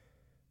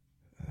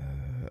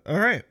All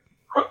right.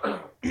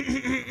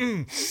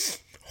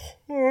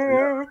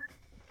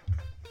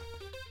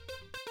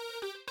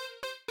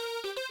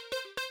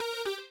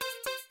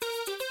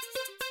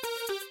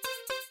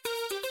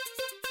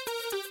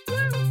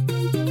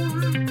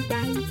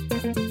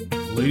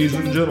 Ladies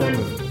and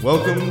gentlemen,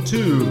 welcome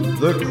to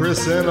the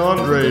Chris and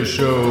Andre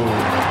Show.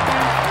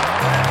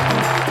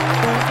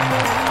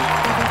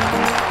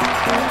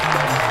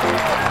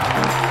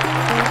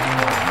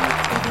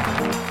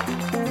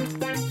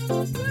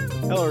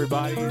 Hello,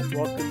 everybody.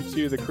 Welcome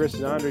to the Chris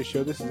and Andre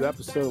Show. This is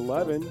episode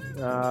 11.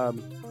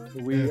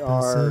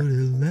 Episode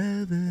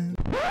 11.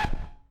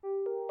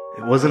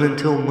 It wasn't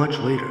until much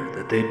later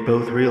that they'd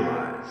both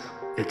realize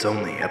it's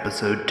only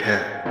episode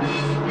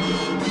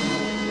 10.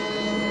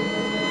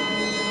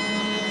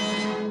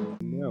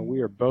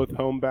 We are both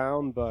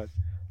homebound, but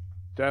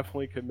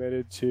definitely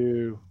committed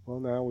to, well,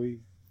 now we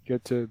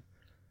get to,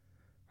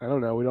 I don't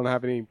know, we don't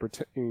have any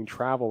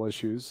travel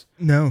issues.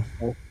 No,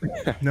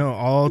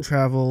 all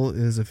travel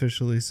is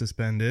officially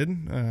suspended,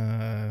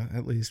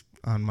 at least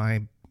on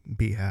my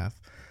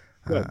behalf.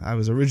 I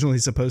was originally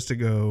supposed to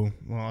go,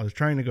 I was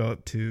trying to go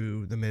up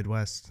to the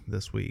Midwest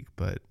this week,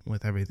 but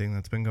with everything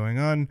that's been going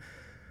on,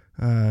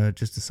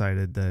 just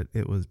decided that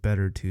it was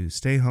better to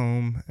stay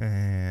home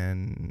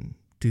and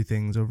do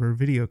things over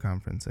video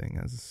conferencing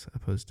as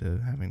opposed to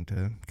having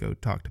to go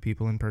talk to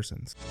people in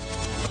person.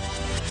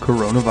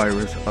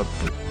 Coronavirus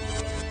update.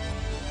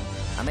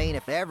 I mean,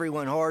 if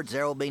everyone hoards,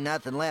 there will be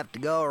nothing left to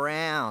go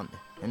around.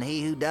 And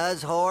he who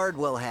does hoard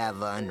will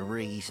have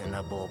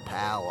unreasonable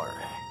power.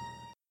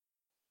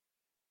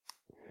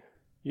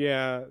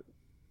 Yeah,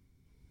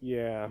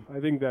 I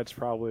think that's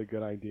probably a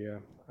good idea.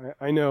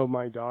 I know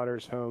my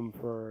daughter's home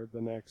for the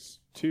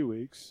next 2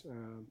 weeks.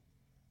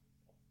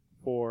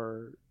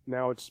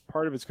 Now it's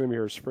part of it's going to be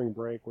her spring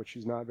break, which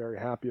she's not very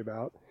happy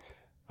about.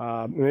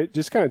 And it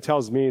just kind of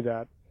tells me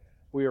that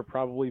we are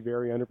probably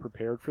very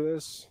underprepared for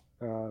this.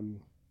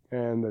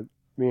 And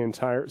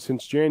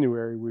since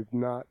January,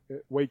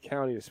 Wake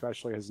County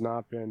especially has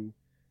not been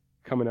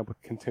coming up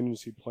with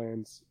contingency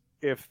plans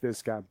if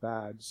this got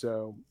bad.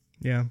 So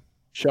yeah,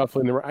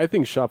 I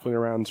think shuffling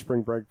around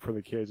spring break for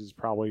the kids is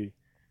probably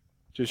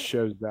just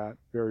shows that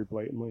very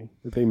blatantly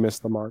that they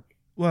missed the mark.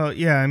 Well,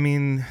 yeah, I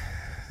mean,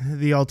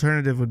 the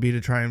alternative would be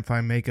to try and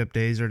find makeup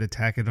days or to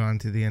tack it on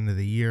to the end of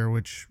the year,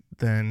 which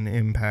then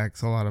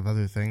impacts a lot of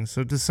other things.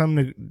 So to some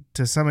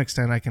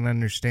extent, I can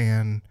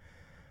understand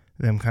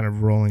them kind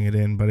of rolling it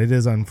in, but it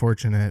is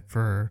unfortunate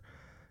for,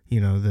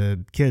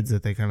 the kids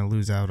that they kind of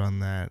lose out on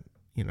that,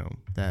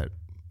 that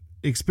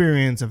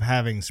experience of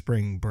having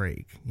spring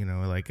break,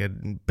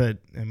 but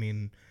I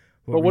mean,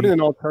 what an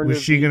alternative?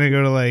 Was she going to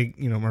go to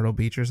Myrtle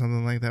Beach or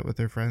something like that with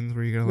her friends?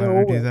 Were you going to let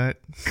her do that?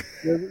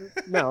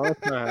 No,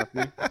 that's not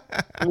happening.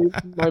 I mean,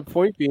 my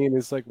point being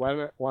is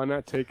why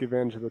not take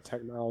advantage of the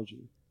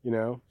technology,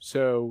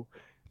 So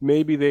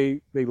maybe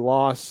they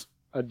lost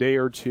a day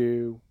or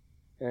two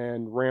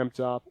and ramped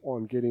up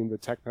on getting the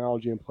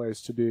technology in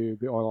place to do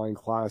the online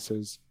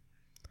classes,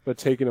 but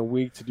taking a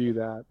week to do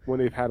that when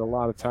they've had a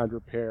lot of time to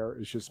prepare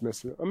is just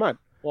missing.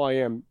 I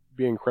am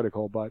being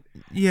critical, but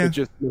it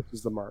just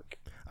misses the mark.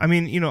 I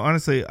mean,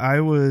 honestly, I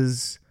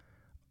was,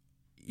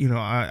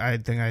 I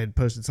think I had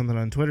posted something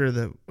on Twitter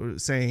that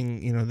was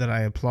saying, that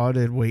I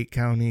applauded Wake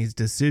County's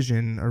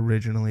decision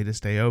originally to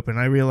stay open.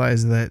 I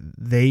realized that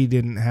they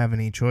didn't have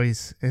any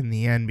choice in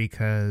the end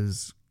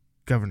because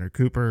Governor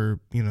Cooper,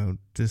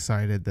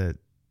 decided that,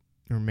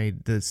 or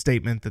made the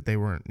statement that they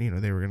weren't,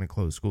 they were going to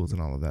close schools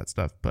and all of that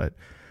stuff. But,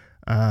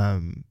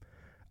 I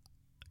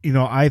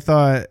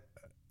thought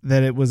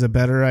that it was a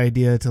better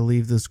idea to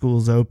leave the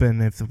schools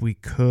open if we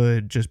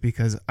could, just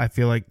because I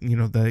feel like,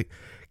 the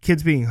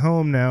kids being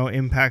home now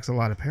impacts a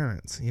lot of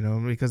parents,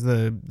 because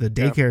the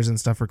daycares and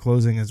stuff are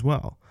closing as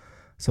well.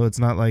 So it's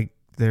not like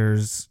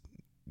there's,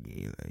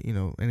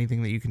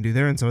 anything that you can do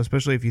there. And so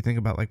especially if you think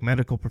about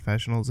medical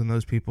professionals and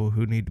those people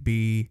who need to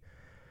be,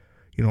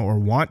 or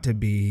want to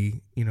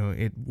be,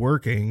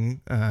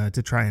 working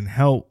to try and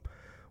help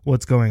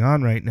what's going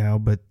on right now,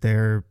 but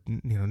they're,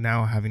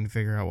 now having to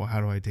figure out, well, how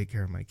do I take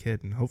care of my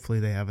kid? And hopefully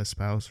they have a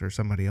spouse or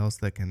somebody else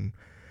that can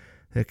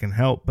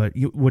help. But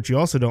what you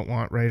also don't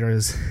want, right,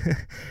 is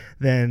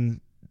then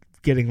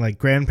getting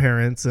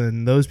grandparents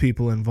and those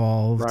people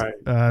involved,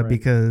 right.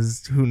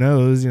 Because who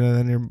knows,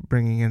 then you're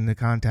bringing into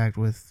contact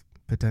with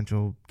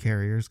potential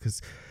carriers,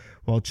 because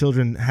while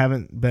children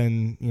haven't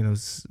been,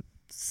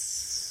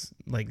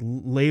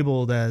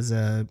 labeled as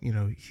a,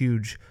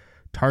 huge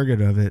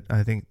target of it,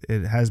 I think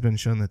it has been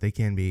shown that they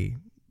can be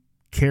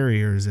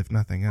carriers if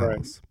nothing else.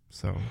 Right.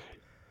 So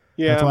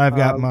that's why I've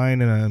got mine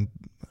in a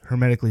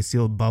hermetically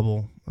sealed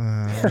bubble,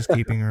 just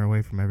keeping her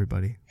away from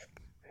everybody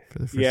for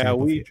the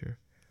foreseeable future.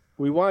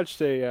 We watched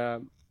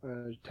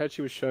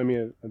Tetchy was showing me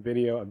a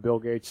video of Bill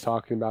Gates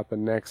talking about the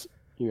next,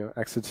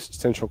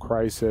 existential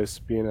crisis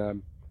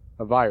being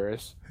a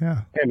virus.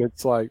 Yeah. And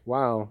it's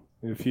wow,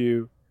 if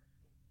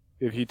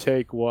you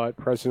take what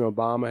President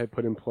Obama had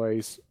put in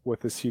place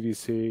with the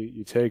CDC,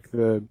 you take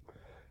the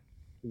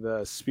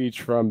the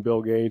speech from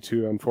Bill Gates,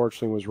 who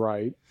unfortunately was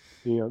right.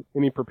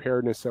 Any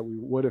preparedness that we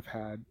would have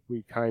had,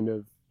 we kind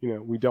of,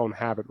 we don't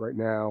have it right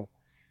now.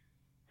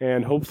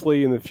 And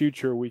hopefully in the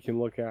future we can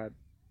look at,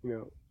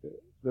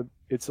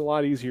 it's a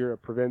lot easier to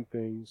prevent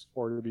things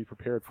or to be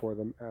prepared for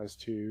them as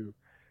to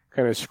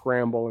kind of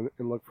scramble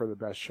and look for the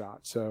best shot.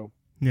 So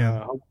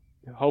Yeah.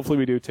 Hopefully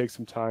we do take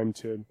some time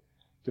to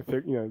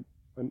figure,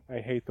 I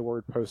hate the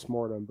word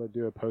postmortem, but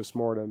do a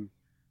postmortem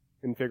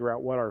and figure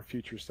out what our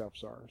future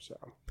steps are. So,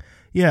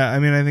 yeah, I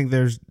mean, I think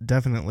there's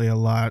definitely a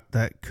lot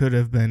that could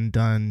have been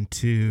done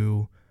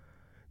to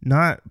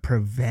not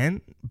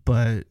prevent,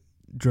 but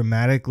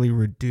dramatically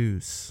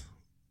reduce,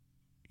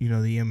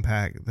 the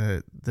impact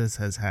that this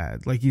has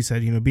had. Like you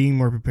said, being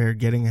more prepared,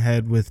 getting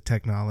ahead with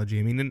technology.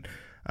 I mean,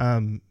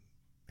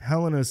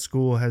 Helena's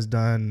school has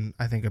done,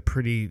 I think, a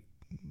pretty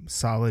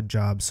solid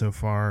job so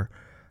far.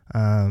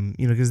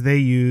 Because they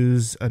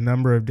use a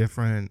number of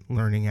different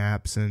learning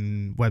apps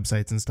and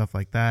websites and stuff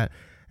like that.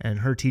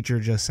 And her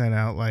teacher just sent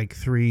out like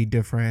 3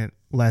 different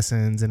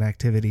lessons and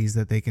activities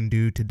that they can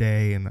do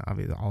today. And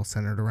obviously all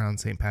centered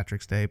around St.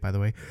 Patrick's Day, by the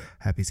way.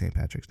 Happy St.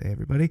 Patrick's Day,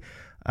 everybody.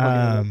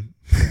 I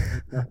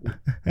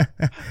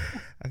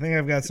think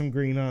I've got some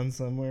green on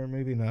somewhere.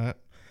 Maybe not.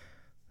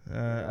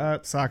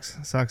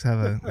 Socks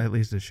have at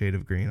least a shade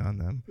of green on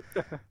them.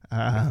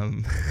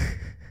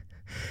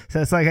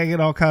 So it's like I get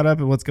all caught up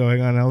in what's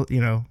going on,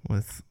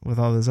 with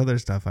all this other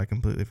stuff. I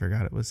completely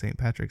forgot it was St.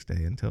 Patrick's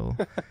Day until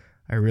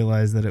I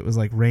realized that it was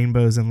like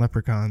rainbows and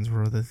leprechauns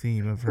were the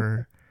theme of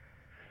her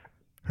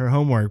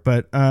homework.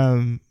 But,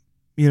 and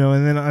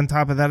then on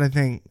top of that, I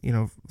think,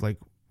 like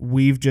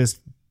we've just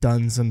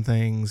done some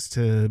things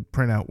to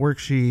print out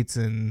worksheets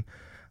and,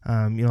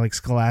 like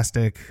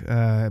Scholastic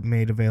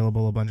made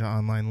available a bunch of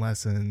online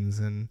lessons.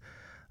 And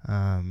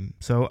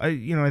so I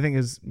think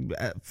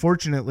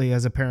fortunately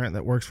as a parent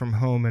that works from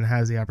home and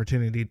has the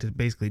opportunity to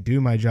basically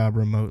do my job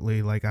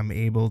remotely, like I'm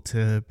able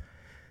to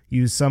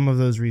use some of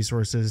those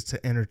resources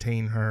to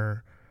entertain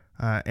her,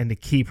 and to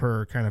keep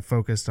her kind of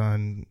focused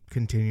on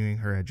continuing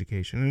her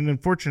education. And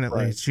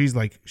unfortunately, Right.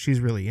 she's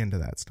really into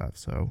that stuff.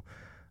 So,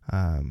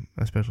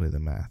 especially the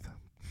math.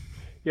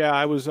 Yeah,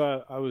 I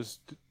was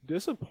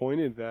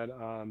disappointed that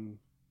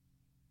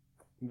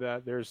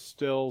that there's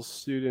still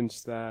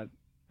students that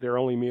their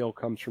only meal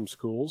comes from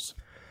schools.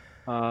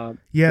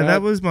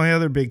 That was my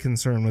other big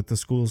concern with the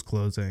schools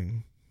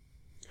closing.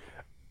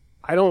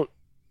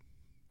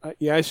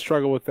 I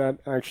struggle with that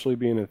actually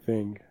being a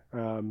thing.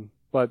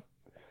 But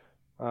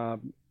I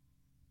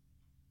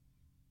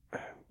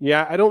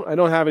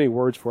don't have any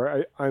words for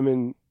it.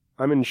 I'm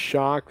in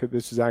shock that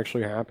this is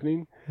actually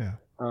happening. Yeah.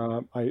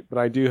 But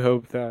I do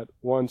hope that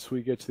once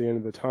we get to the end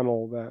of the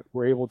tunnel, that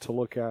we're able to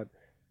look at,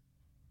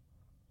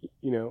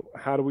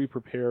 how do we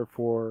prepare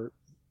for,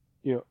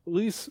 at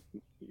least,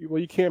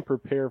 you can't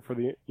prepare for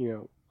the,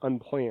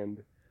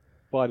 unplanned,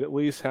 but at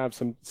least have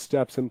some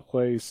steps in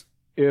place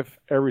if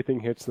everything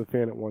hits the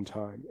fan at one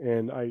time.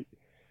 And I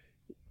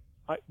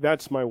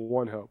that's my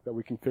one hope, that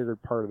we can figure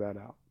part of that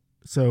out.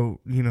 So,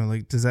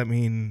 does that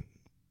mean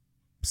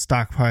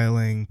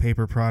stockpiling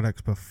paper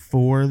products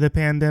before the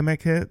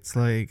pandemic hits?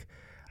 Like,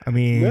 I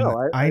mean,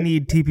 No, I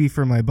need TP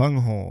for my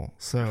bunghole.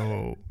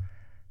 So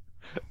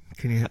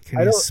can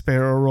you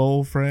spare a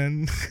roll,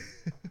 friend?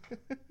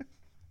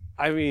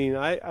 I mean,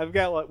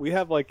 we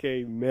have like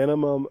a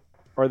minimum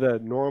or the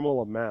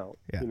normal amount.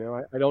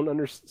 Yeah. I don't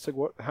understand.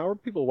 How are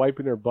people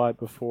wiping their butt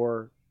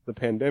before the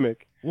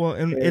pandemic? Well,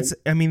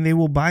 and they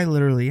will buy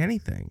literally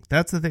anything.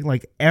 That's the thing.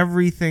 Like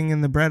everything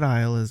in the bread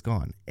aisle is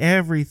gone.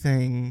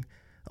 Everything,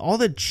 all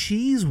the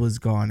cheese was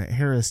gone at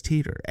Harris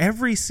Teeter.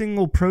 Every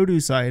single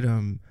produce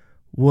item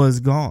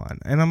was gone.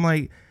 And I'm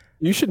like,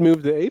 you should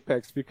move to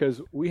Apex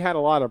because we had a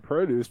lot of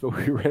produce, but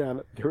we ran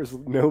out. There was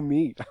no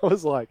meat. I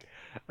was like,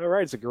 all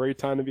right, it's a great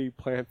time to be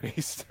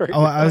plant-based. Right now.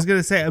 I was going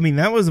to say, I mean,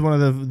 that was one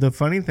of the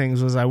funny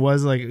things was I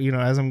was like,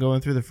 as I'm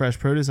going through the fresh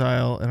produce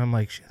aisle and I'm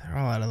like, shit, they're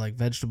all out of like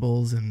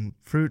vegetables and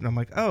fruit. And I'm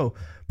like, oh,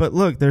 but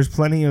look, there's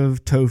plenty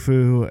of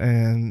tofu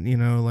and,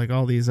 like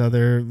all these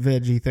other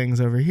veggie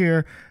things over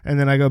here. And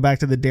then I go back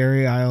to the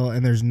dairy aisle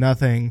and there's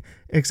nothing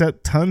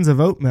except tons of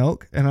oat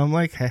milk. And I'm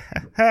like,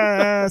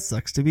 ha,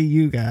 sucks to be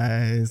you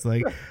guys.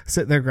 Like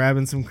sitting there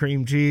grabbing some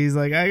cream cheese.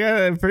 Like I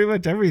got pretty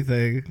much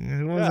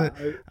everything.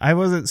 I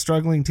wasn't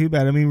struggling too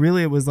bad. I mean,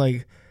 really it was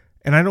like,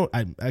 and I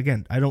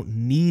don't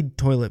need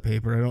toilet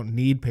paper. I don't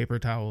need paper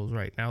towels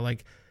right now.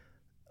 Like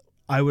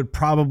I would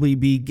probably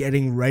be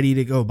getting ready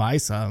to go buy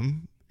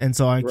some. And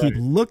so I keep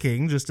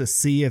looking just to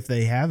see if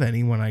they have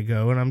any when I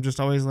go. And I'm just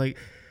always like,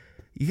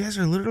 you guys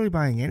are literally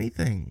buying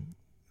anything.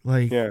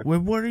 Like,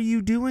 what are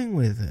you doing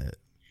with it?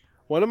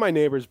 One of my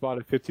neighbors bought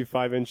a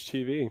 55-inch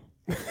TV.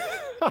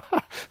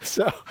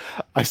 So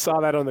I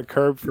saw that on the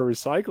curb for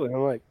recycling.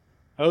 I'm like,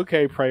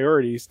 okay,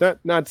 priorities.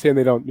 Not saying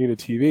they don't need a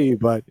TV,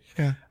 but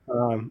yeah.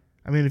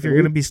 I mean, if you're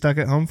going to be stuck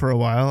at home for a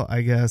while,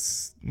 I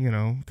guess,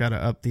 got to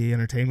up the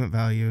entertainment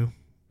value.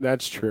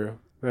 That's true.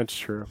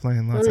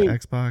 Playing lots of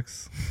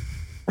Xbox.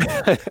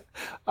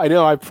 I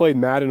know. I played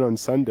Madden on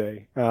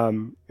Sunday,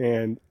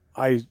 and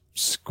I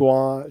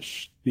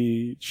squashed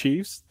the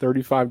Chiefs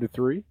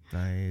 35-3.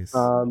 Nice.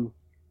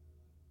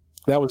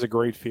 That was a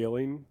great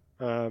feeling.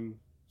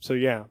 So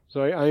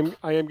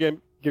I am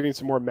getting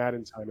some more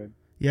Madden time in.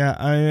 Yeah,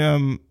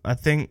 I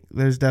think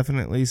there's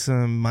definitely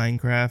some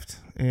Minecraft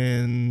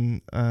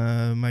in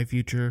my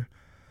future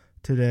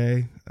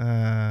today.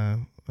 I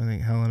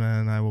think Helena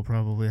and I will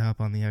probably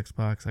hop on the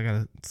Xbox. I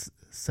gotta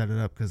set it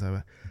up because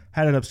I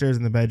had it upstairs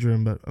in the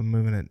bedroom, but I'm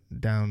moving it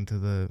down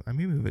to I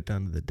may move it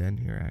down to the den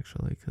here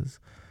actually, because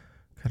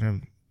kind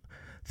of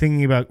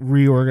thinking about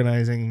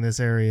reorganizing this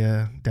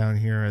area down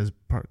here as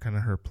part kind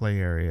of her play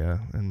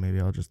area, and maybe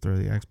I'll just throw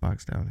the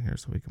Xbox down here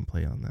so we can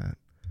play on that.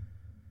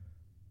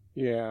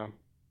 Yeah.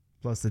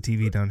 Plus, the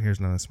TV down here is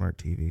not a smart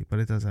TV, but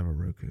it does have a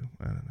Roku.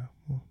 I don't know.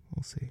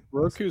 We'll see.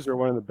 Rokus are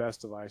one of the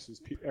best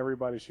devices.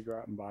 Everybody should go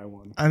out and buy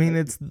one. I mean,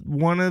 it's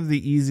one of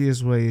the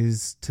easiest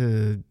ways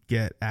to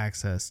get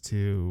access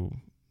to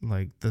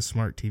like the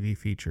smart TV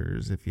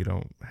features if you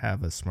don't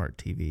have a smart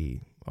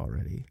TV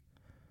already.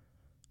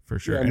 For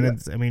sure. Yeah, and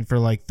it's, I mean, for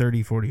like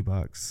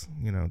 $30-$40,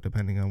 you know,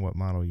 depending on what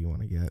model you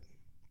want to get.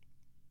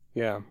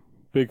 Yeah.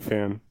 Big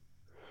fan.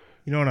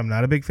 You know what I'm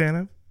not a big fan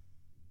of?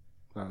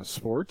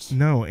 Sports?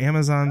 No,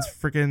 Amazon's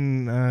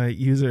freaking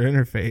user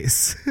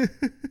interface.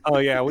 Oh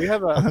yeah, we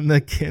have on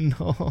the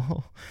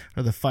Kindle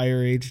or the Fire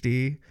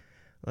HD.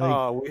 We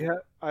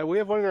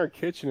have one in our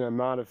kitchen, and I'm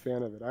not a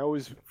fan of it. I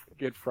always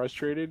get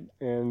frustrated,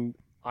 and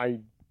I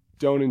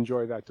don't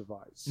enjoy that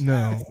device.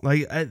 No,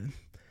 like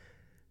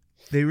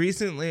they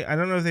recently, I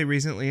don't know if they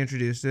recently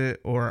introduced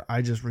it or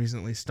I just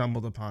recently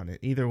stumbled upon it.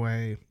 Either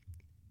way,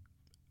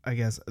 I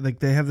guess like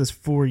they have this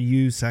For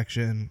You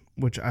section,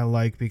 which I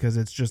like because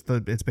it's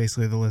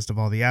basically the list of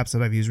all the apps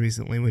that I've used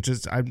recently, which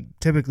is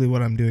typically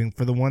what I'm doing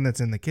for the one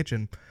that's in the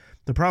kitchen.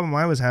 The problem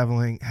I was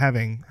having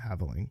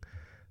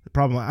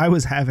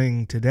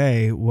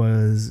today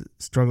was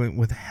struggling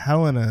with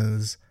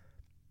Helena's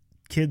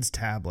kids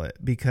tablet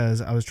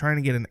because I was trying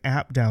to get an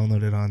app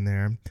downloaded on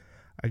there.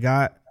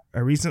 I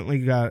recently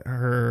got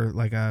her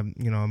like a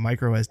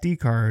micro SD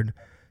card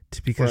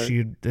because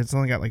it's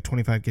only got like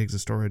 25 gigs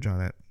of storage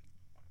on it.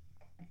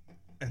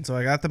 And so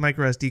I got the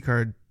micro SD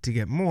card to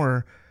get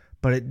more,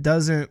 but it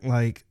doesn't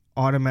like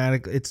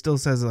automatically. It still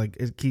says like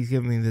it keeps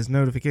giving me this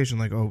notification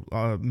like,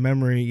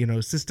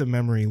 memory, system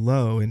memory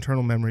low,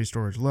 internal memory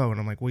storage low. And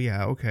I'm like, well,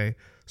 yeah, okay.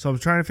 So I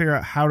was trying to figure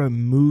out how to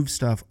move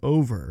stuff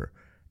over,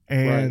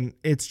 and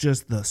it's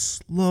just the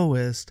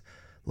slowest,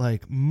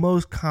 like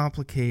most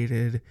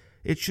complicated.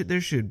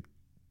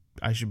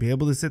 I should be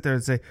able to sit there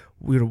and say,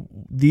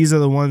 these are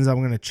the ones I'm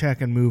going to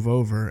check and move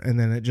over, and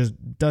then it just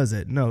does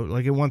it. No,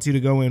 like it wants you to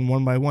go in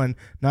one by one.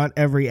 Not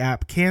every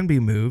app can be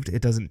moved.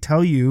 It doesn't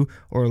tell you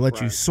or let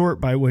you sort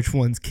by which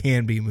ones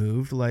can be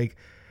moved. Like,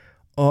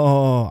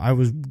 I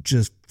was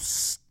just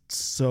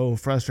so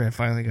frustrated. I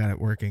finally got it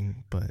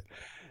working, but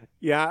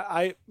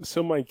yeah,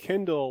 so my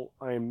Kindle,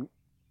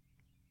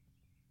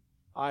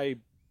 I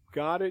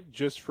got it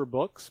just for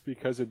books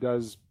because it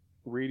does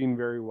reading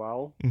very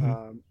well.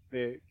 Mm-hmm.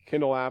 The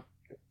Kindle app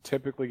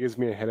typically gives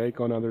me a headache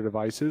on other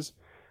devices,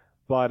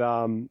 but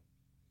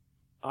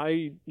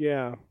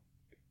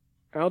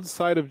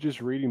outside of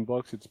just reading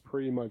books, it's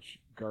pretty much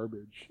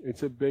garbage.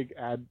 It's a big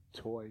ad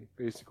toy,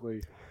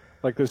 basically,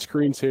 like the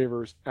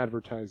screensavers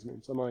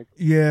advertisements. I'm like,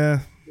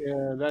 yeah,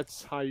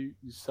 that's how you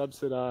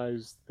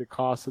subsidize the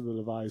cost of the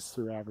device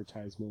through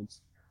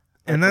advertisements.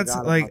 And that's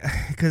like,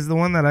 because the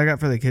one that I got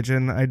for the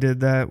kitchen, I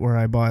did that where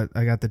I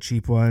got the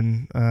cheap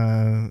one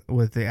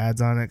with the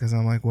ads on it because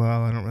I'm like,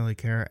 well, I don't really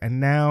care. And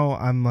now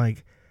I'm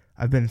like,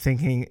 I've been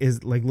thinking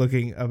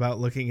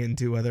looking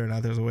into whether or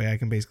not there's a way I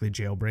can basically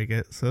jailbreak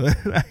it so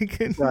that I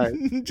can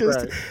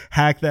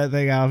hack that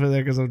thing out of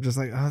there because I'm just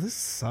like, oh, this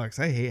sucks.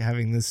 I hate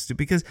having this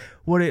because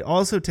what it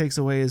also takes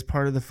away is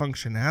part of the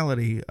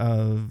functionality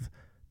of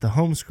the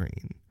home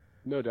screen.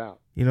 No doubt.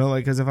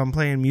 Like, because if I'm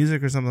playing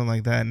music or something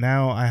like that,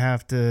 now I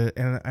have to,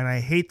 and I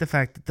hate the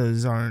fact that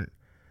those aren't,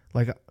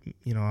 like,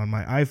 on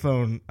my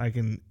iPhone, I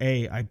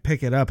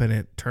pick it up and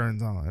it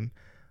turns on,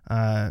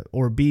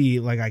 or B,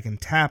 like, I can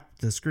tap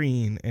the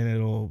screen and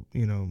it'll,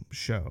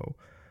 show,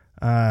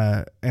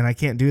 and I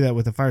can't do that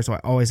with the Fire, so I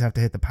always have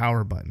to hit the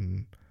power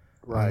button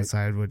on the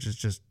side, which is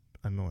just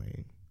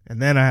annoying,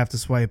 and then I have to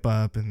swipe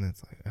up, and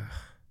it's like, ugh.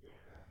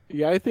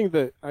 Yeah, I think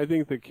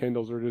the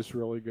Kindles are just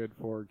really good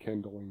for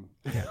Kindling.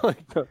 Yeah.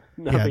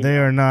 They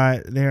are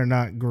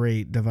not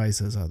great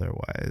devices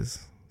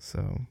otherwise.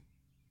 So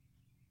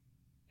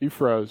you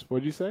froze.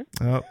 What'd you say?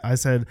 Oh, I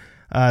said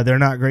they're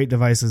not great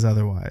devices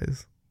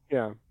otherwise.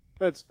 Yeah,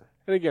 and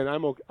again,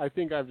 I'm okay. I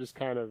think I've just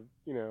kind of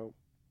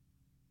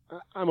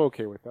I'm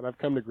okay with that. I've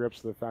come to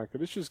grips with the fact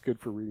that it's just good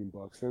for reading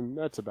books, and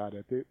that's about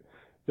it.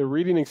 The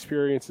reading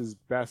experience is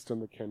best on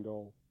the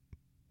Kindle.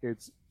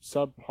 It's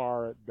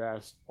subpar at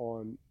best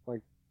on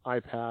like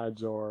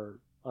iPads or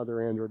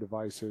other Android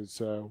devices,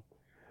 so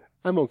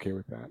I'm okay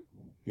with that.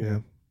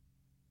 Yeah.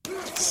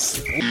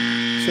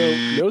 So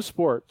no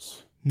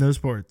sports.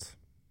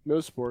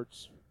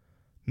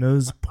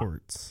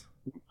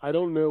 I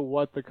don't know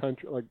what the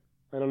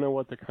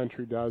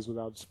country does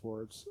without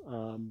sports.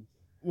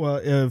 Well,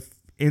 if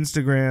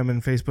Instagram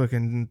and Facebook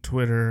and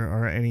Twitter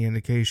are any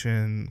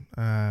indication,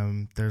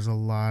 there's a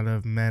lot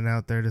of men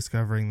out there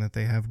discovering that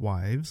they have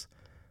wives.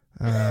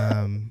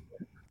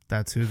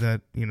 That's who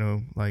that,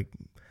 like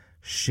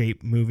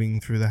shape moving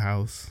through the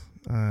house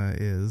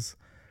is.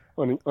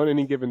 On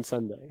any given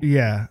Sunday.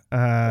 Yeah.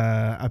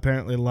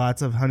 Apparently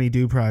lots of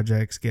honeydew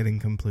projects getting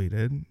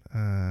completed.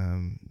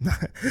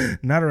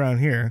 Not around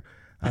here.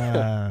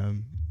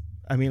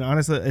 I mean,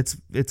 honestly,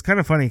 it's kind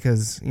of funny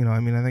because,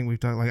 I think we've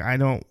talked, like, I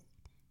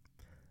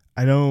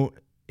don't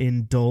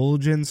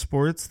indulge in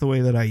sports the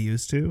way that I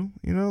used to,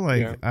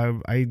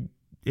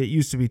 it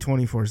used to be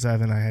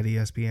 24/7. I had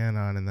ESPN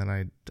on, and then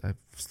I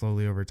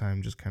slowly over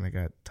time just kind of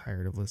got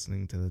tired of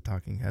listening to the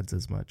talking heads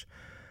as much.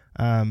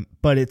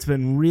 But it's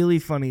been really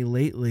funny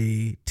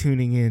lately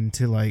tuning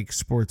into like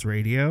sports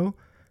radio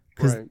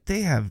because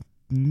they have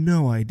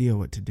no idea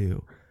what to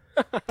do.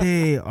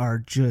 They are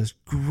just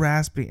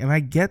grasping, and I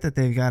get that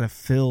they've got to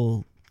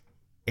fill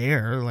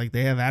air, like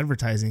they have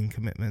advertising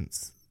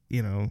commitments.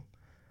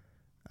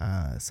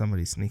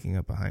 Somebody's sneaking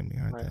up behind me,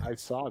 aren't they? I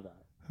saw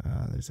that.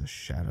 There's a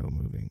shadow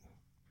moving.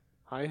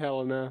 Hi,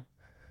 Helena.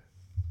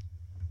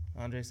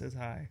 Andre says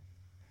hi.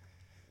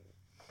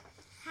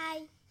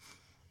 Hi.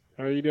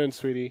 How are you doing,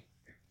 sweetie?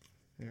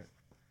 Here.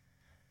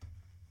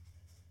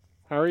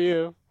 How are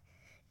you?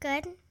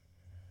 Good.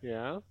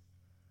 Yeah?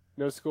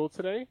 No school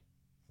today?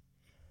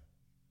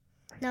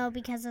 No,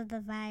 because of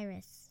the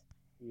virus.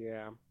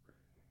 Yeah.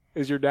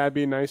 Is your dad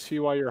being nice to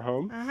you while you're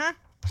home? Uh-huh.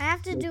 I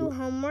have to do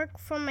homework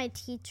from my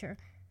teacher.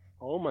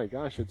 Oh my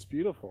gosh, it's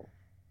beautiful.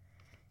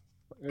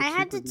 I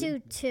had to do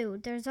 2.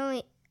 There's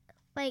only,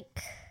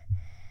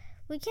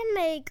 we can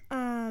make,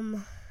 a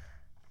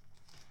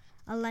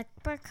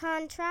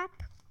leprechaun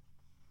trap.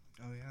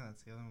 Oh yeah,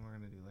 that's the other one we're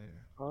gonna do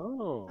later.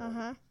 Oh.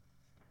 Uh-huh.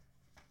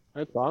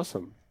 That's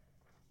awesome.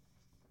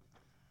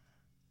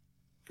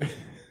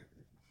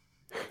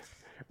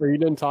 Are you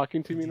done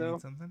talking to me now?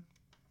 Need something?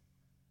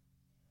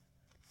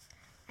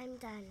 I'm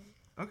done.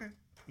 Okay.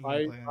 You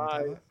Bye. can play on your Bye.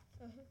 tablet?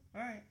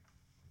 All right.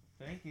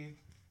 Thank you.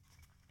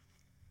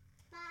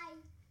 Bye.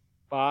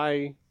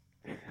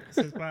 Bye.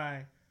 Says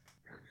bye.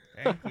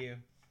 Thank you.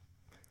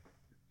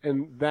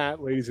 And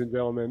that, ladies and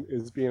gentlemen,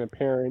 is being a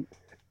parent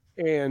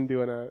and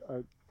doing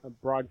a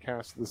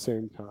broadcast at the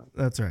same time.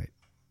 That's right.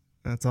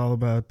 That's all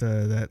about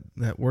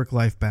that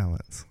work-life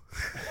balance.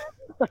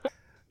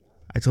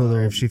 I told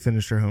her if she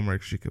finished her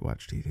homework, she could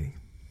watch TV.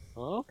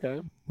 Oh, okay.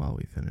 While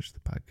we finish the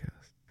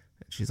podcast.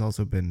 She's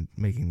also been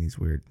making these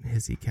weird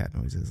hissy cat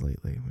noises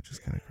lately, which is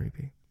kind of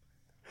creepy.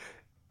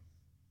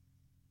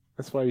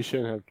 That's why you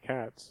shouldn't have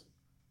cats.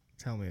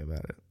 Tell me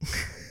about it.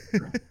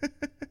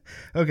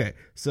 Okay,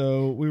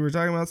 so we were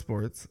talking about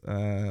sports.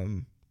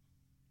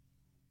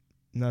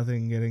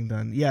 Nothing getting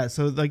done. Yeah,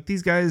 so like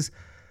these guys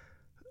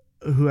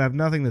who have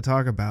nothing to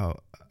talk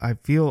about, I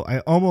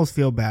almost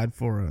feel bad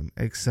for them,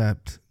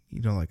 except,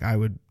 like I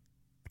would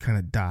kind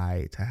of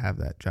die to have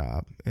that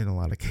job in a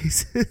lot of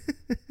cases.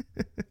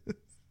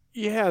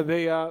 Yeah,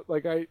 they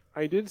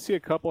I did see a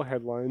couple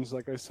headlines.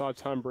 Like I saw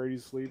Tom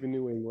Brady's leaving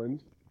New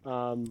England.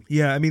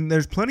 Yeah, I mean,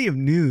 there's plenty of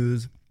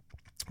news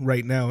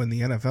right now in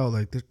the NFL.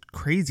 Like, there's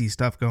crazy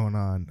stuff going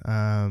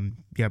on.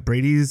 Yeah,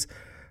 Brady's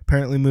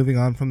apparently moving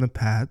on from the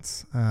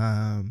Pats,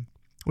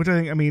 which I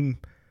think, I mean,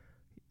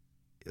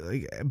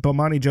 like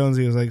Bomani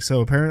Jonesy was like, so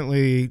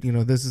apparently,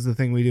 this is the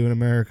thing we do in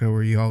America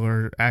where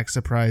y'all act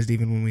surprised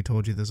even when we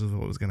told you this was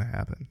what was going to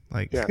happen.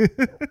 Like, Yeah.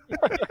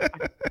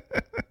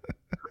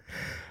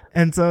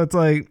 And so it's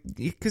like,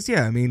 because,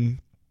 yeah, I mean,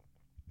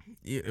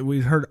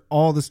 we heard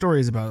all the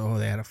stories about,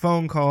 they had a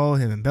phone call,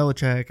 him and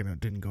Belichick, and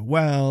it didn't go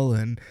well,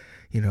 and,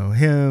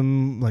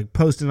 him, like,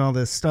 posting all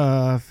this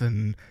stuff,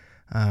 and,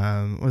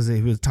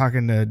 he was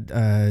talking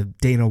to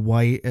Dana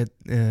White,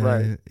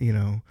 Right.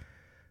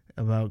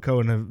 About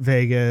going to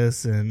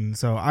Vegas, and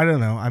so, I don't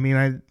know. I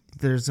mean,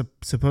 there's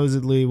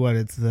supposedly,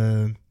 it's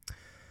the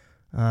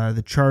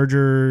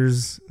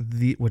Chargers,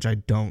 which I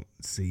don't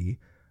see,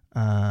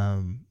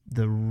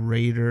 the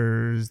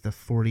Raiders, the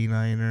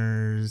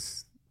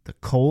 49ers, the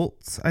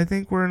Colts, I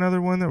think, were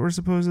another one that were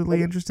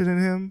supposedly interested in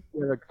him.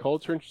 Yeah, the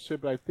Colts are interested,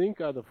 but I think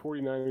the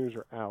 49ers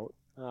are out.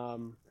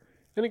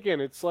 And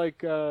again, it's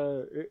like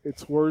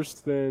it's worse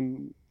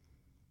than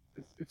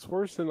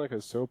like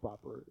a soap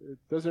opera. It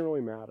doesn't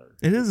really matter.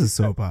 It is a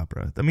soap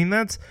opera. I mean,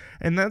 that's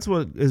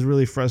what is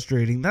really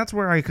frustrating. That's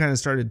where I kind of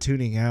started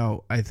tuning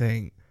out, I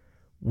think,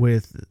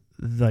 with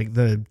like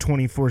the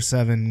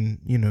 24/7,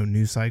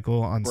 news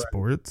cycle on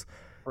sports.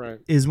 Right.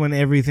 Is when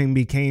everything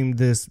became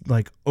this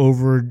like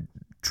over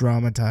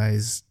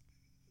dramatized,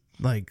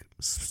 like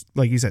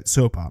you said,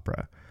 soap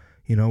opera,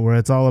 where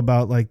it's all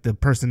about like the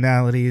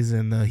personalities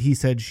and the he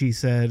said, she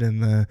said,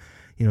 and the,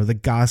 the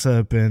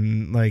gossip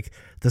and like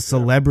the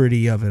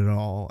celebrity of it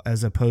all,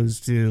 as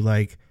opposed to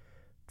like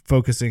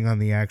focusing on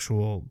the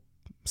actual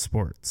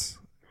sports.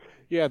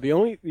 Yeah. The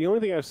only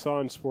thing I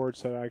saw in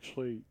sports that I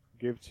actually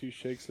give two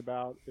shakes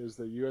about is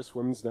the U.S.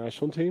 women's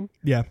national team.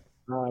 Yeah.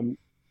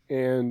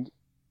 And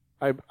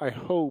I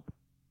hope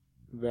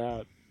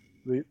that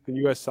the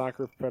U.S.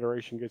 Soccer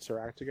Federation gets their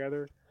act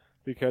together,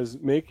 because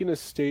making a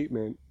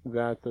statement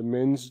that the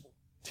men's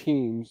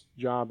team's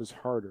job is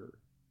harder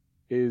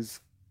is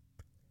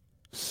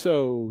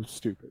so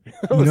stupid.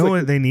 You know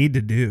what they need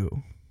to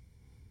do?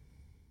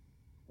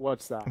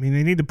 What's that? I mean,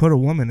 they need to put a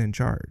woman in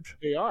charge.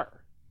 They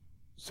are.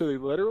 So they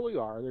literally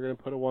are. They're going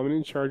to put a woman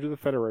in charge of the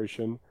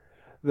federation.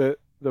 The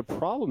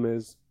problem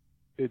is,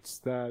 it's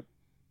that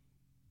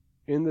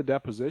in the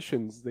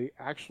depositions, they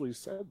actually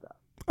said that.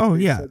 Oh,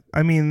 yeah.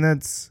 I mean,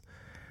 it's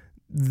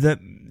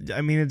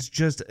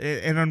just,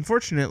 and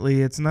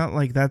unfortunately, it's not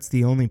like that's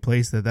the only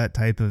place that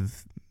type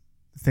of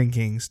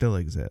thinking still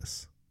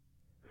exists.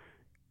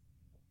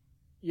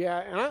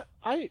 Yeah, and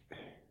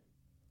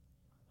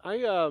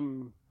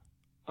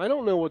I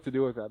don't know what to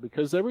do with that,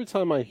 because every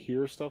time I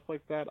hear stuff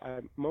like that,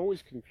 I'm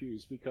always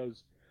confused,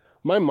 because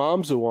my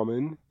mom's a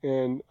woman,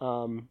 and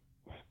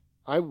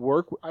I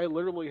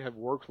literally have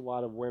worked with a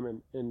lot of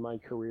women in my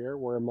career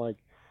where I'm like,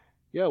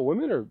 yeah,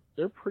 women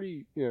they're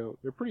pretty dope.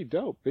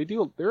 They're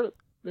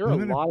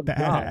women a lot of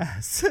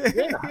badass. Jobs.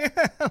 Yeah.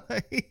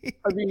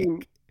 I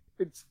mean,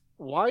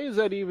 why is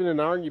that even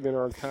an argument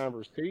or a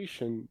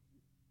conversation?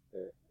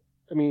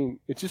 I mean,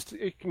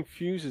 it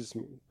confuses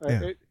me.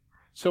 Yeah.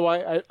 So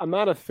I'm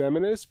not a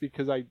feminist,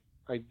 because I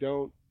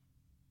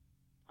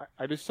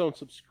just don't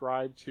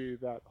subscribe to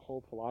that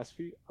whole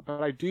philosophy.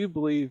 But I do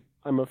believe,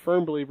 I'm a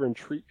firm believer in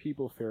treat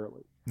people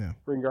fairly,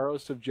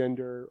 regardless of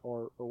gender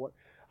or what.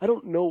 I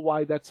don't know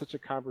why that's such a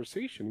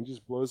conversation. It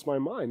just blows my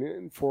mind.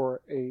 And for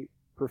a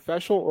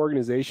professional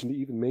organization to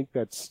even make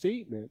that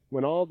statement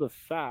when all the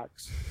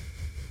facts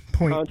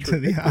point to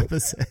the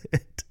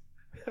opposite,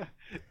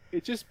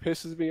 it just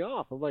pisses me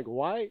off. I'm like,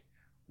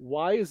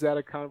 why is that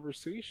a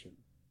conversation?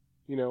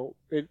 You know,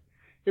 it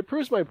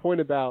proves my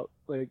point about,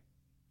 like,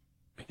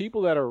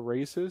 people that are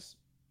racist,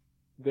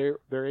 they're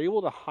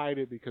able to hide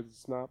it because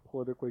it's not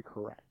politically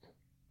correct,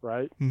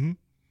 right? Mm-hmm.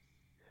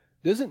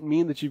 Doesn't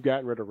mean that you've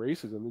gotten rid of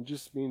racism. It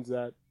just means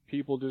that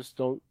people just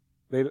don't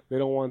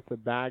want the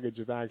baggage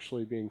of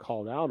actually being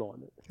called out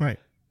on it. Right.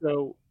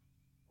 So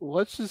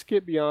let's just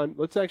get beyond.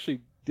 Let's actually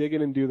dig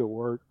in and do the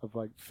work of,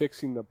 like,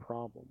 fixing the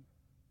problem.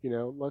 You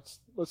know, let's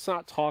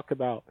not talk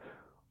about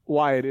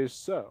why it is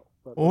so.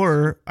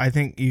 Or I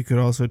think you could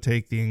also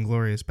take the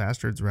Inglourious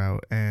Bastards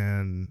route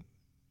and,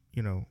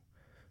 you know,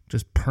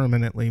 just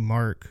permanently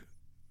mark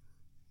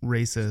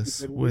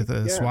racists with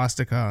a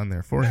swastika on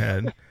their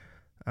forehead,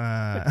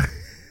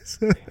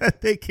 so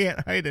that they can't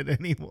hide it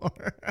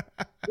anymore.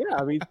 Yeah,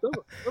 I mean,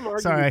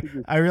 sorry,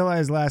 I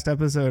realized last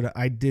episode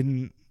I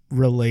didn't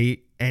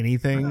relate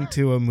anything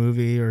to a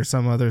movie or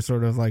some other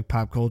sort of, like,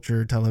 pop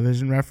culture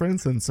television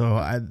reference, and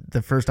so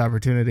the first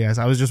opportunity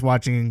I was just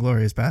watching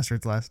Inglourious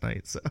Bastards last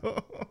night, so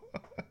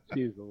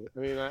easily. I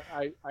mean,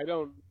 I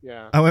don't.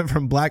 Yeah. I went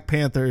from Black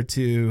Panther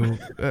to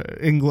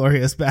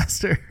Inglourious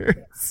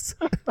Bastards.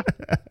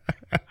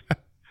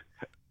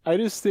 I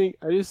just think.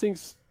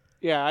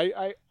 Yeah,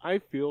 I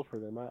feel for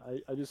them.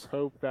 I just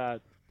hope that.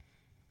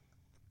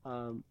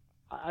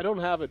 I don't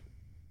have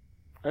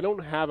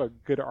a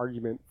good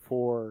argument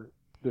for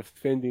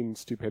defending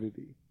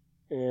stupidity,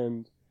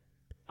 and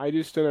I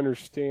just don't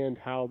understand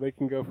how they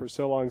can go for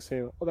so long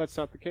saying, "Oh, that's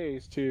not the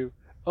case," to,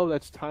 "Oh,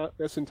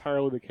 that's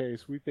entirely the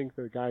case. We think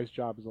the guy's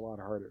job is a lot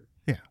harder."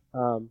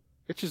 Yeah.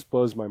 It just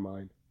blows my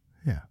mind.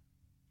 Yeah.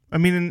 I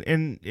mean,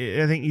 and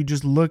I think you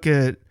just look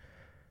at,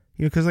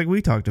 you know, because, like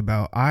we talked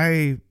about,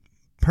 I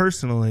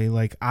personally,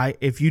 like,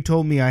 if you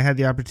told me I had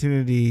the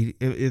opportunity,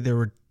 there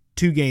were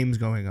two games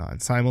going on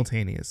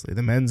simultaneously,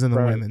 the men's and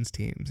the women's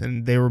teams,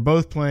 and they were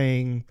both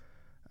playing,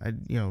 I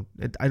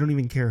don't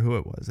even care who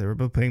it was. They were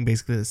both playing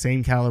basically the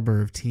same caliber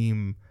of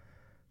team,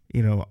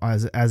 you know,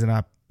 as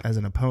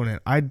an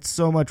opponent. I'd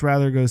so much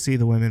rather go see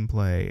the women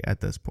play at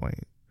this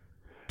point,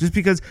 just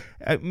because.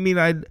 I mean,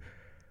 I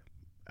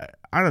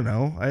don't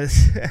know.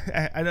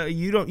 I know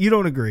you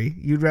don't agree.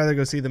 You'd rather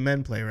go see the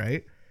men play,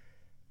 right?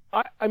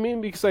 I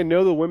mean, because I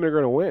know the women are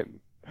going to win.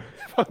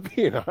 If I'm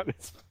being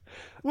honest.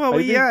 Well,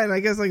 yeah, and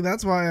I guess, like,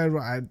 that's why I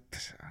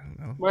don't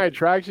know. My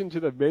attraction to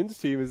the men's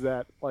team is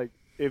that, like,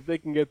 if they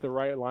can get the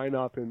right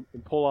lineup and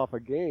pull off a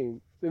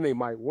game, then they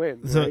might win.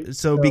 Right?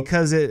 So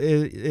because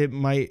it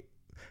might,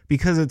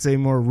 because it's a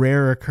more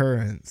rare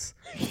occurrence,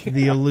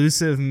 the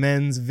elusive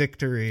men's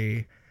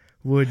victory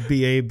would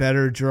be a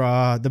better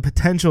draw. The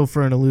potential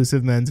for an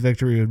elusive men's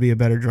victory would be a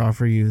better draw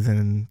for you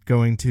than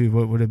going to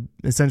what would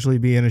essentially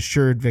be an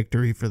assured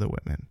victory for the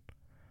women.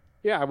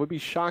 Yeah, I would be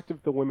shocked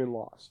if the women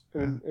lost.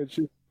 And it's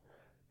just,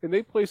 and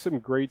they play some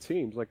great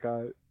teams. Like,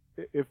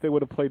 if they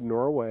would have played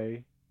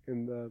Norway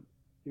in the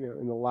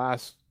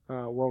last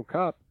World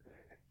Cup,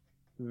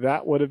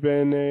 that would have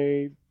been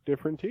a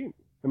different team.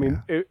 I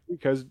mean,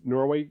 because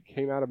Norway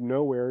came out of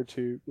nowhere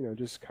to, you know,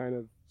 just kind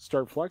of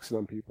start flexing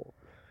on people.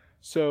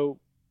 So,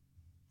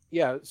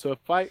 yeah. So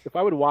if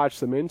I would watch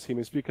the men's team,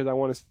 it's because I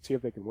want to see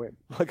if they can win.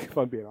 Like, if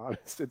I'm being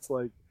honest, it's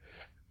like,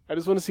 I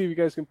just want to see if you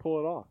guys can pull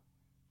it off.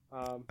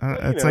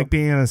 It's like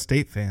being a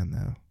State fan,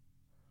 though.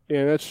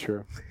 Yeah, that's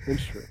true.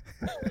 That's true.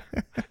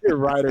 You're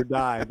ride or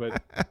die,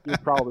 but you're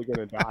probably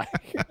going to die.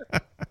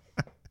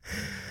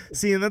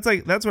 See, and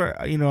that's where,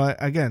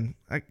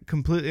 I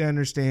completely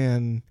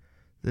understand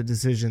the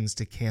decisions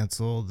to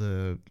cancel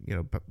the,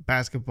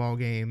 basketball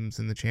games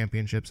and the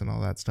championships and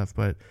all that stuff.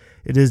 But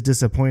it is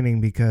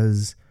disappointing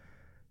because,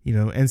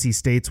 NC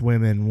State's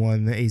women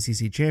won the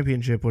ACC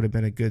championship, would have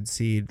been a good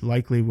seed,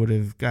 likely would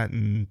have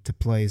gotten to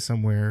play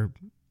somewhere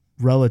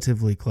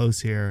relatively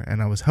close here.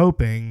 And I was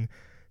hoping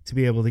to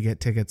be able to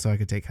get tickets so I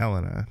could take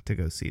Helena to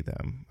go see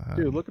them.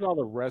 Dude, look at all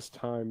the rest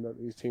time that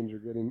these teams are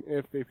getting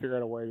if they figure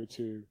out a way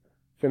to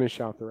finish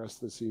out the rest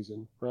of the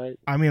season, right?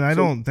 I mean, I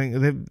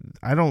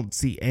don't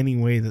see any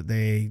way that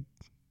they.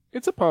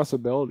 It's a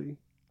possibility.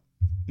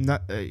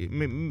 Not,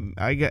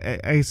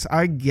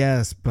 I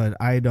guess, but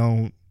I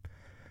don't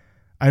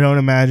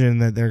imagine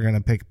that they're gonna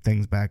pick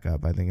things back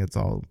up. I think it's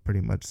all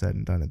pretty much said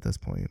and done at this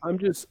point. I'm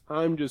just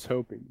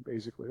hoping,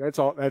 basically. That's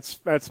all.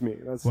 That's me.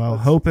 That's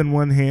hope in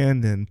one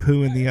hand and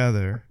poo in the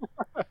other.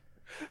 I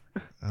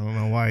don't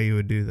know why you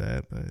would do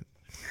that, but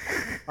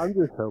I'm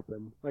just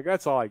hoping. Like,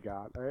 that's all I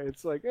got.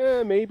 It's like,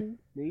 maybe.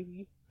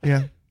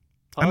 Yeah.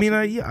 Possibly.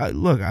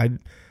 I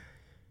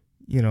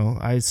mean,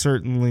 I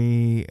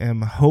certainly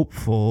am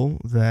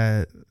hopeful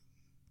that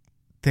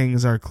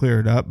things are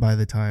cleared up by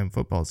the time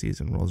football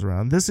season rolls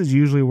around. This is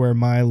usually where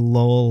my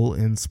lull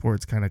in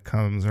sports kind of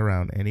comes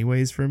around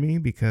anyways for me,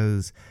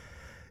 because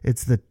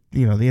it's the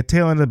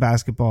tail end of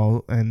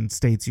basketball, and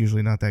State's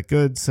usually not that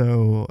good.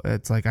 So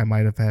it's like I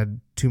might have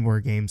had 2 more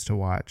games to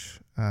watch,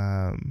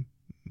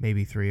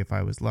 maybe 3 if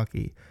I was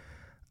lucky.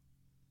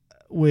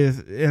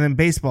 And then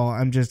baseball,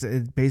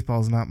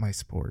 baseball is not my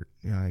sport.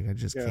 I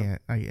just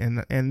can't. I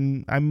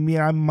mean,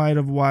 I might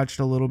have watched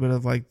a little bit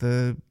of like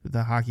the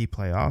hockey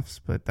playoffs,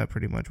 but that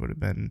pretty much would have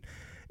been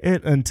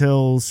it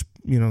until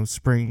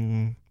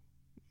spring.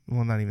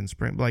 Well, not even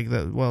spring, like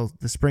the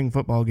spring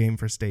football game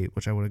for State,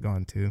 which I would have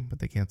gone to, but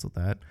they canceled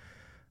that.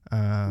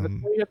 That's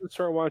why you have to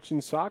start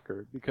watching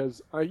soccer,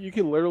 because you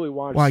can literally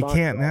watch. Well, soccer I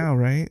can't now,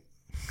 right?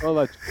 Oh,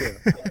 that's true.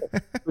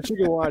 But you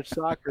can watch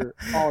soccer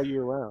all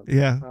year round.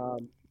 Yeah.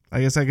 I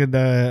guess I could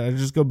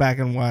just go back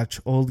and watch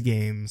old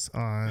games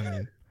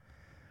on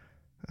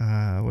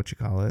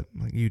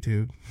like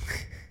YouTube.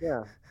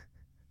 Yeah,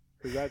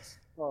 because that's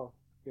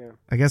yeah.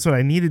 I guess what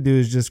I need to do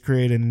is just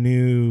create a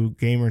new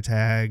gamer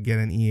tag, get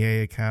an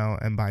EA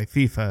account, and buy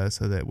FIFA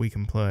so that we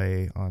can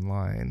play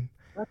online.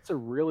 That's a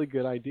really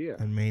good idea.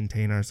 And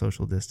maintain our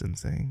social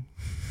distancing.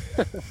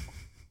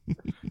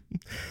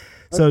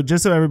 So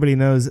just so everybody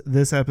knows,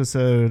 this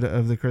episode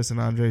of the Chris and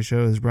Andre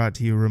Show is brought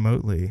to you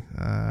remotely,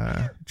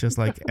 just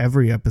like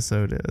every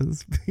episode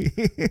is.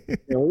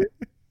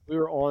 We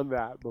were on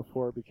that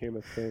before it became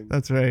a thing.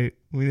 That's right.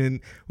 We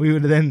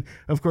would then,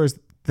 of course,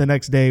 the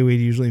next day we'd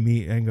usually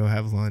meet and go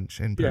have lunch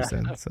in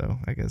person. Yeah. So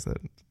I guess that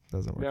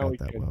doesn't work out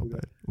that well.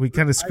 But we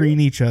kind of screen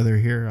each other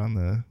here on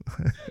the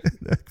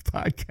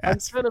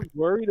podcast. I'm kind of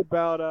worried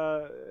about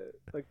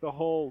like the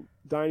whole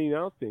dining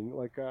out thing.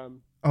 Like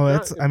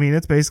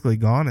it's basically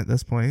gone at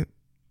this point.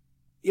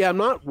 Yeah, I'm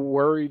not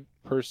worried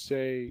per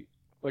se.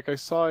 Like, I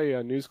saw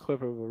a news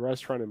clip of a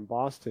restaurant in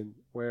Boston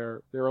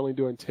where they're only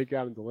doing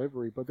takeout and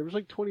delivery, but there was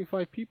like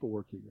 25 people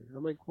working there.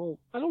 I'm like, well,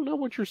 I don't know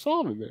what you're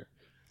solving there.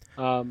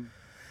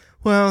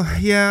 Well,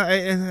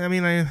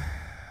 yeah,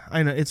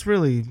 I know it's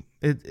really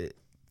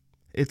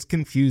it's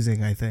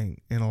confusing, I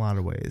think, in a lot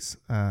of ways.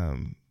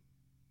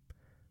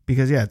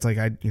 Because it's like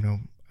I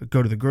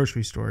go to the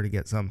grocery store to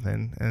get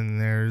something,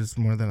 and there's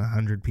more than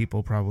 100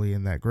 people probably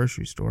in that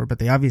grocery store, but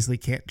they obviously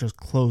can't just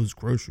close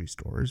grocery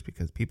stores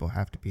because people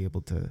have to be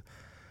able to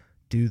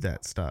do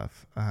that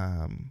stuff.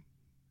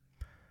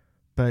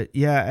 But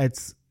yeah,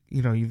 it's,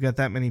 you've got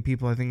that many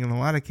people. I think in a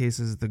lot of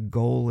cases, the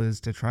goal is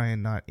to try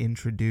and not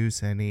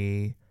introduce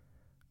any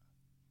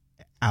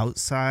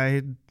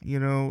outside,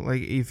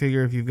 like you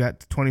figure if you've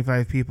got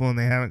 25 people and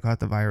they haven't caught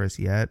the virus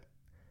yet,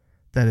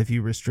 that if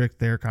you restrict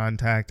their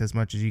contact as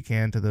much as you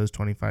can to those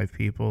 25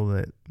 people,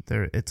 that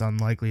it's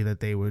unlikely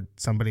that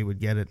somebody would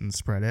get it and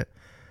spread it.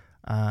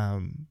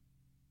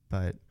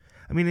 But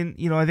I mean,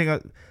 I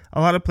think a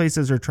lot of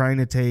places are trying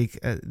to take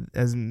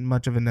as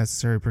much of a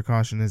necessary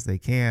precaution as they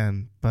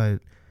can, but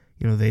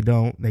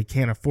they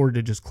can't afford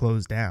to just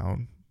close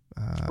down.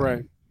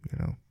 Right.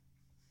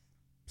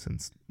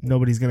 Since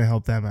nobody's going to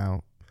help them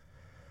out.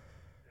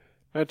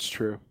 That's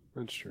true.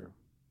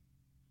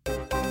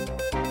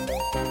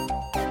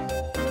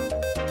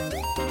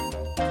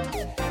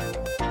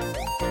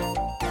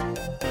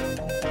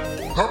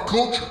 Pop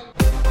culture.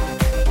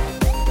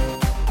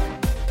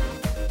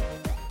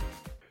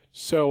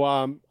 So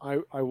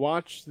I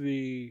watched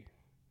the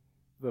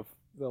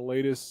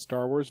latest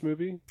Star Wars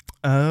movie.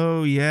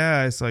 Oh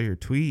yeah, I saw your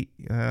tweet.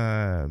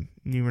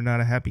 You were not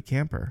a happy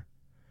camper.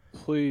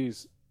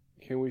 Please,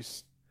 can we?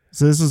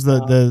 So this was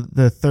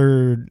the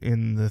third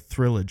in the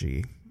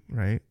trilogy,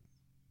 right?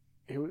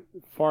 It was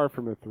far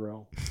from a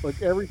thrill.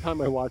 Like, every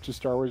time I watch a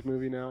Star Wars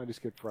movie now, I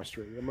just get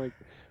frustrated. I'm like,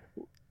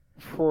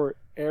 for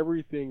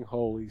everything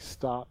holy,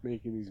 stop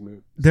making these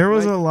movies. There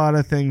was a lot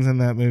of things in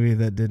that movie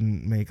that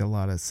didn't make a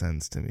lot of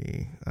sense to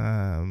me.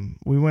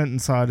 We went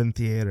and saw it in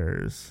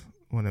theaters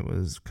when it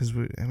was, because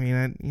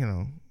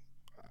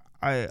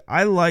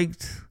I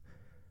liked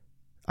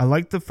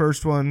the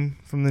first one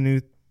from the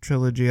new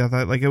trilogy. I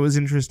thought like it was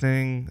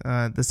interesting.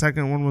 The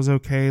second one was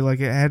okay. Like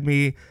it had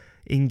me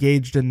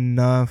engaged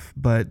enough,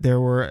 but there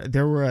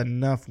were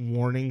enough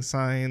warning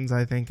signs,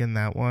 I think, in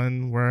that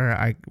one where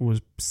I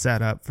was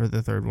set up for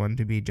the third one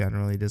to be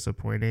generally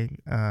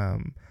disappointing.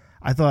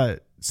 I thought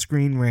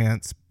Screen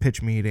Rant's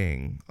pitch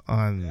meeting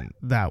on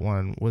that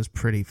one was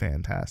pretty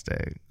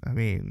fantastic. I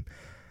mean,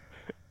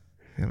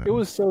 you know. It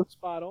was so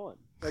spot on.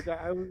 Like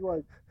I was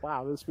like,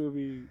 wow, this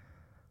movie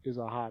is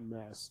a hot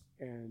mess,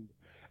 and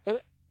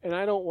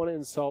I don't want to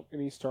insult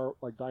any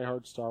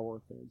diehard Star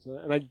Wars fans,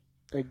 and I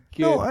get.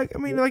 No, I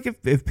mean, like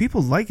if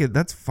people like it,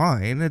 that's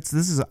fine. This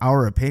is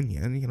our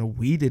opinion. You know,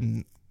 we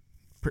didn't.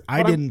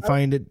 I didn't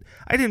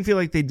feel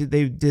like they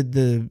did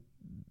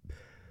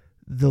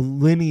the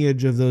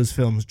lineage of those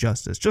films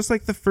justice. Just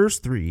like the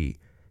first three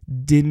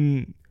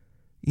didn't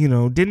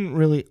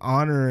really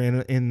honor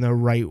in the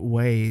right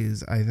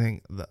ways, I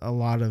think, a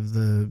lot of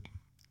the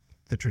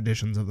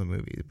traditions of the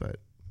movie. But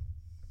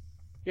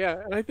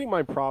yeah, and I think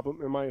my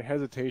problem and my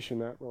hesitation,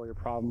 not really a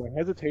problem, my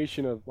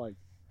hesitation of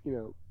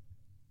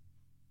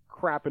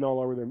crapping all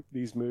over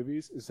these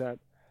movies is that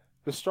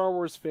the Star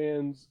Wars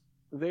fans,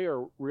 they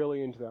are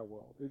really into that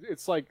world.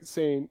 It's like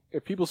saying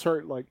if people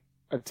start like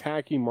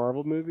attacking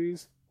Marvel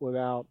movies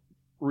without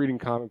reading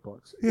comic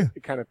books,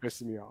 it kind of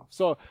pisses me off.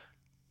 So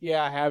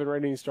yeah, I haven't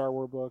read any Star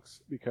Wars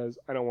books because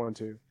I don't want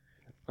to.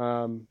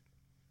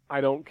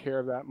 I don't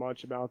care that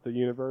much about the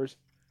universe.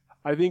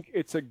 I think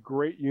it's a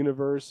great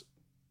universe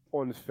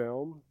on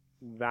film.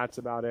 That's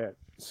about it.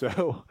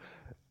 So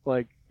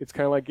like, it's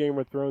kind of like Game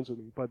of Thrones with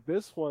me. But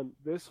this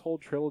whole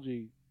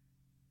trilogy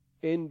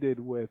ended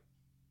with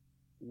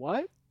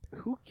what?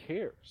 Who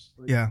cares?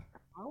 Like, yeah.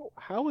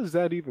 How is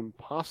that even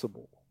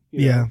possible?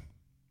 Yeah.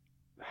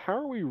 How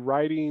are we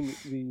riding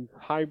the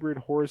hybrid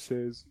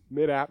horses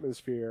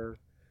mid-atmosphere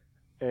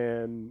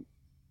and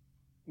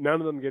none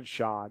of them get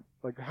shot?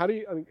 Like, how do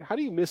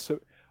you miss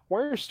it?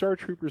 Why are Star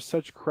Troopers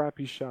such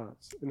crappy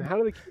shots? And how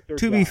do they keep their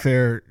To be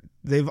fair,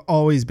 they've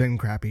always been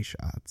crappy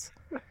shots.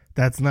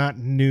 That's not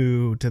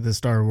new to the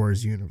Star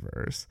Wars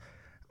universe.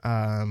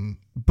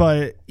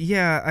 But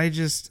yeah, I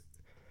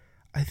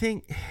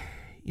think,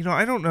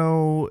 I don't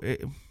know.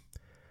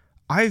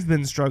 I've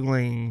been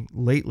struggling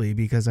lately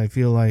because I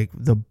feel like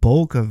the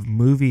bulk of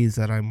movies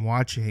that I'm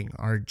watching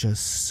are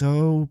just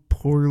so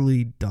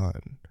poorly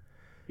done.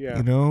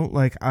 Yeah.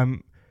 Like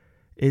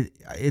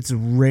it's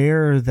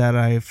rare that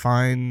I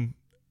find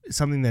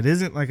something that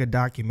isn't like a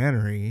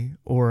documentary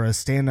or a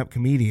stand-up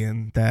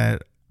comedian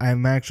that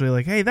I'm actually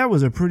like, hey, that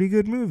was a pretty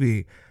good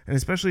movie. And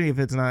especially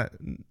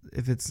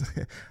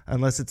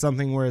unless it's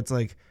something where it's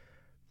like,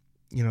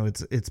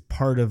 it's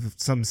part of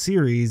some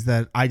series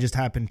that I just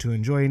happen to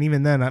enjoy. And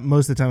even then,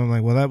 most of the time I'm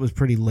like, well, that was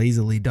pretty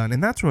lazily done.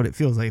 And that's what it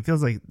feels like. It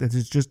feels like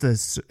there's just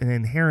an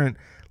inherent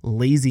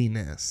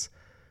laziness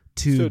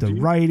to the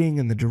writing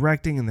and the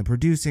directing and the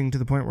producing to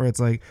the point where it's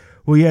like,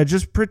 well, yeah,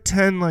 just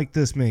pretend like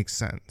this makes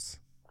sense.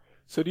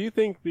 So do you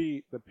think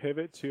the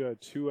pivot to a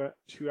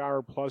 2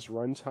 hour plus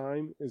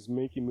runtime is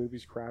making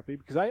movies crappy?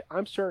 Because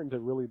I'm starting to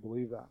really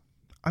believe that.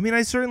 I mean,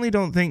 I certainly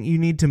don't think you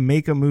need to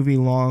make a movie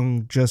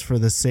long just for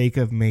the sake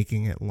of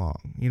making it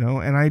long,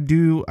 and I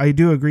do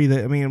agree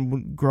that, I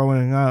mean,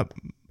 growing up,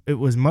 it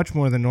was much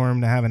more the norm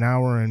to have an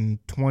hour and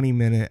 20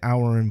 minute,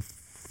 hour and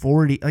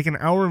 40, like an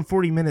hour and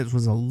 40 minutes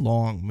was a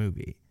long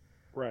movie.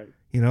 Right.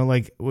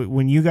 Like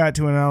when you got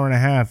to an hour and a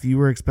half, you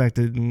were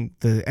expecting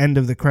the end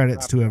of the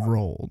credits to have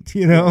rolled,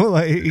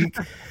 like,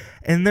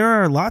 and there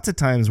are lots of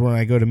times where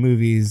I go to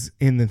movies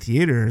in the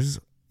theaters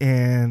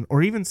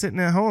or even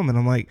sitting at home and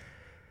I'm like,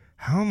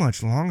 how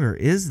much longer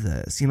is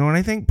this? And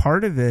I think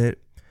part of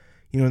it,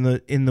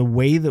 in the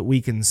way that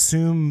we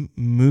consume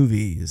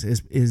movies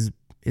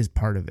is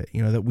part of it.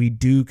 That we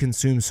do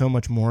consume so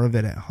much more of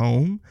it at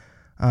home,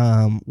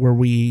 where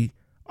we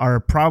are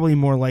probably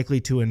more likely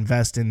to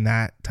invest in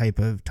that type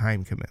of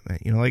time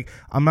commitment. Like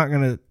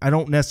I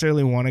don't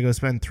necessarily want to go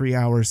spend 3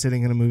 hours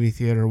sitting in a movie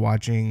theater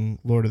watching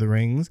Lord of the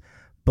Rings,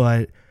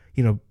 but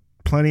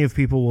plenty of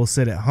people will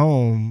sit at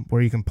home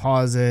where you can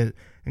pause it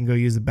and go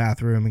use the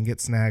bathroom and get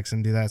snacks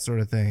and do that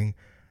sort of thing.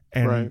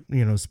 And, right.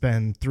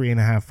 Spend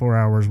 3.5, 4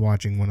 hours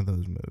watching one of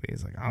those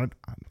movies. Like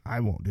I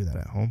won't do that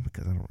at home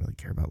because I don't really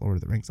care about Lord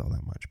of the Rings all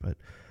that much, but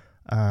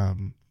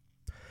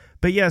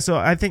yeah, so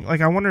I think, like,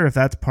 I wonder if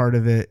that's part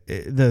of it,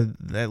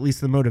 at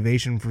least the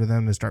motivation for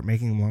them to start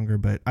making them longer.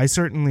 But I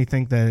certainly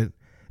think that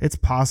it's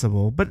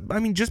possible. But I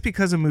mean, just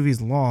because a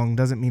movie's long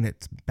doesn't mean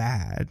it's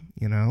bad,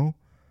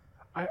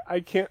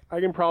 I can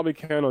probably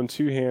count on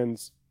two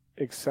hands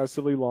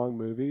excessively long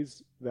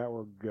movies that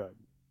were good,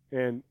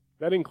 and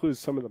that includes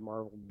some of the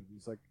Marvel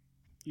movies. Like,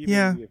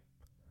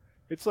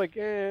 it's like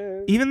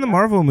even the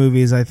Marvel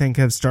movies, I think,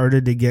 have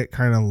started to get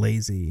kind of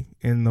lazy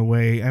in the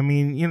way. I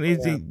mean,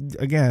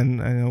 again,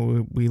 I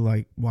know we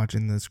like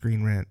watching the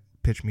Screen Rant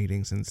pitch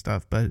meetings and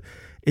stuff, but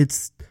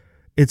it's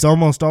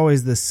almost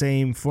always the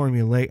same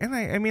formula. And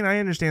I mean, I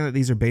understand that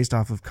these are based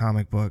off of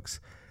comic books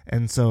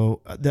And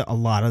so a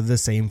lot of the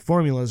same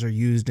formulas are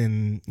used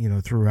in,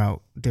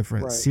 throughout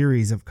different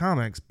series of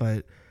comics.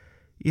 But,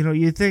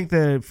 you think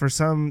that for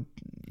some,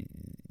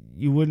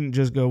 you wouldn't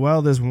just go,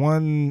 well, this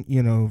one,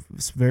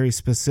 very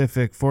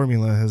specific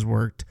formula has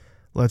worked.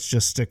 Let's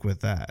just stick with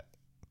that.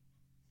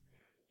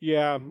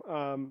 Yeah.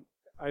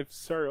 I've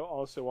started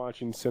also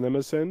watching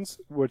CinemaSins,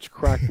 which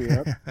cracked me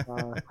up.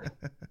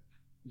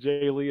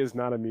 Jay Lee is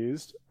not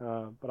amused,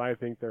 but I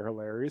think they're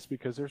hilarious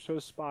because they're so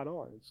spot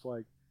on. It's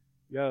like,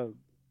 yeah,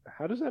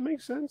 how does that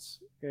make sense?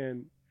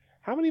 And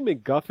how many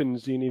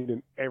MacGuffins do you need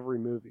in every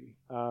movie?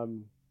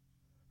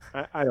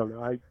 I don't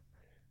know.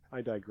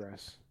 I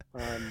digress.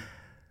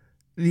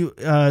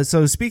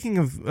 So speaking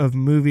of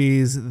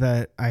movies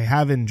that I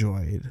have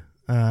enjoyed,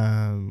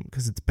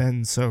 because it's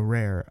been so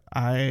rare,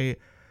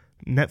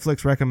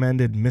 Netflix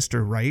recommended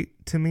Mr. Right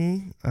to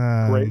me.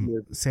 Great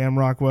movie. Sam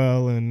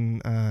Rockwell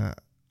and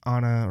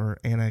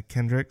Anna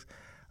Kendrick.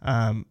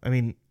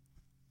 Anna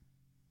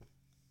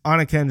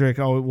Kendrick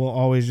will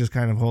always just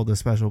kind of hold a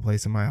special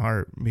place in my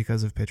heart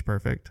because of Pitch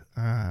Perfect.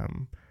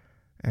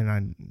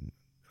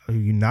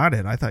 You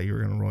nodded. I thought you were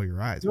going to roll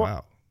your eyes. Well,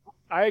 wow.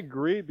 I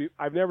agree.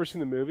 I've never seen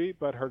the movie,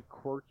 but her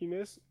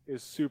quirkiness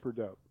is super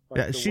dope.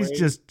 Like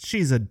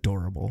she's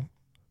adorable.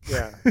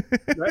 Yeah.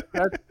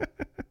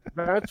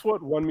 That's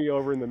what won me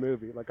over in the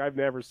movie. Like, I've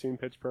never seen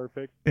Pitch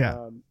Perfect.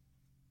 Yeah.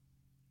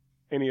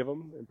 Any of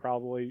them, and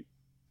probably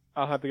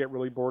I'll have to get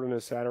really bored on a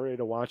Saturday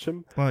to watch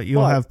them. Well,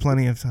 you'll have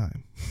plenty of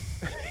time.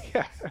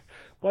 Yeah.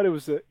 But it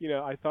was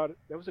I thought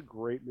that was a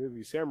great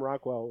movie. Sam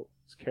Rockwell's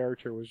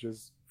character was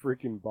just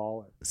freaking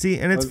baller. See,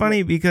 and it's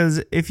funny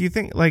because if you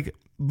think, like,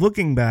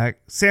 looking back,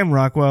 Sam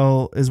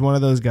Rockwell is one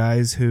of those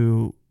guys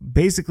who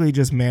basically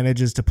just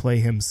manages to play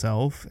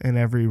himself in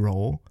every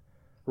role.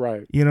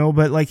 Right.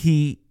 But like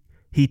he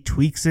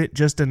tweaks it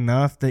just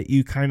enough that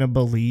you kind of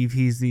believe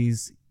he's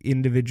these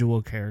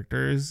individual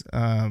characters.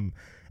 And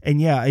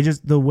yeah,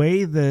 the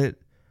way that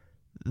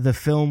the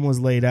film was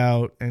laid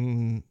out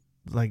and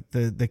like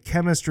the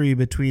chemistry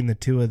between the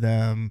two of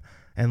them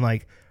and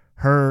like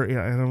her,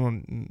 I don't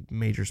want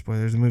major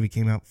spoilers. The movie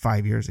came out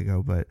 5 years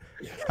ago, but,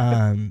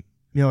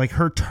 like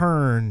her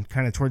turn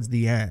kind of towards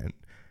the end,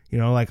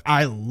 like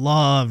I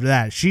loved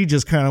that. She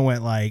just kind of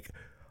went like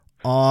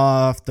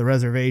off the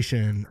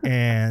reservation,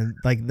 and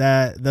like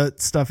the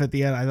stuff at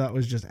the end I thought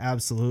was just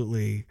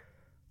absolutely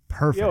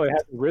perfect. It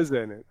had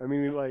RZA in it. I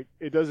mean, like,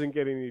 it doesn't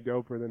get any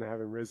doper than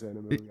having RZA in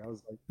a movie. I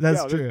was like,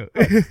 that's true.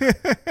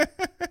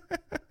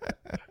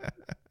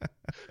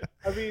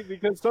 I mean,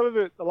 because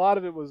a lot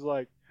of it was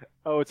like,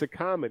 oh, it's a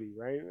comedy,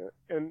 right?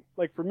 And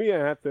like for me, I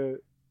have to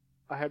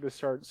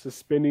start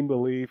suspending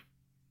belief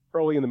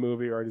early in the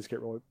movie, or I just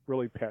get really,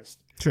 really pissed.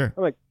 Sure.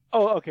 I'm like,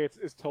 oh, okay,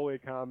 it's totally a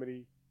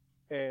comedy,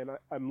 and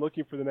I'm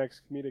looking for the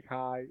next comedic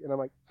high, and I'm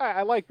like,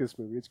 I like this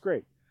movie, it's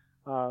great.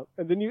 And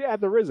then you add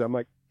the RZA, I'm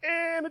like,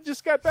 and it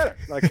just got better.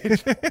 Like,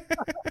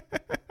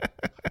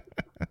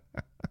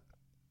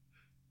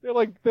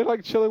 they're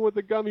like chilling with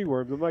the gummy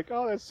worms. I'm like,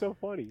 oh, that's so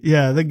funny.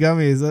 Yeah, the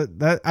gummies.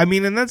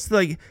 And that's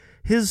like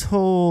his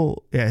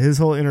whole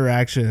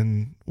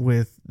interaction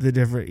with the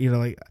different,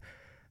 like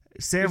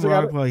Sam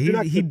Rockwell.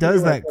 He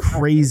does that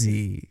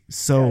crazy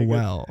so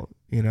well.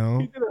 He did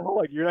a whole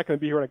like, you're not going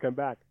to be here when I come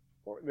back.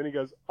 And then he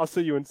goes, I'll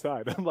see you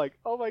inside. I'm like,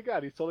 oh my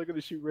God, he's totally going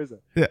to shoot RZA.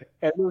 Yeah.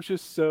 And it was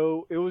just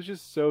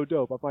so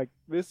dope. I'm like,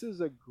 this is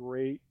a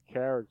great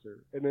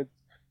character. And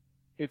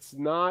it's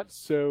not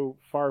so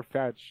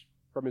far-fetched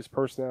from his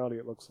personality,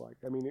 it looks like.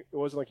 I mean, it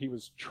wasn't like he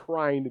was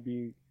trying to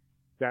be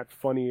that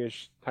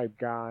funny-ish type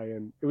guy,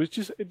 and it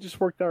just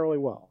worked out really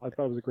well. I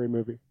thought it was a great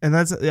movie. And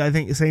that's, I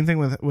think, the same thing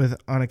with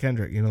Anna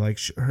Kendrick. Like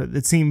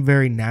it seemed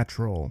very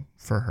natural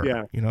for her.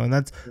 Yeah. And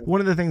that's one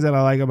of the things that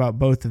I like about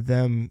both of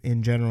them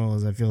in general.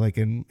 Is I feel like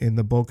in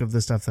the bulk of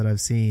the stuff that I've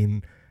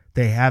seen,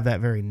 they have that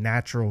very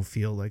natural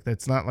feel. Like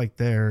that's not like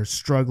they're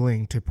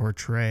struggling to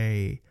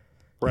portray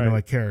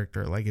a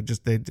character. Like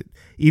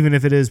even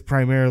if it is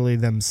primarily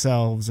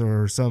themselves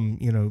or some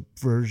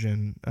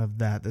version of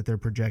that they're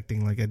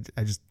projecting, like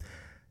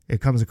it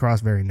comes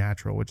across very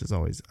natural, which is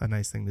always a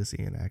nice thing to see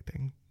in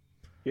acting.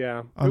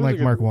 Yeah, unlike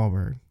Mark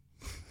Wahlberg.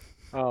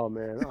 Oh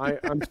man,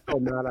 I'm still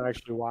mad I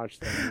actually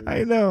watched that movie.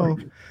 I know,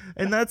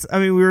 and that's,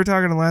 we were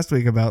talking last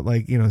week about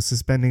like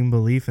suspending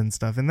belief and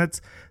stuff, and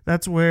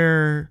that's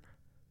where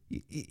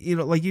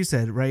like you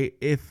said, right?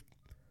 If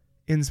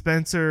in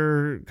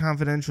Spencer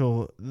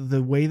Confidential,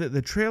 the way that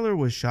the trailer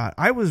was shot,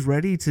 I was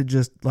ready to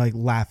just like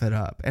laugh it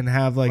up and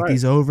have like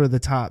these over the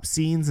top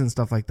scenes and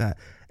stuff like that.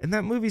 And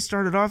that movie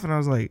started off and I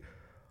was like,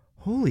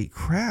 holy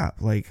crap,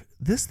 like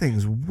this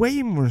thing's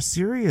way more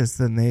serious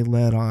than they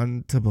led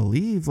on to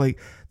believe. Like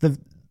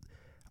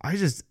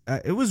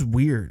it was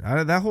weird.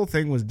 That whole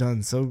thing was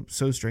done so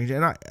strange.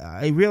 And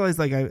I realized,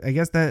 like, I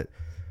guess that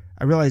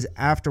I realized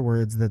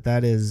afterwards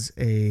that is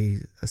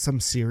some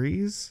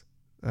series.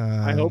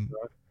 I hope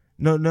not.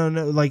 No.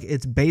 Like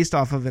it's based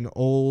off of an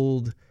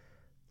old,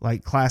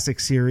 like classic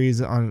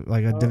series on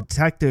like a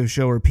detective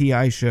show or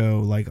PI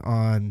show, like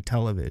on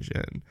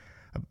television.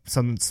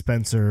 Some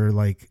Spencer,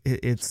 like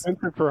it's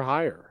Spencer for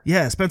Hire.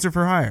 Yeah, Spencer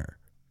for Hire.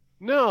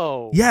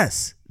 No.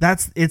 Yes,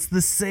 it's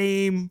the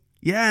same.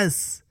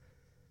 Yes,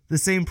 the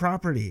same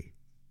property.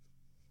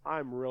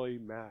 I'm really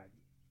mad.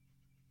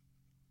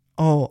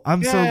 Oh,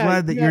 I'm so Yeah,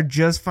 glad that yeah. you're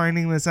just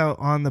finding this out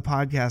on the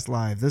podcast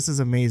live. This is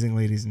amazing,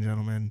 ladies and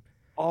gentlemen.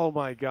 Oh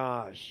my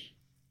gosh.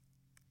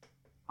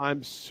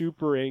 I'm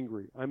super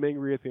angry. I'm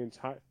angry at the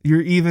entire.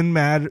 You're even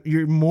mad.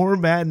 You're more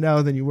mad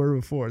now than you were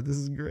before. This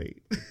is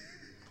great.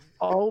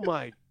 Oh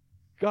my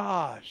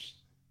gosh.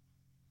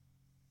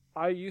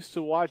 I used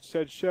to watch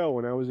said show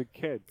when I was a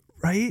kid.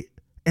 Right?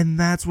 And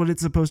that's what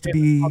it's supposed to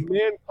And be. a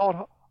man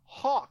called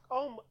Hawk.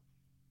 Oh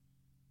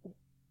my.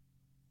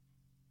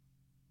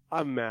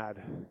 I'm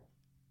mad.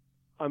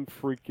 I'm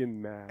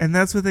freaking mad. And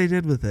that's what they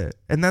did with it.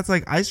 And that's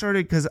like, I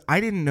started, because I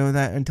didn't know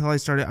that until I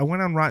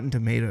went on Rotten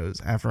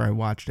Tomatoes after I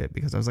watched it,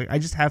 because I was like, I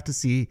just have to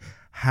see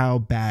how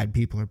bad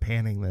people are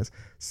panning this.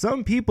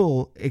 Some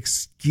people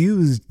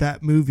excused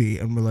that movie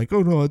and were like,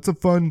 oh no, it's a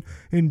fun,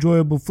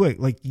 enjoyable flick.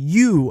 Like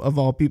you, of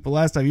all people,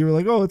 last time you were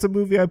like, oh, it's a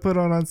movie I put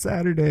on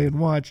Saturday and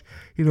watch,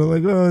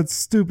 like, oh, it's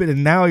stupid.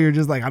 And now you're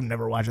just like, I'm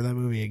never watching that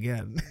movie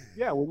again.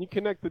 Yeah, when you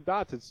connect the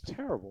dots, it's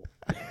terrible.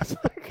 It's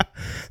like,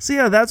 So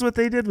yeah, that's what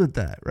they did with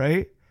that,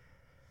 right?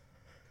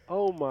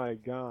 oh my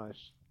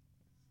gosh.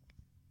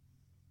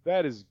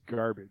 That is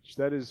garbage.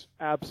 That is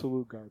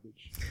absolute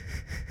garbage.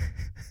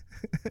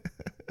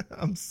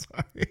 I'm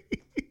sorry.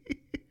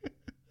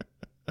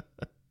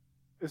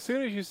 As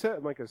soon as you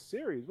said like a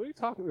series, what are you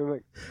talking about? I'm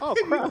like, oh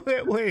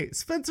crap. Wait,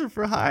 Spencer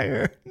for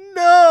Hire.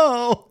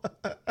 No.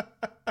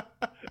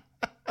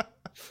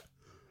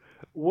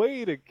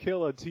 Way to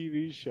kill a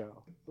TV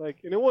show. Like,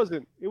 and it was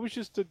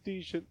just a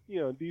decent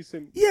Yeah.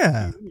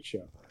 TV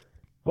show.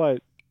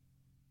 But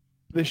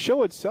the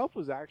show itself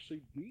was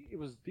actually, it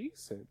was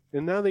decent.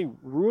 And now they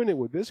ruin it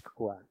with this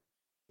crap.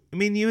 I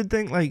mean, you would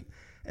think like,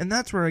 and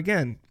that's where,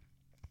 again,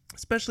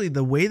 especially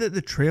the way that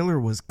the trailer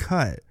was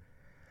cut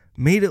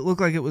made it look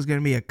like it was going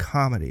to be a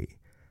comedy.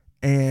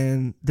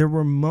 And there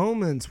were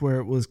moments where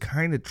it was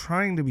kind of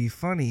trying to be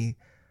funny,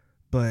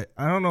 but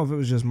I don't know if it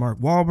was just Mark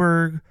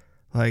Wahlberg,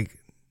 like,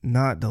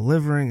 not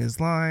delivering his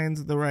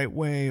lines the right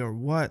way or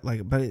what,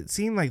 like, but it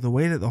seemed like the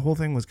way that the whole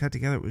thing was cut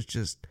together was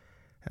just,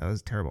 that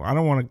was terrible. I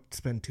don't want to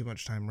spend too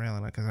much time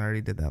railing it because I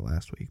already did that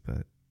last week,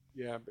 but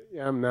Yeah, but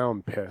yeah,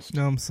 I'm pissed.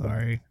 no, I'm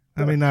sorry.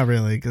 I mean, not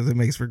really, because it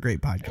makes for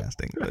great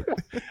podcasting. But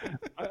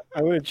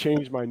I'm going to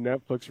change my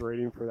Netflix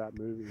rating for that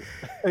movie.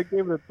 I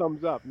gave it a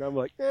thumbs up, and I'm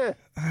like, You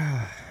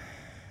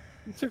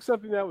took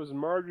something that was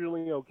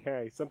marginally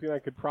okay, something I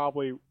could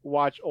probably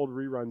watch old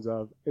reruns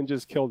of, and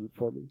just killed it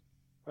for me.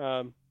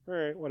 All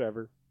right,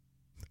 whatever.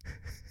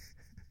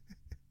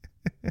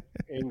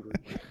 Angry.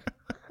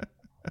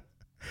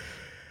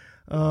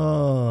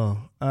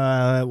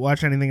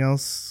 Watch anything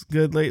else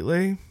good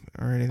lately,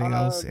 or anything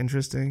else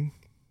interesting?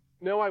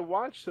 No, I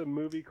watched a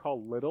movie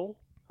called Little.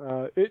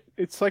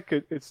 It's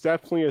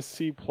definitely a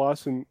C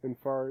plus as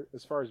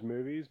far as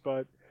movies,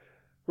 but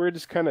we're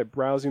just kind of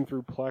browsing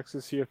through Plex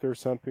to see if there's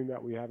something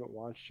that we haven't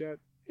watched yet.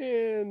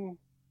 And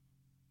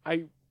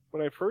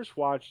when I first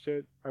watched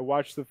it, I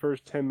watched the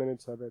first 10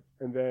 minutes of it,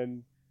 and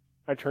then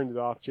I turned it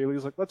off. Jaylee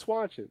was like, let's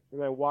watch it.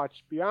 And I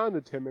watched beyond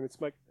the 10 minutes.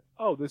 I'm like,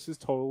 oh, this is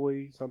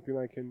totally something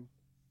I can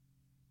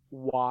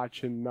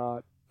watch and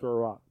not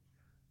throw up.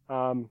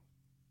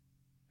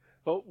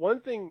 But one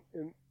thing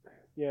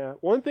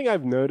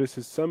I've noticed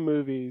is some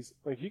movies,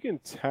 like you can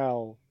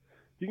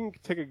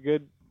take a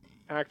good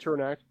actor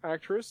and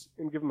actress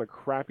and give them a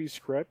crappy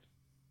script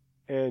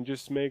and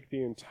just make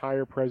the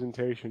entire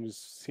presentation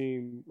just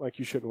seem like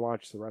you shouldn't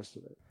watch the rest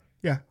of it.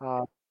 Yeah.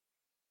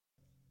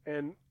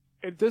 And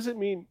it doesn't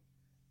mean,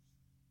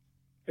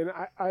 and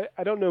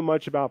I don't know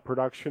much about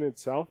production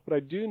itself, but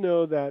I do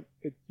know that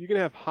you can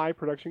have high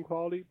production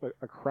quality, but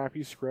a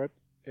crappy script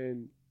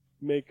and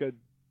make a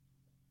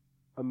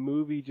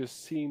movie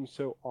just seem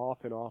so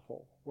off and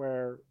awful,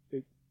 where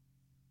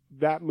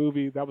that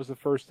was the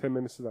first 10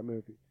 minutes of that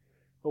movie.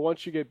 But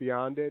once you get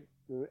beyond it,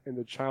 and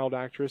the child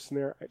actress in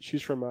there,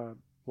 she's from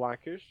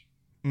Blackish.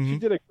 Mm-hmm. She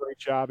did a great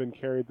job and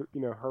carried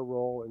her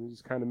role and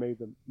just kind of made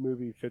the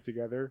movie fit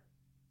together.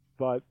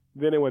 But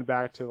then it went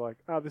back to like,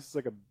 oh, this is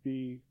like a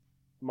B-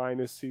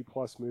 C+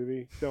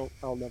 movie.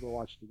 I'll never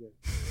watch it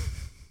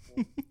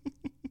again.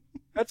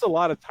 That's a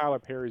lot of Tyler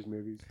Perry's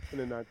movies in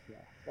a nutshell.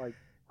 Like,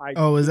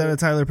 is that a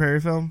Tyler Perry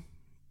film?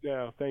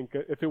 No, thank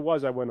God. If it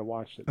was, I wouldn't have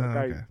watched it. Like,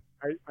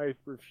 okay. I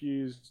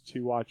refuse to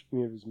watch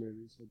any of his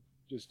movies. I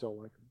just don't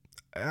like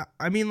them.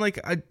 I mean, like,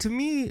 to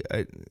me,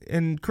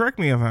 and correct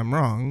me if I'm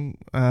wrong,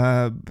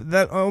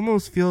 that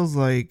almost feels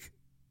like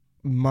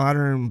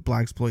modern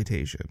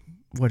blaxploitation,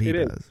 what he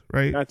does,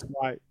 right?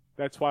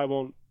 That's why I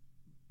won't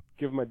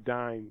give him a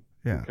dime.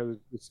 Yeah. Because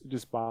it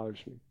just bothers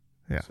me.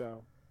 Yeah.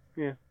 So,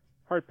 yeah,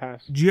 hard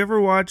pass. Did you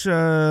ever watch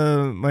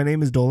My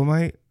Name is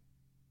Dolomite?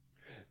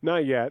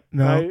 Not yet.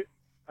 No.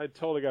 I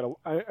totally got to.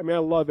 I mean, I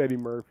love Eddie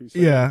Murphy. So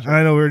yeah,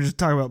 I know we were just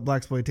talking about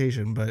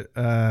blaxploitation, but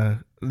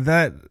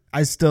that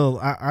I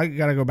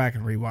gotta go back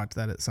and rewatch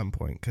that at some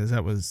point because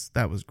that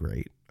was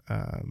great.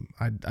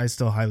 I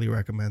still highly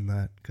recommend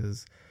that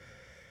because,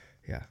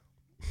 yeah,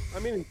 I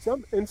mean,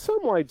 in some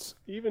lights,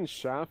 even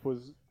Shaft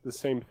was the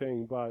same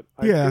thing, but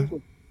Yeah.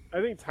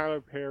 I think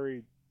Tyler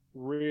Perry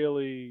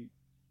really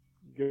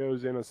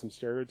goes in on some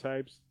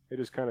stereotypes. It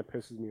just kind of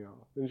pisses me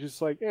off. And it's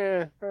just like,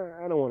 I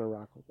don't want to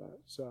rock with that.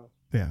 So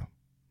Yeah.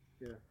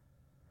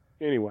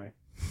 Anyway,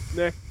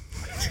 next.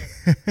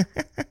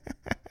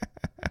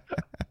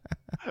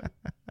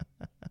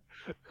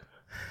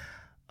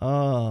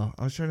 Oh,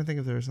 I was trying to think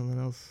if there was something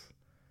else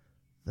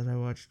that I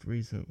watched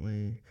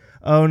recently.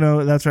 Oh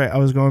no, that's right. I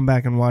was going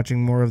back and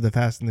watching more of the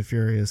Fast and the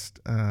Furious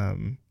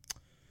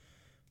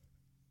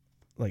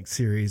like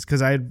series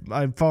because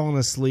I'd fallen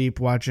asleep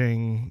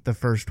watching the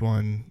first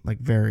one like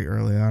very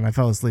early on. I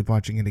fell asleep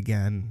watching it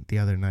again the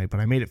other night, but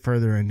I made it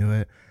further into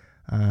it.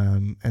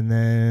 And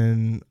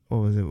then what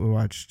was it? We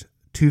watched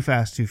Too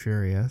Fast, Too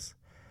Furious.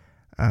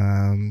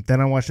 Then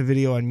I watched a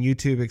video on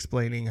YouTube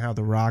explaining how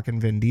The Rock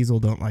and Vin Diesel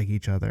don't like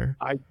each other.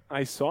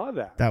 I saw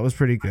that. That was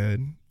pretty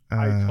good.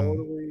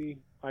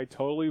 I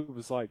totally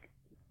was like,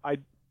 I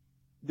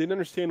didn't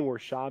understand where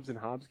Dobbs and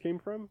Hobbs came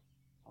from.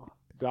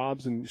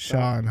 Dobbs and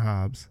Shaw and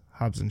Hobbs.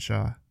 Hobbs and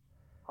Shaw.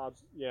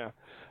 Hobbs, yeah. I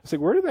was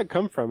like, where did that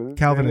come from?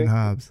 Calvin and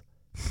Hobbs.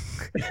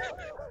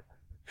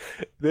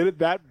 Then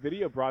that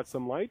video brought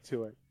some light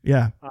to it.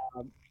 Yeah.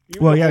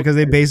 Well, yeah, because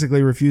they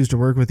basically refused to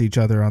work with each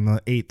other on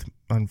the 8th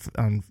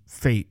on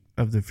Fate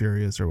of the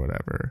Furious or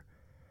whatever.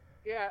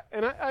 Yeah,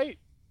 and I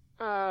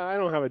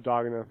don't have a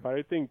dog in that fight.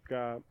 I think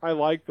I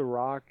like The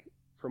Rock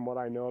from what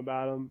I know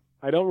about him.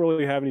 I don't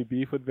really have any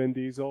beef with Vin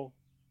Diesel.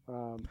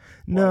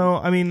 No,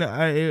 I mean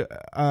I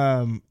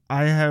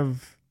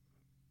have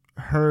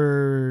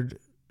heard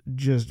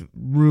just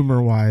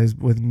rumor wise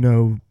with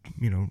no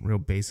real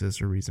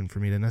basis or reason for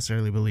me to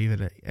necessarily believe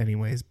it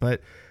anyways,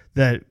 but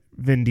that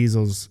Vin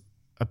Diesel's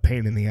a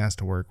pain in the ass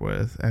to work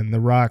with, and The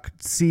Rock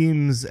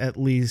seems, at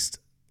least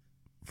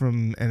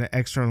from an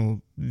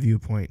external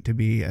viewpoint, to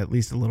be at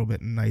least a little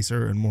bit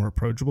nicer and more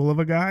approachable of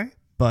a guy.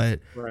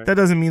 But that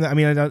doesn't mean that,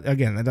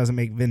 that doesn't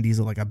make Vin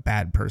Diesel like a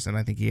bad person.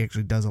 I think he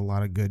actually does a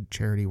lot of good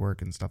charity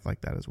work and stuff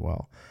like that as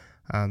well.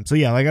 So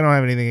yeah, like I don't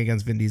have anything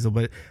against Vin Diesel,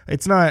 but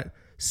it's not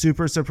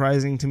super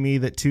surprising to me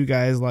that two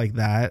guys like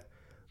that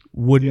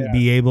wouldn't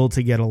be able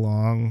to get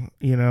along,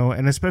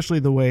 and especially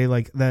the way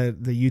like the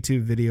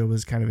YouTube video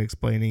was kind of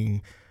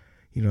explaining,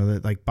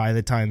 that like by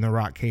the time The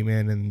Rock came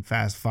in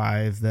Fast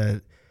 5,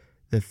 that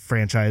the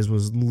franchise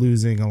was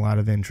losing a lot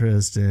of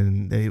interest,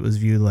 and it was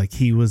viewed like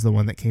he was the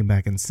one that came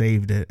back and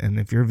saved it. And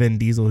if you're Vin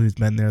Diesel, who's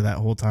been there that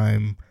whole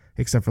time,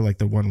 except for like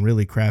the one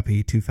really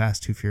crappy Too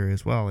Fast, Too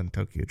Furious, and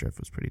Tokyo Drift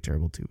was pretty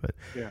terrible too, but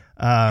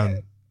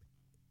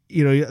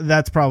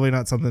that's probably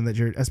not something that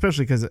you're,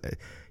 especially because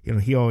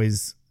he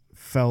always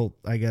felt,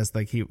 I guess,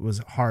 like it was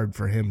hard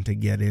for him to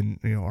get in,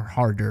 or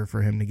harder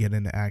for him to get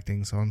into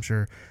acting. So I'm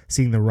sure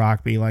seeing The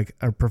Rock be like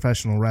a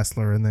professional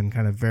wrestler and then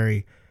kind of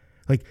very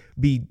like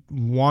be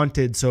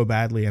wanted so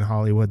badly in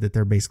Hollywood that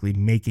they're basically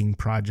making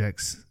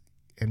projects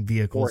and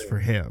vehicles for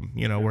him,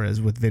 whereas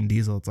with Vin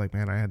Diesel, it's like,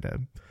 man, I had to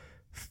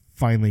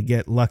finally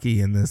get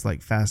lucky in this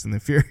like Fast and the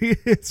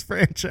Furious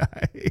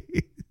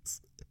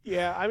franchise.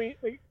 Yeah. I mean,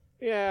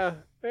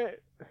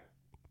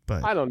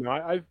 but I don't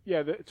know.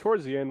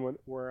 Towards the end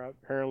where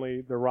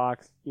apparently The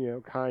Rock,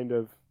 kind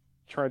of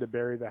tried to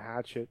bury the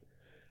hatchet.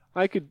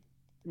 I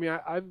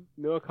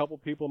know a couple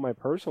people in my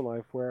personal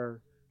life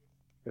where,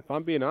 if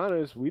I'm being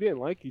honest, we didn't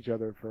like each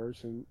other at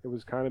first, and it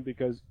was kind of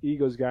because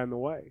egos got in the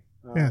way.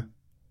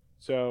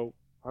 So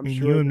I'm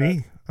sure you and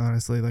me,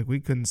 honestly, like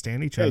we couldn't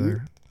stand each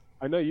other.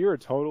 I know you were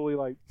totally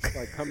like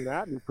coming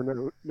at me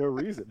for no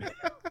reason.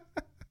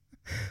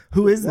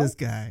 Who is this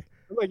guy?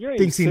 Like,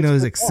 thinks he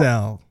knows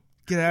Excel.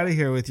 Get out of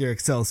here with your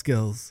Excel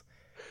skills.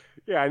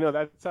 Yeah, I know.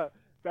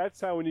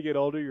 That's how when you get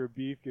older, your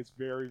beef gets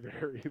very,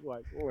 very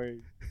like,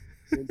 wait,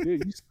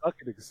 dude, you suck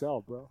at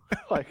Excel, bro.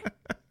 Like,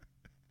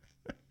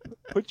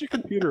 put your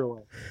computer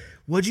away.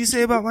 What'd you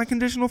say about my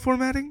conditional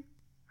formatting?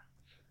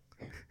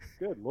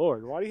 Good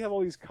Lord, why do you have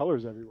all these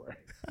colors everywhere?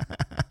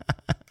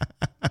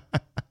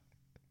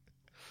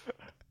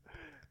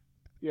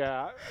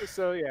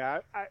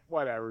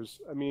 Whatevers.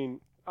 I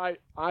mean,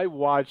 I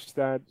watched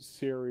that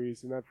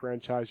series and that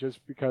franchise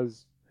just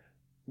because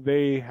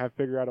they have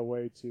figured out a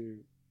way to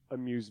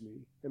amuse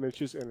me, and it's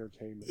just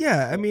entertainment.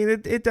 Yeah, I mean,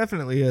 it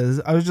definitely is.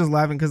 I was just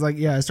laughing because, like,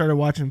 I started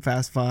watching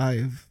Fast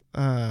 5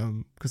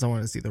 because I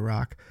wanted to see The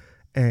Rock,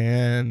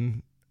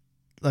 and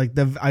like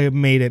I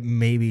made it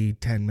maybe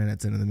 10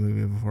 minutes into the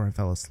movie before I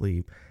fell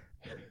asleep.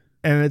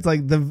 And it's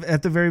like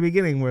at the very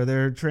beginning where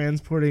they're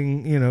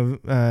transporting,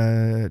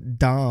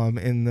 Dom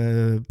in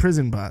the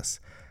prison bus.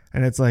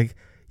 And it's like,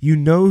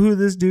 who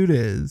this dude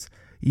is.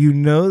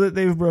 That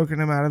they've broken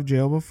him out of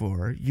jail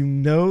before.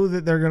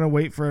 That they're going to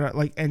wait for it.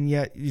 Like, and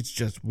yet it's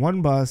just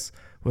one bus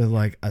with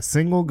like a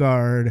single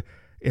guard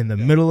in the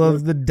middle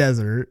of the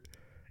desert.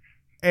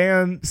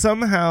 And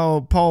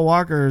somehow Paul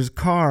Walker's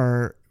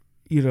car,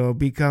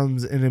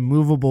 becomes an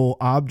immovable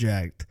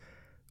object.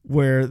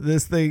 Where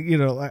this thing,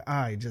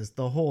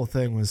 the whole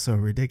thing was so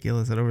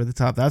ridiculous and over the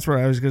top. That's where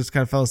I was just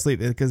kind of fell asleep,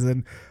 because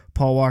then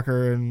Paul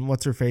Walker and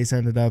what's her face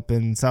ended up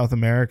in South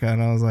America,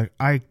 and I was like,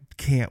 I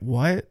can't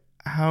what?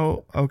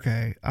 How?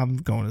 Okay, I'm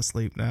going to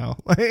sleep now.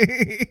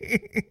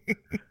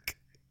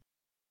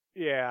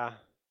 Yeah,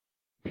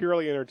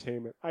 purely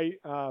entertainment. I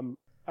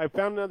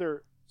found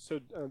another. So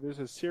there's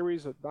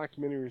a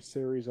documentary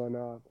series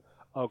on.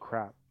 Oh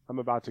crap! I'm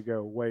about to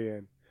go way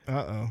in.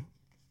 Uh-oh.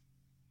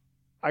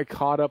 I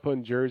caught up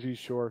on Jersey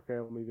Shore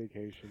Family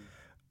Vacation.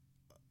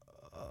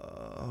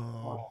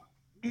 Oh.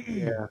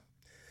 Yeah,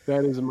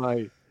 that is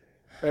my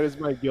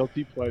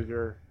guilty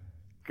pleasure.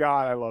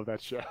 God, I love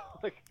that show.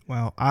 Like,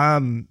 Wow.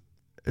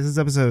 This is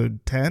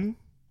episode 10,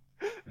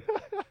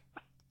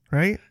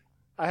 right?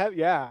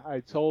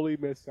 I totally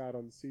missed out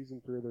on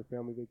season 3 of their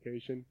Family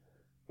Vacation,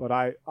 but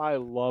I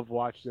love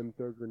watching them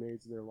throw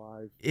grenades in their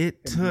lives.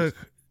 It took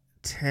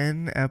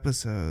 10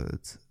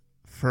 episodes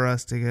for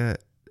us to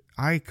get.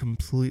 I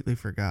completely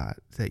forgot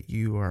that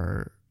you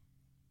are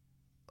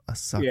a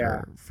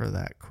sucker for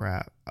that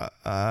crap.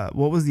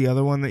 What was the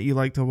other one that you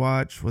like to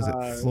watch? Was it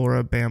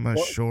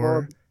Floribama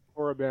Shore?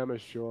 Floribama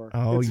Shore.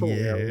 Oh, It's yeah.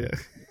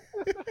 hilarious.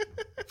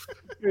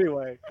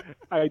 Anyway,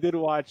 I did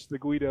watch the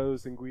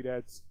Guidos and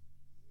Guidettes,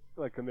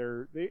 like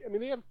they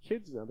have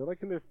kids now. They're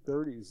like in their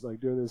 30s, like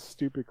doing this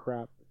stupid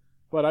crap.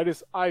 But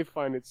I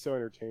find it so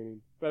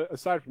entertaining. But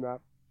aside from that,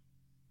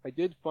 I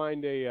did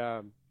find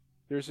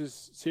there's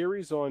this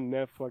series on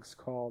Netflix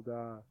called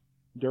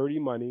Dirty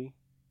Money,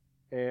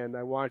 and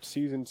I watched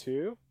season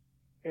 2,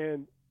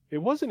 and it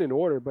wasn't in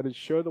order, but it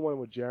showed the one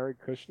with Jared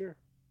Kushner.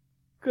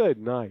 Good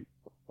night.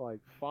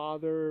 Like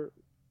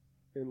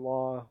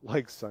father-in-law,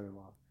 like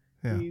son-in-law.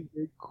 Yeah. He's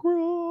a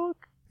crook.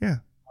 Yeah.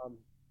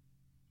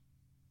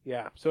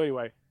 Yeah. So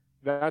anyway,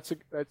 that's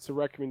a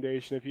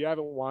recommendation. If you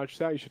haven't watched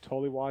that, you should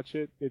totally watch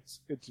it. It's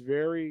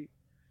very,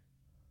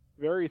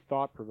 very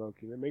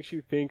thought-provoking. It makes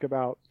you think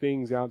about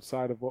things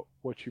outside of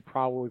what you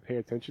probably pay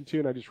attention to,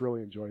 and I just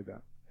really enjoyed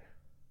that.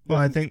 Well,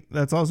 I think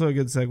that's also a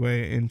good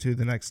segue into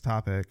the next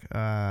topic,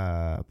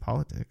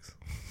 politics.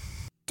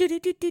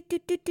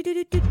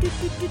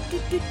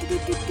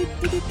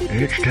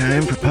 It's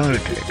time for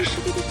politics.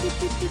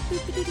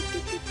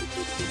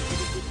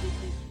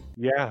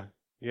 Yeah.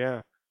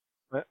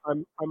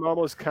 I'm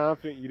almost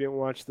confident you didn't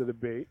watch the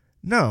debate.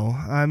 No,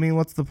 I mean,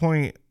 what's the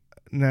point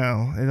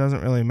now? It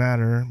doesn't really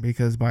matter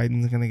because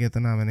Biden's going to get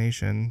the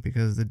nomination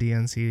because the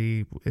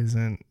DNC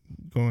isn't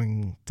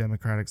going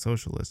Democratic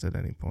Socialist at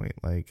any point.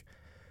 Like,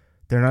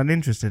 they're not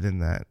interested in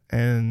that.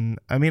 And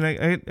I mean,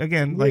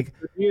 again, like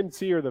the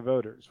DNC or the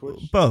voters,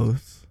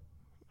 both.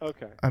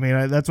 Okay. I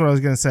mean, that's what I was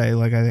going to say.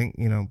 Like, I think,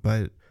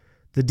 but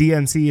the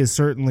DNC is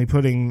certainly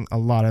putting a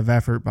lot of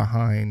effort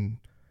behind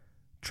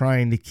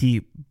trying to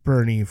keep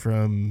Bernie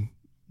from,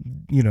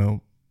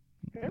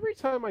 Every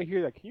time I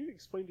hear that, can you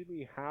explain to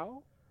me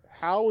how?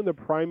 How in the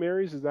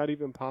primaries is that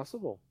even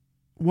possible?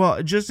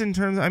 Well, just in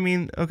terms,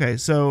 okay,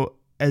 so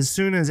as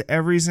soon as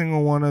every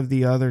single one of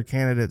the other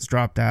candidates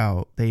dropped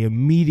out, they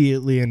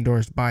immediately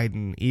endorsed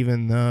Biden,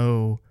 even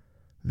though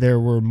there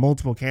were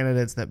multiple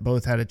candidates that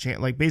both had a chance,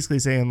 like basically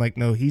saying like,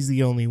 no, he's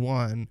the only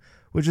one,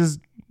 which is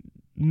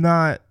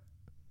not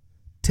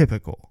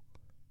typical.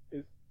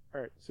 All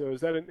right, so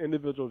is that an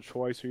individual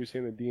choice, or are you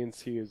saying the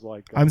DNC is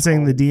like... I'm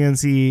saying the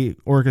DNC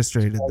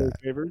orchestrated that.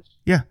 Favors?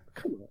 Yeah.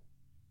 Come on.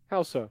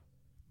 How so?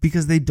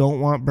 Because they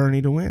don't want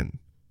Bernie to win.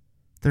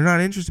 They're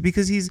not interested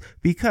because he's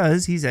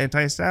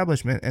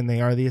anti-establishment, and they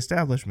are the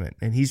establishment.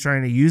 And he's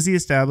trying to use the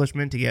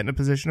establishment to get in a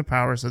position of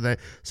power so that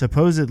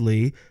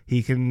supposedly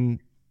he can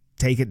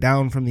take it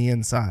down from the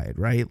inside,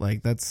 right?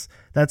 Like that's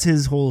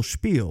his whole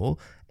spiel.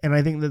 And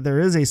I think that there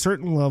is a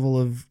certain level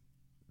of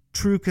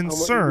true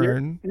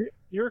concern.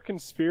 You're a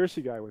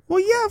conspiracy guy with Well,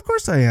 yeah, of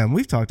course I am.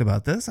 We've talked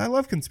about this. I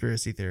love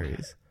conspiracy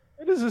theories.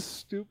 That is the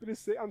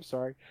stupidest thing. I'm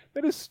sorry.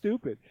 That is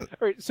stupid. All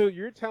right, so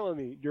you're telling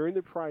me during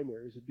the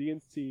primaries, the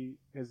DNC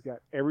has got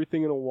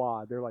everything in a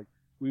wad. They're like,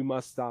 we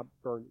must stop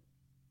Bernie.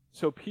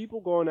 So people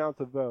going out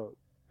to vote,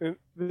 and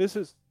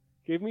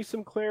give me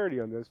some clarity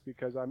on this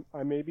because I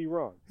may be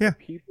wrong. Yeah.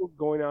 People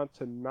going out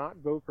to not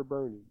vote for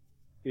Bernie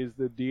is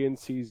the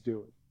DNC's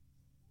doing.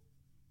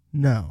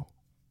 No.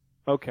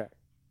 Okay.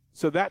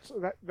 So that's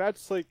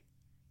like,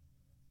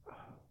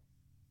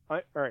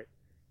 all right.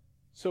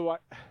 So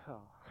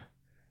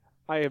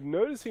I have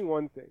noticing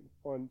one thing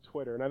on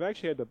Twitter, and I've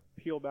actually had to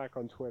peel back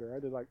on Twitter. I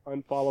had to like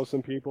unfollow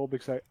some people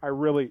because I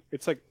really,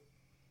 it's like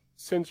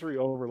sensory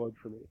overload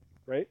for me,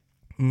 right?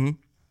 Mm-hmm.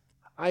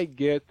 I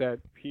get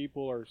that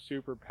people are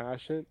super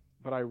passionate,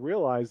 but I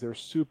realize they're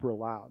super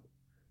loud.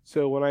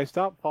 So when I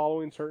stopped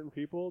following certain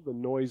people, the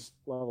noise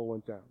level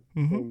went down,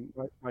 and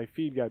my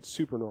feed got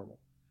super normal.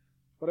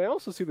 But I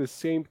also see the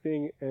same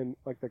thing in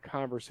like the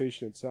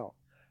conversation itself.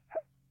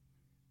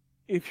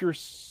 If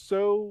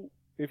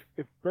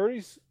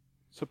Bernie's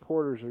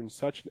supporters are in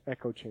such an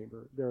echo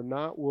chamber, they're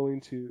not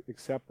willing to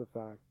accept the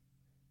fact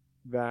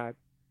that,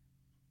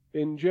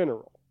 in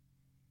general,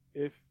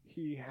 if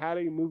he had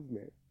a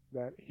movement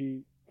that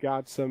he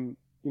got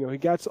he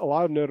got a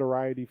lot of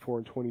notoriety for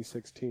in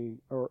 2016,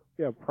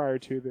 prior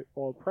to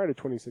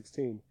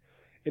 2016,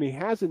 and he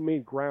hasn't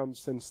made ground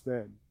since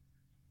then.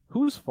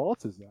 Whose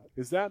fault is that?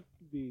 Is that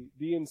the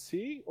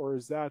DNC, or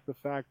is that the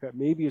fact that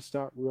maybe it's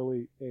not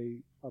really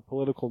a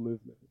political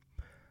movement?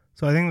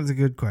 So I think that's a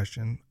good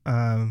question.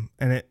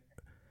 And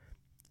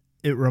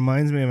it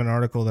reminds me of an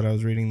article that I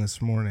was reading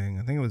this morning.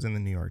 I think it was in the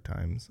New York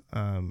Times.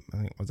 I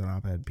think it was an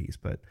op-ed piece,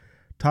 but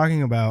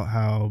talking about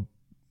how,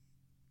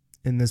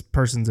 in this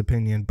person's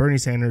opinion, Bernie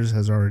Sanders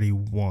has already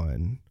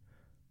won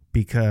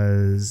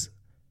because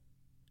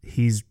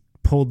he's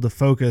pulled the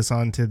focus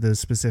onto the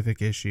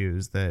specific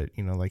issues that,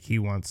 like he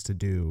wants to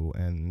do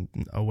and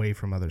away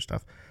from other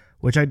stuff,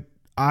 which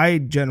I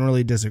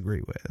generally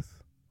disagree with.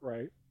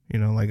 Right.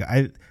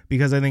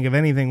 Because I think if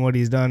anything, what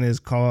he's done is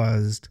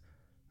caused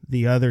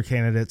the other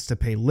candidates to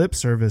pay lip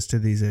service to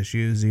these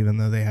issues, even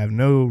though they have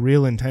no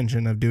real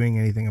intention of doing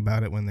anything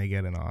about it when they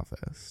get in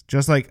office.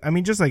 Just like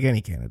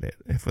any candidate,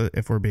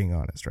 if we're being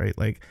honest, right?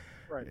 Like,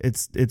 right.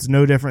 It's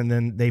no different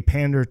than they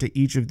pander to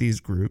each of these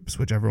groups,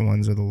 whichever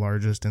ones are the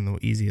largest and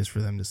the easiest for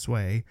them to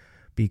sway,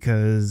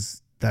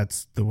 because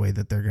that's the way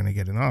that they're going to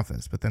get in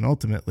office. But then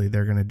ultimately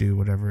they're going to do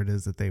whatever it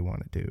is that they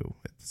want to do.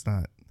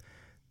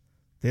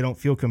 They don't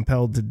feel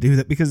compelled to do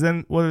that, because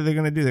then what are they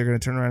going to do? They're going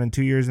to turn around in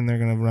 2 years and they're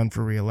going to run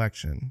for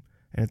re-election.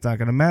 And it's not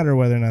going to matter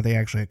whether or not they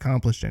actually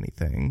accomplished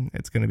anything.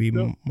 It's going to be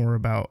more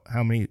about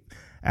how many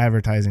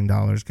advertising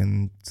dollars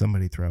can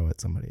somebody throw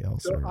at somebody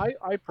else. So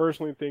I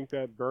personally think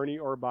that Bernie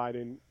or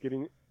Biden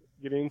getting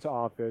into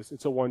office,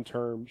 it's a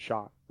one-term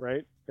shot,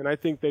 right? And I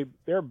think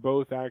they're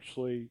both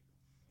actually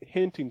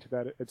hinting to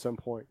that at some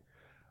point.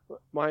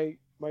 My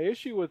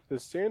issue with the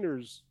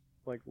Sanders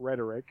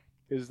rhetoric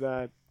is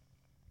that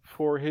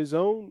for his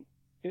own,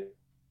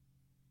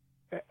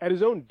 at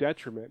his own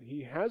detriment,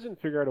 he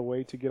hasn't figured out a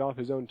way to get off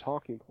his own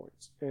talking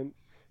points, and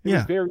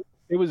it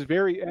was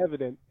very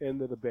evident in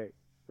the debate,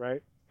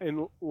 right?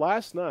 And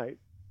last night,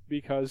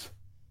 because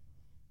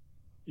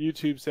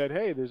YouTube said,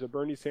 "Hey, there's a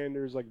Bernie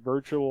Sanders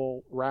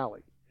virtual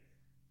rally."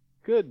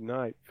 Good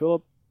night,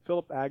 Philip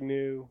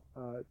Agnew,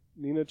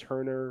 Nina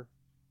Turner,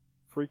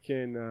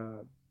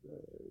 freaking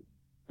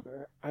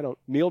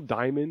Neil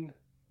Diamond.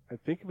 I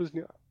think it was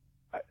Neil.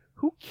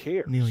 Who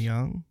cares? Neil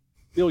Young.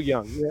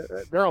 Yeah,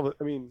 they're all.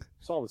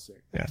 It's all the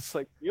same. Yeah. It's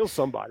like Neil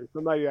somebody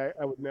I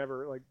would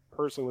never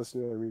personally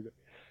listen to their music.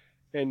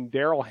 And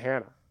Daryl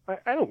Hannah.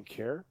 I don't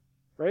care,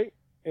 right?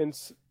 And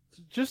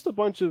just a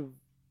bunch of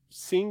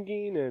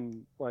singing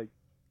and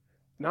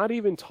not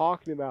even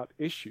talking about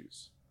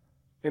issues.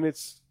 And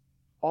it's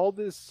all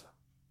this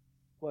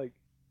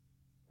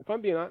if I'm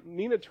being honest,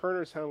 Nina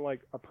Turner sounded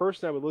like a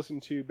person I would listen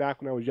to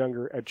back when I was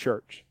younger at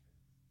church.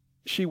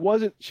 She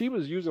was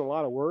using a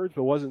lot of words,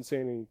 but wasn't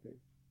saying anything.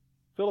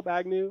 Philip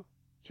Agnew,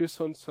 just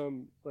on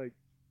some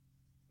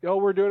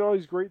we're doing all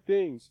these great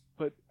things,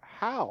 but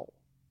how?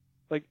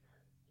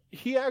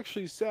 He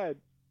actually said,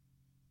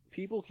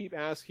 people keep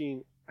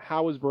asking,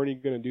 how is Bernie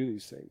going to do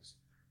these things?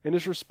 And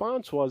his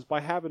response was, by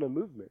having a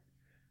movement.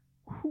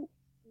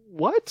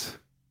 What?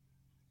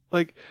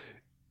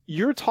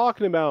 You're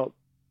talking about,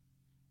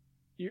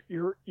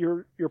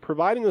 you're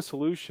providing a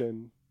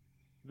solution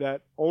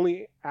that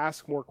only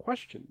ask more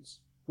questions.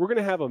 We're going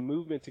to have a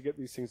movement to get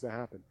these things to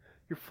happen.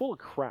 You're full of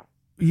crap.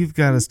 You've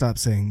got to stop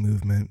saying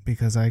movement,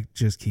 because I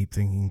just keep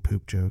thinking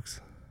poop jokes.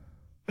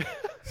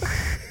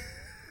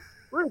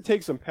 We're going to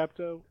take some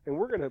Pepto and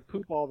we're going to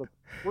poop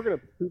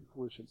poop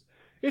solutions.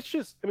 It's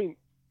just,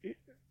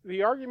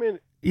 the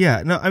argument.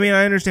 Yeah, no,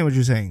 I understand what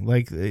you're saying.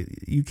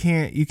 You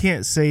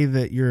can't say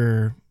that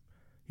your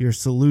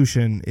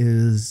solution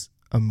is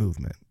a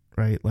movement,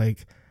 right?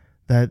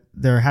 That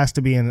there has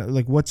to be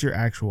what's your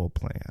actual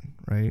plan,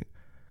 right?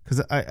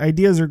 Because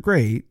ideas are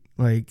great.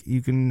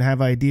 You can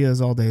have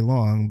ideas all day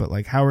long, but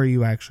how are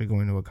you actually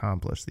going to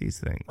accomplish these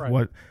things?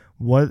 Right.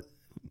 What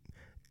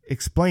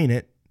explain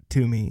it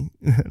to me,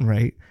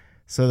 right?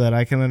 So that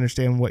I can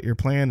understand what your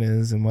plan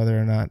is and whether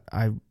or not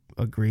I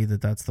agree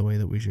that that's the way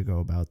that we should go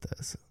about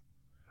this.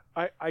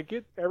 I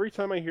get, every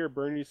time I hear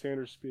Bernie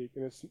Sanders speak,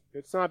 and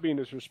it's not being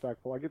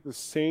disrespectful, I get the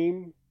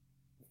same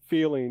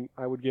feeling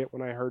I would get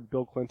when I heard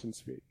Bill Clinton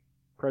speak,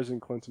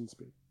 President Clinton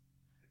speak.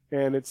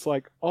 And it's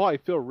I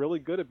feel really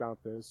good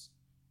about this,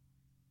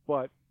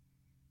 but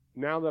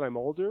now that I'm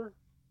older,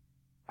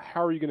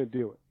 how are you going to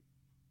do it?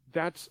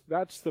 That's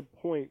the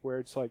point where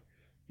it's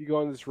you go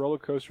on this roller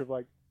coaster of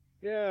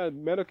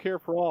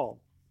Medicare for all.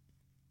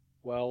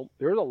 Well,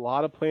 there's a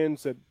lot of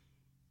plans that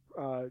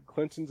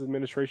Clinton's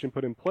administration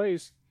put in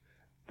place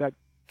that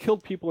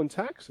killed people in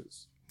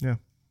taxes. Yeah.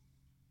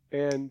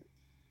 And,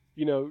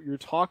 you're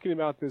talking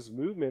about this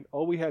movement.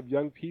 Oh, we have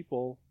young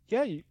people.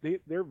 Yeah,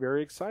 they're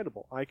very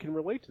excitable. I can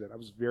relate to that. I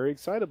was very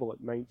excitable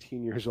at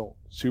 19 years old.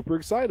 Super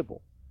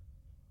excitable.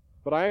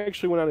 But I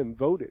actually went out and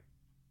voted.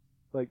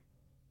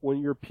 When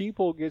your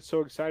people get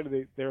so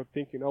excited, they're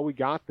thinking, oh, we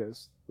got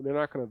this, but they're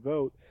not going to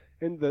vote.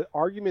 And the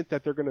argument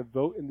that they're going to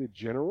vote in the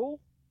general?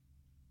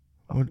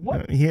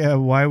 What? Yeah,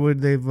 why would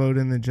they vote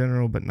in the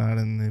general but not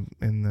in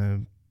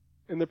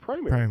the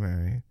primary?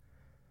 Primary.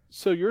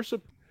 So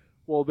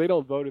they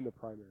don't vote in the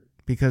primary.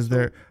 because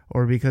they're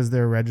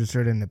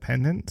registered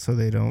independent, so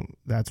they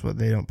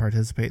don't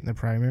participate in the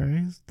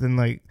primaries. Then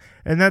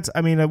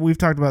we've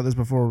talked about this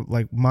before.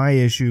 Like, my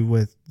issue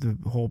with the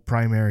whole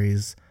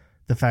primaries,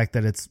 the fact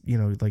that it's,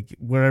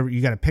 whatever,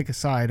 you got to pick a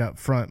side up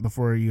front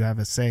before you have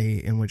a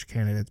say in which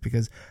candidates,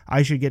 because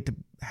I should get to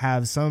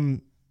have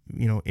some,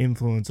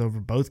 influence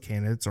over both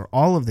candidates or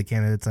all of the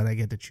candidates that I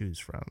get to choose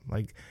from.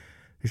 Like,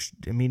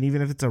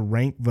 even if it's a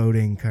rank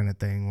voting kind of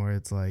thing where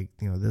it's like,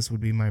 this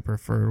would be my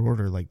preferred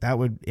order, like that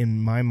would, in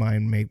my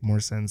mind, make more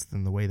sense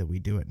than the way that we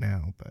do it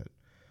now. But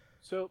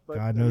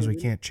God knows we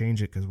can't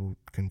change it because we'll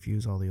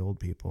confuse all the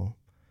old people.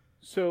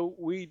 So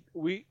we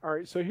all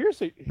right. So here's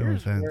no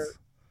offense.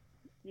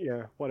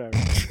 Yeah, whatever.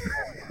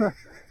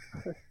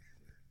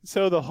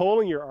 So the hole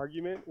in your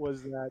argument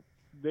was that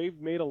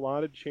they've made a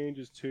lot of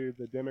changes to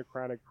the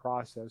democratic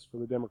process for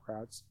the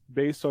Democrats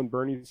based on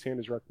Bernie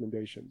Sanders'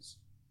 recommendations,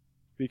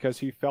 because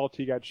he felt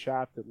he got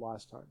shafted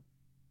last time,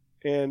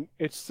 and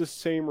it's the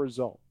same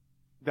result.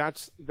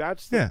 That's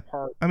the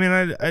part. I mean,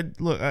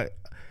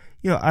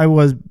 I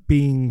was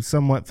being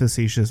somewhat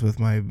facetious with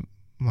my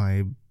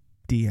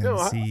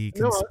DNC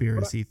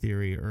conspiracy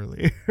theory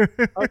earlier.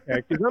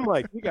 Okay, because I'm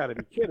like, you got to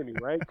be kidding me,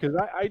 right? Because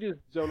I just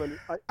don't.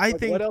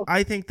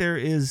 I think there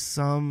is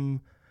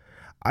some.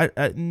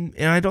 And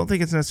I don't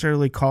think it's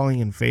necessarily calling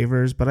in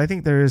favors, but I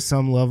think there is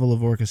some level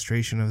of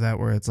orchestration of that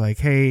where it's like,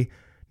 hey,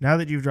 now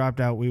that you've dropped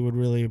out, we would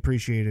really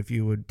appreciate if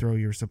you would throw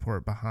your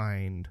support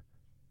behind,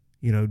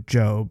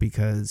 Joe,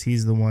 because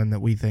he's the one that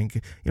we think,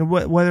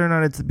 whether or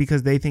not it's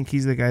because they think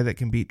he's the guy that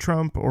can beat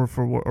Trump,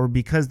 or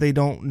because they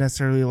don't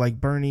necessarily like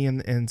Bernie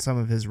and some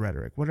of his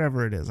rhetoric,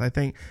 whatever it is. I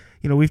think,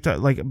 we've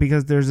talked,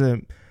 because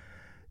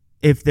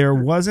if there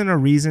wasn't a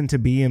reason to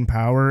be in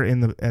power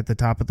at the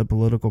top of the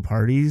political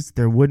parties,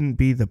 there wouldn't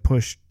be the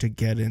push to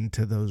get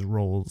into those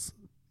roles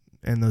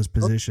and those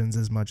positions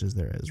as much as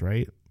there is,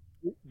 right?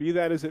 Be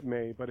that as it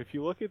may, but if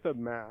you look at the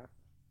math,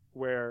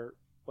 where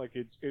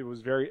it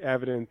was very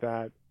evident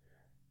that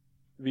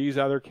these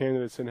other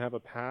candidates didn't have a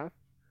path.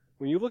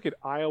 When you look at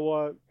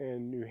Iowa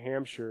and New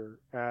Hampshire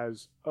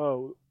as,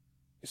 so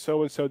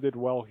and so did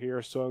well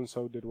here, so and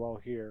so did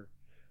well here,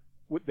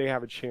 they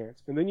have a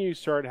chance. And then you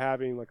start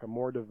having like a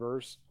more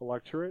diverse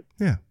electorate.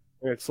 Yeah.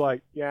 And it's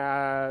like,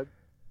 yeah,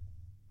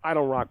 I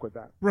don't rock with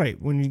that. Right.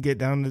 When you get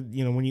down to,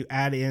 when you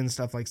add in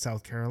stuff like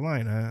South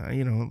Carolina,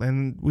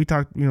 and we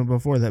talked,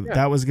 before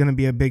that was going to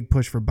be a big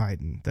push for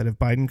Biden, that if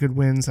Biden could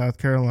win South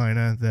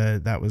Carolina,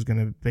 that was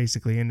going to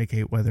basically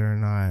indicate whether or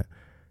not,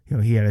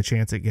 he had a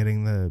chance at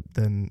getting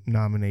the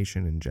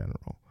nomination in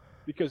general.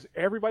 Because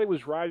everybody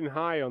was riding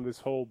high on this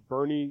whole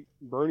Bernie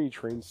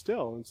train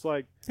still. It's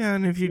like, yeah.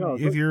 And if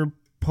you're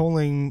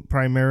polling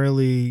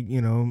primarily,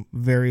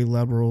 very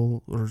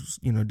liberal or,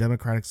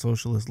 Democratic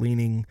Socialist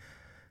leaning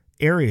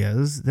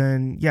areas,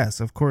 then yes,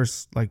 of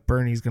course, like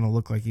Bernie's going to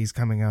look like he's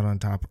coming out on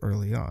top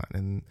early on.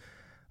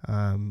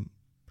 And,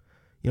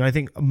 I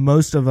think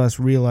most of us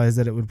realize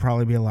that it would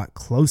probably be a lot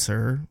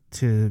closer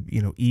to,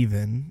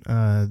 even,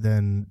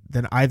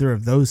 than either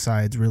of those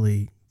sides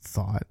really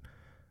thought,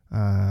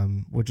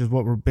 which is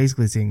what we're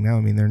basically seeing now.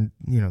 I mean,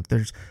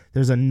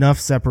 there's enough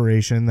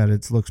separation that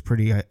it looks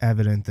pretty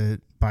evident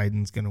that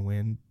Biden's going to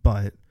win,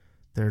 but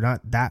they're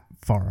not that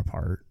far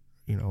apart.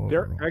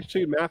 They're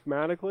actually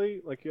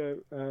mathematically, like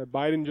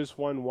Biden just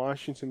won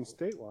Washington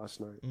State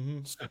last night.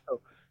 Mm-hmm.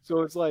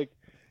 So it's like,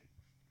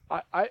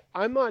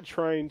 I'm not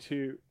trying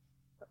to.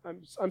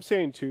 I'm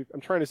trying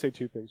to say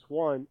two things.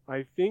 One,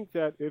 I think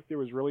that if there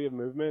was really a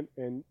movement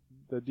and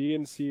the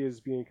DNC is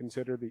being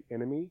considered the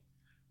enemy,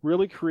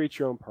 really create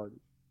your own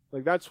party.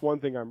 Like, that's one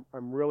thing I'm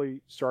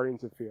really starting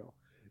to feel.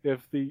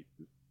 If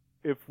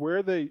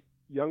where the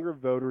younger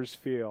voters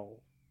feel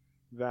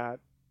that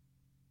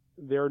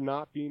they're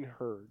not being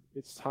heard,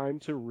 it's time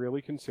to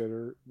really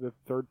consider the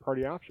third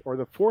party option or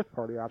the fourth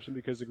party option,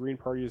 because the Green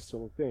Party is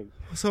still a thing.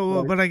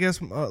 So, but I guess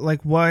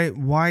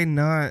why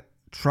not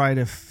try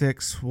to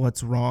fix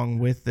what's wrong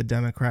with the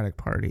Democratic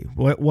Party?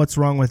 What's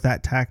wrong with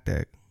that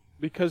tactic?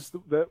 Because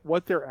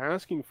what they're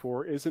asking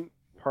for isn't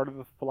part of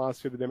the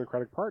philosophy of the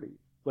Democratic Party.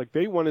 Like,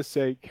 they want to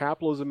say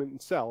capitalism in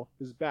itself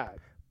is bad.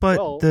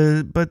 But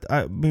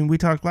we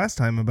talked last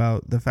time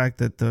about the fact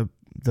that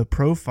the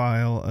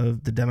profile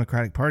of the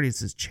Democratic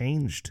parties has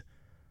changed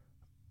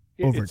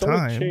over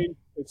time.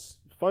 It's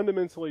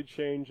fundamentally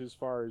changed as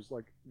far as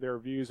like their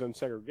views on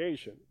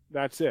segregation.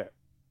 That's it.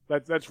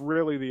 That's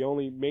really the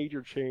only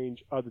major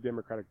change of the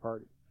Democratic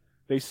Party.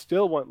 They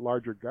still want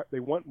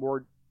they want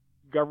more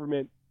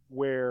government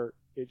where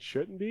it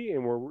shouldn't be,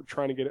 and we're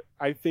trying to get it.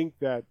 I think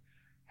that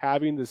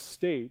having the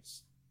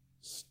states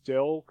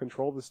still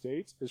control the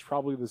states is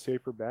probably the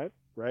safer bet,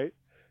 right?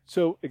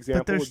 So,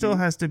 but there still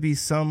has to be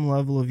some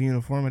level of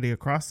uniformity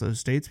across those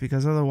states,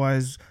 because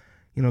otherwise,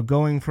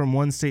 going from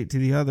one state to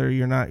the other,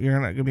 you're not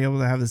going to be able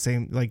to have the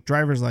same, like,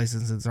 driver's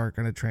licenses aren't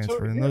going to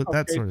transfer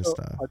that sort of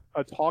stuff.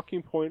 A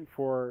talking point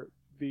for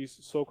these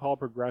so-called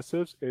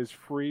progressives is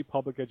free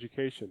public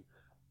education.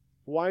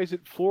 Why is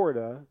it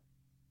Florida,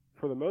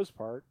 for the most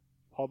part,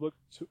 public,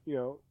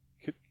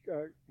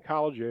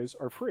 colleges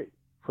are free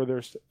for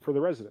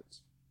the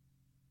residents?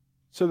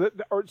 So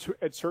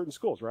at certain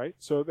schools, right?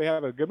 So they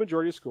have a good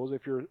majority of schools.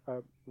 If you're a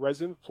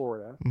resident of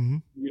Florida, Mm-hmm.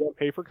 you don't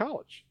pay for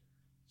college.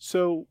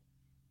 So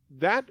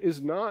that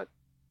is not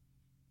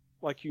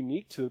like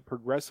unique to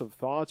progressive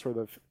thoughts,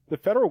 or the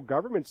federal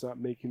government's not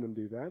making them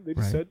do that. They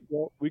just Right. said,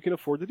 well, we can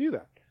afford to do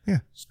that. Yeah.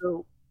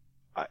 So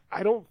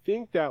I don't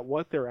think that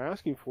what they're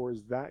asking for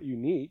is that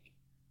unique.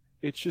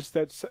 It's just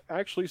that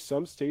actually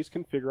some states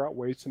can figure out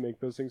ways to make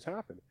those things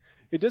happen.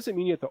 It doesn't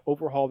mean you have to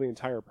overhaul the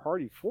entire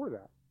party for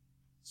that.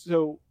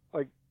 So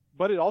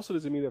but it also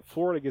doesn't mean that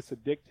Florida gets to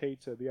dictate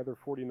to the other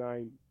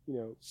 49,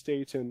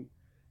 states and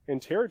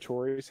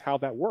territories how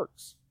that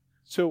works.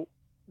 So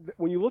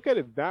when you look at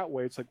it that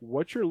way, it's like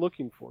what you're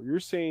looking for. You're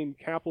saying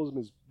capitalism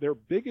is their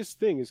biggest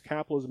thing is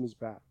capitalism is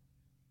bad.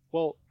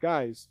 Well,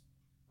 guys,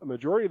 a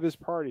majority of this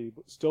party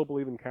still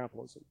believe in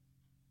capitalism.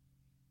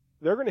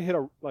 They're going to hit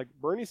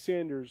Bernie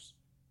Sanders'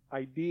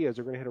 ideas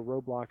are going to hit a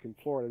roadblock in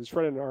Florida. I just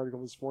read an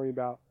article this morning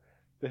about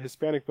the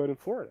Hispanic vote in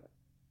Florida,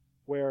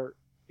 where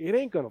it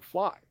ain't going to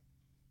fly.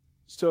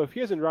 So if he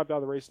hasn't dropped out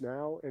of the race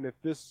now, and if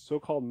this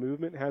so-called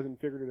movement hasn't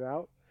figured it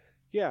out,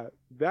 yeah,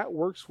 that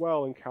works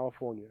well in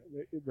California.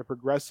 The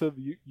progressive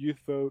youth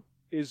vote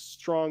is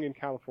strong in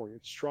California.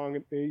 It's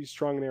strong, maybe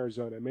strong in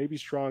Arizona, maybe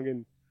strong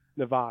in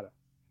Nevada.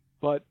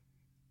 But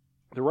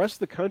the rest of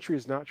the country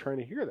is not trying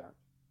to hear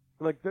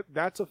that.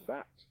 That's a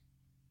fact.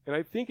 And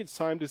I think it's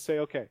time to say,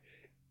 okay,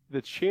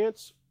 the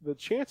chance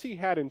he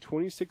had in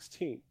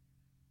 2016,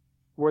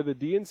 where the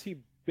DNC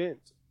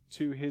bent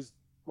to his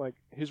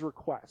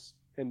request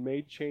and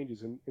made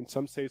changes, and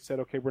some states said,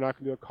 okay, we're not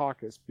going to do a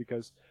caucus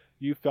because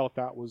you felt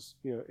that was,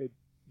 it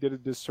did a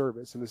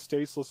disservice, and the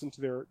states listened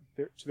to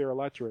their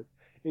electorate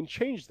and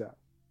changed that.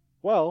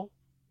 Well,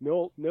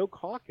 no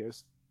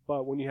caucus,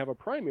 but when you have a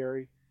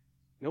primary,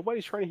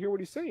 nobody's trying to hear what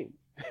he's saying.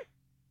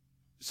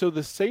 So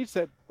the states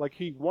that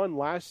he won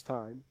last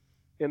time,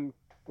 and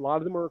a lot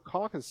of them are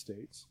caucus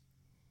states,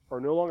 are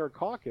no longer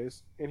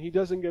caucus, and he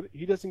doesn't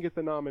get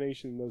the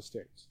nomination in those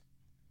states.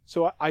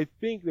 So I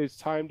think it's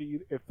time to,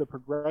 if the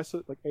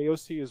progressive, like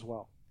AOC as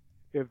well,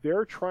 if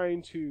they're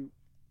trying to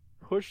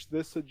push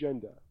this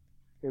agenda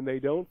and they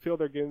don't feel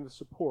they're getting the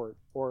support,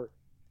 or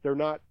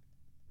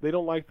they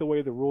don't like the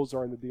way the rules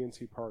are in the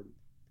DNC party,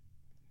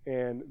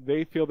 and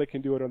they feel they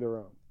can do it on their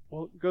own,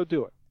 well, go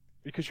do it.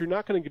 Because you're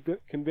not going to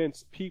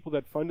convince people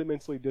that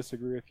fundamentally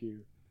disagree with you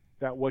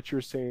that what you're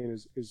saying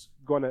is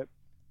going to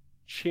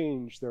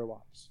change their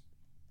lives.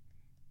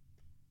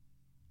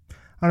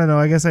 I don't know.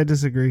 I guess I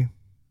disagree.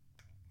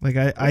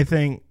 I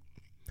think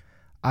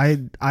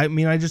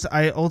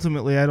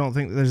ultimately I don't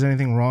think there's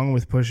anything wrong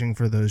with pushing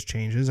for those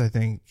changes. I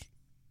think,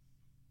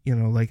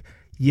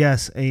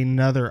 yes,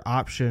 another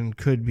option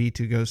could be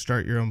to go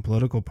start your own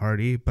political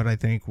party, but I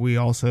think we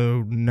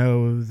also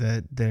know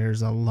that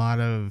there's a lot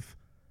of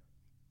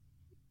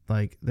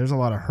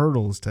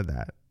hurdles to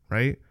that,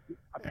 right?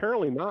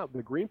 Apparently not.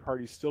 The Green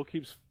Party still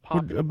keeps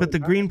popping up. But the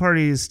Green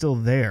Party is still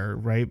there,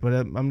 right?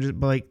 But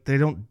they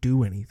don't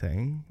do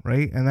anything,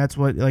 right? And that's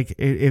what,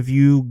 if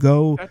you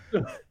go,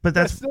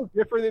 that's still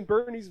different than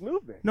Bernie's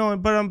movement. No,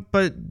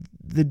 but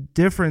the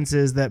difference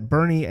is that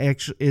Bernie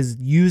actually is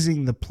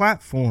using the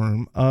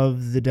platform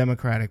of the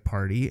Democratic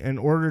Party in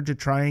order to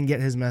try and get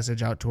his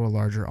message out to a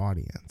larger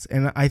audience.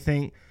 And I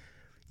think,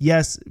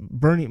 yes,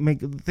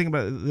 think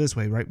about it this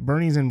way, right?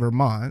 Bernie's in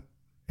Vermont.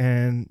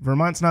 And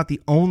Vermont's not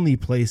the only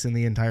place in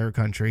the entire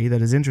country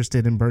that is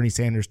interested in Bernie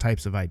Sanders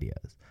types of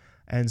ideas.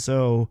 And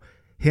so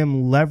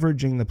him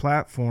leveraging the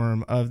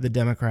platform of the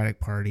Democratic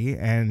Party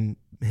and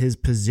his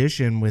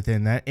position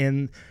within that,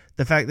 and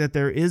the fact that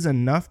there is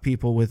enough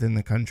people within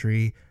the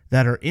country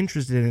that are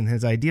interested in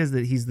his ideas,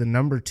 that he's the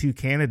number 2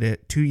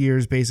 candidate 2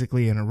 years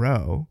basically in a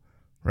row,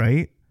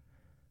 right?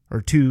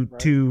 Or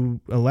two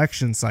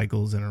election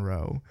cycles in a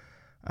row.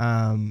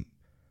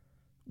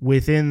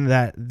 Within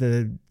that,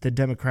 the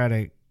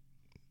Democratic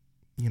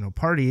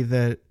party,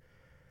 that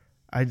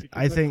I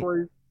think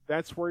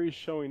that's where he's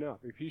showing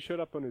up. If he showed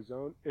up on his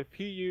own, if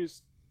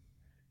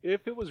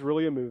it was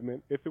really a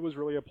movement, if it was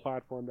really a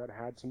platform that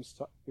had some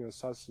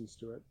substance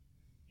to it,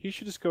 he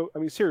should just go. I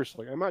mean,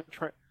 seriously, I'm not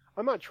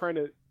trying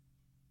to.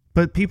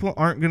 But people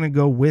aren't going to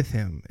go with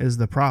him is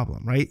the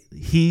problem, right?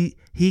 He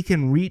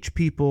can reach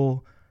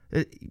people,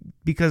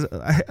 because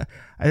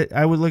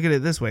I would look at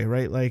it this way,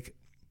 right?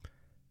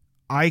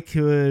 I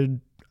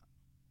could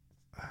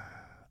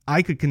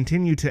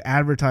continue to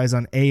advertise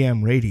on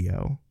AM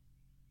radio,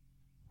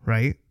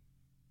 right?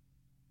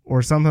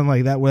 Or something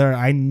like that, where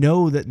I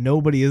know that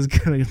nobody is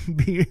going to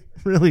be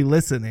really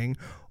listening.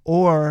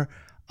 Or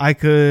I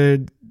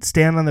could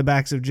stand on the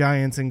backs of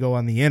giants and go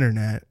on the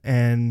internet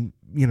and,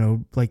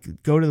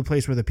 go to the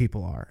place where the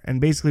people are. And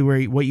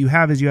basically what you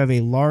have is you have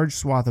a large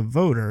swath of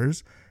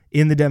voters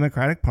in the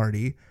Democratic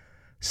Party,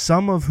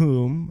 some of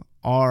whom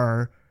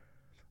are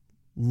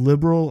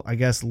liberal, I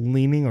guess,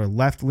 leaning or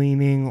left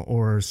leaning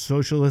or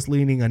socialist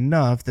leaning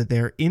enough that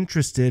they're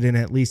interested in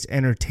at least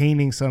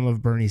entertaining some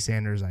of Bernie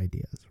Sanders'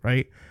 ideas,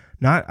 right?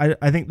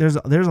 I think there's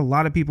a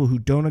lot of people who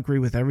don't agree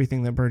with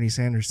everything that Bernie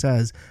Sanders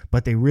says,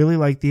 but they really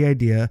like the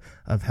idea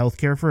of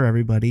healthcare for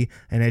everybody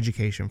and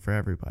education for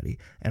everybody.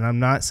 And I'm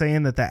not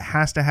saying that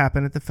has to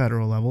happen at the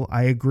federal level.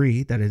 I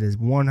agree that it is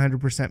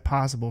 100%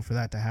 possible for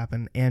that to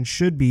happen and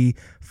should be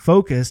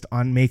focused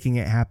on making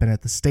it happen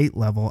at the state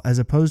level, as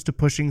opposed to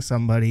pushing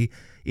somebody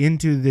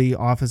into the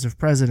office of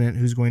president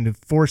who's going to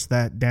force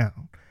that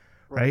down.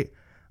 Right?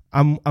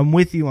 I'm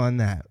with you on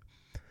that.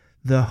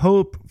 The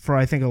hope for,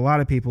 I think, a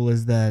lot of people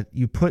is that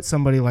you put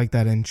somebody like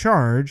that in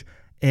charge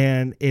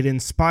and it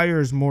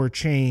inspires more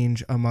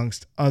change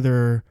amongst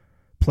other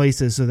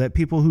places, so that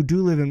people who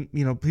do live in,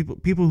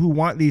 people who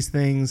want these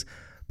things,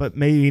 but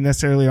maybe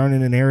necessarily aren't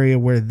in an area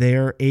where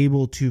they're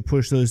able to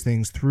push those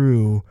things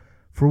through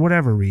for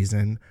whatever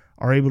reason,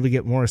 are able to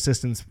get more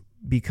assistance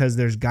because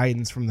there's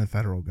guidance from the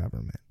federal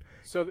government.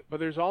 So,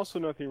 but there's also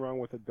nothing wrong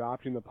with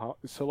adopting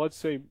so let's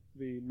say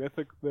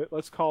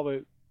let's call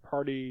the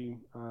party,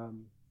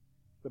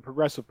 the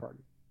Progressive Party.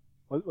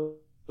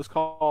 Let's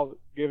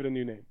give it a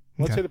new name.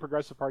 Let's say the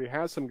Progressive Party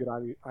has some good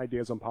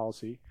ideas on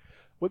policy.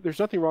 There's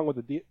nothing wrong with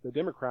the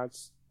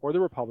Democrats or the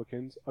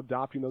Republicans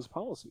adopting those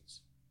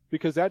policies,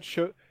 because that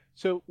shows.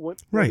 So when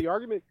the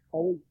argument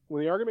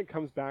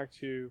comes back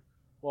to,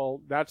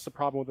 well, that's the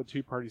problem with the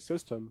two-party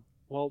system.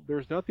 Well,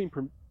 there's nothing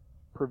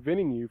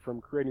preventing you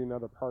from creating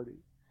another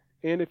party,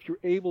 and if you're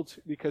able to,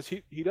 because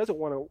he doesn't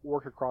want to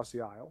work across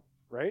the aisle,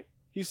 right?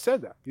 He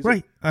said that. He's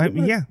right. Like,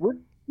 we're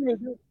gonna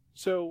do it.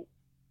 So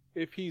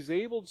if he's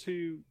able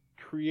to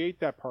create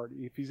that party,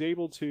 if he's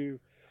able to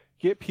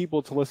get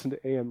people to listen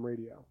to AM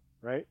radio,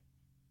 right?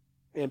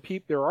 And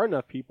there are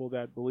enough people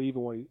that believe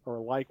in or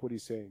like what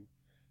he's saying.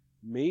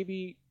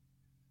 Maybe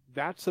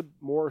that's a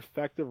more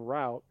effective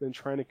route than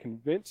trying to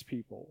convince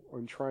people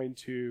or trying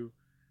to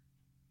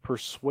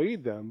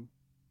persuade them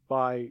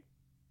by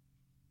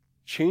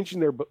changing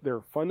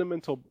their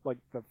fundamental, like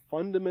the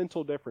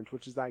fundamental difference,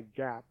 which is that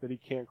gap that he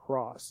can't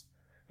cross,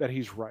 that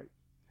he's right.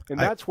 And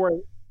that's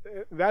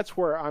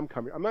where I'm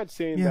coming. I'm not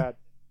saying that.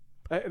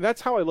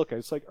 That's how I look at it.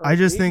 It's like, I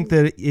just think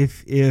that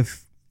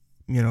if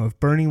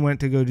Bernie went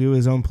to go do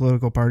his own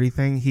political party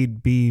thing,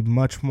 he'd be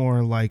much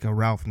more like a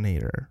Ralph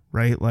Nader,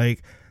 right?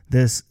 Like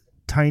this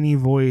tiny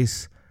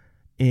voice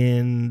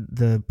in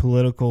the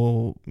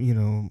political,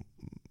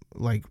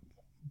 like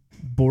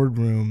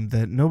boardroom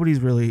that nobody's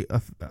really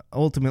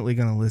ultimately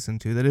going to listen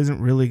to, that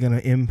isn't really going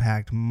to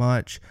impact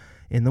much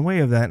in the way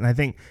of that. And I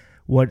think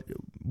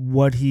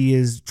what he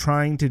is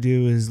trying to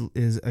do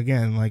is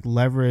again, like,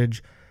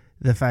 leverage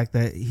the fact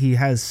that he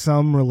has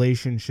some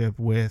relationship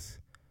with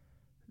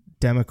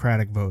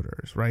Democratic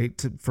voters,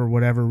 right? For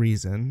whatever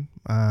reason.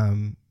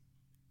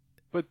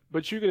 But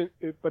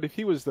if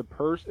he was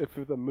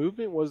if the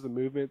movement was the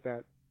movement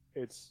that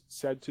it's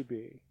said to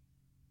be,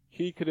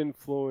 he could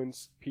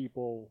influence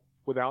people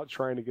without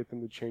trying to get them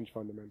to change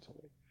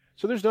fundamentally.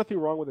 So there's nothing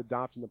wrong with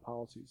adopting the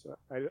policies.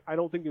 I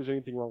don't think there's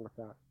anything wrong with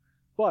that.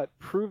 But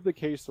prove the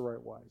case the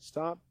right way.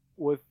 Stop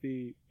with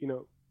the,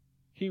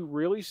 he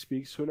really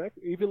speaks to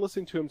even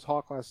listening to him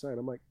talk last night,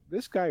 I'm like,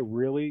 this guy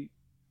really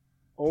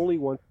only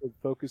wants to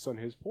focus on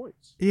his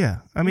points. Yeah.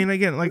 I mean,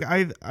 again, like,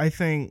 I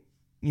think,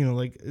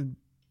 like,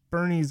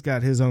 Bernie's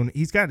got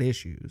he's got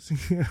issues,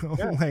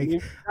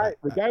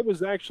 the guy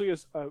was actually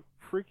a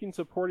freaking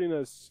supporting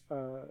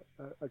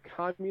a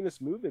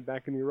communist movement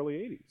back in the early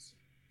 80s.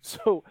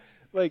 So,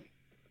 like,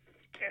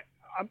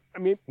 I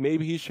mean,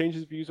 maybe he's changed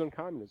his views on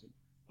communism.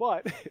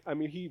 But, I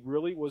mean, he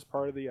really was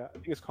part of the, I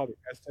think it's called the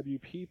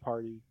SWP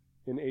party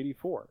in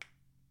 84.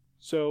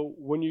 So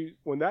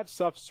when that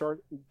stuff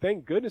started,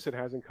 thank goodness it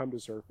hasn't come to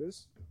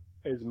surface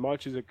as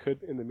much as it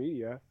could in the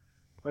media,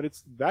 but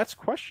that's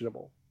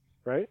questionable,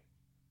 right?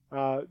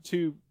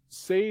 To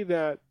say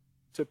that,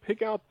 to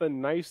pick out the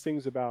nice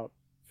things about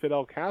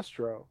Fidel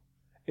Castro,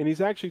 and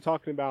he's actually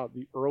talking about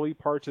the early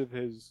parts of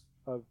his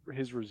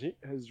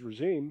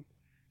regime,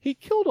 he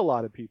killed a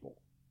lot of people.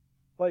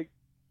 Like,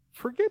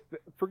 forget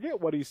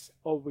what he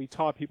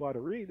taught people how to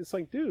read. It's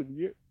like,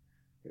 dude,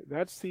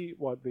 that's the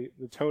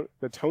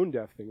tone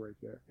deaf thing right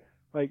there.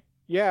 Like,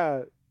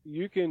 yeah,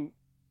 you can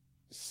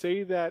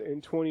say that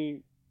in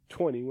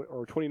 2020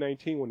 or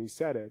 2019 when he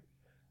said it,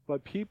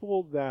 but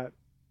people that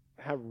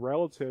have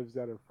relatives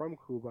that are from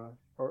Cuba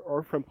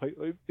or from,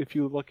 if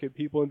you look at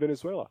people in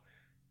Venezuela,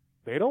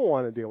 they don't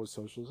want to deal with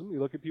socialism. You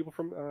look at people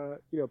from,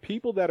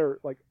 people that are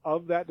like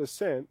of that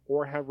descent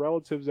or have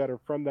relatives that are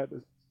from that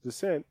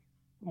descent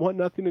want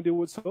nothing to do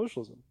with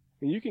socialism.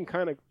 And you can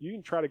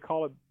try to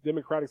call it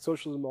democratic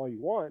socialism all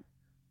you want,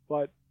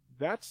 but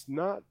that's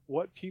not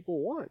what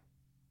people want.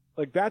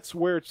 Like, that's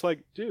where it's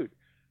like, dude,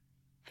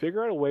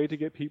 figure out a way to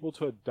get people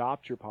to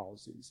adopt your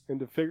policies and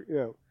to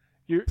figure,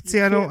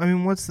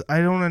 I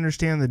don't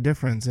understand the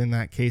difference in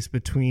that case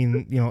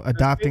between,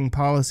 adopting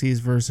policies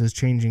versus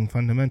changing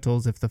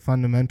fundamentals. If the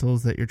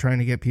fundamentals that you're trying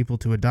to get people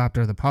to adopt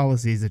are the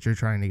policies that you're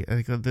trying to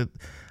get,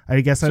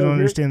 I guess I don't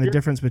understand the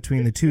difference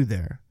between the two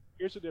there.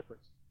 Here's the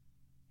difference.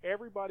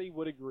 Everybody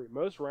would agree.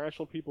 Most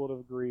rational people would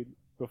have agreed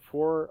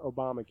before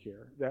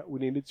Obamacare that we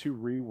needed to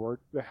rework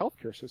the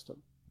healthcare system.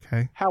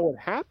 Okay. How it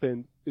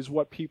happened is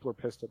what people are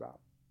pissed about,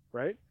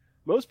 right?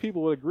 Most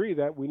people would agree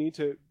that we need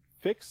to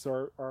fix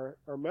our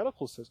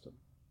medical system.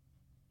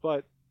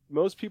 But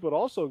most people would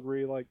also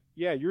agree, like,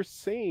 yeah, you're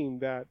saying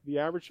that the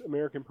average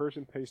American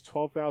person pays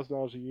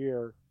 $12,000 a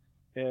year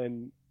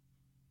in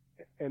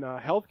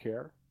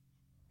healthcare,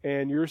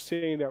 and you're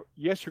saying that,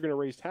 yes, you're going to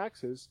raise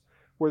taxes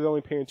where they're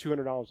only paying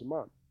 $200 a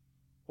month.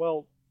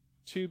 Well,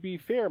 to be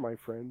fair, my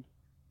friend,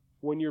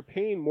 when you're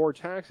paying more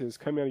taxes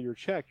coming out of your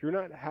check, you're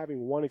not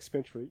having one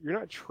expense for it. You're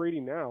not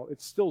trading out.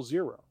 It's still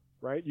zero,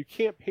 right? You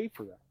can't pay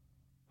for that.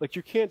 Like,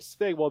 you can't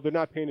say, well, they're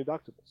not paying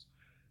deductibles.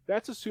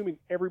 That's assuming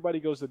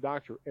everybody goes to the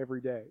doctor every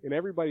day, and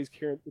everybody's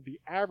caring. The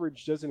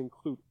average doesn't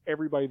include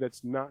everybody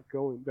that's not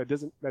going,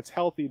 that's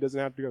healthy, doesn't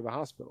have to go to the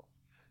hospital.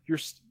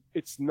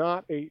 It's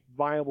not a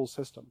viable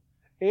system.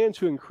 And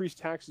to increase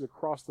taxes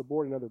across the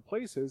board in other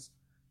places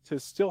to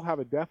still have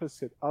a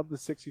deficit of the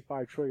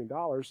 $65 trillion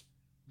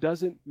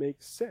doesn't make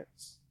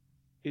sense.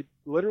 It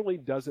literally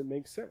doesn't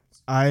make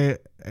sense. I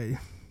don't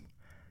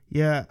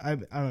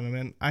know,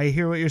 man. I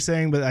hear what you're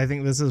saying, but I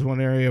think this is one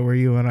area where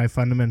you and I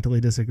fundamentally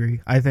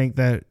disagree. I think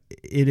that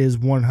it is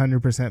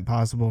 100%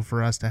 possible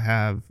for us to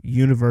have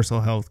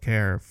universal health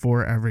care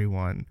for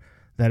everyone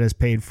that is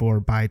paid for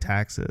by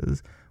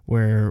taxes,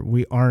 where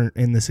we aren't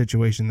in the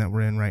situation that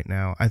we're in right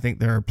now. I think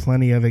there are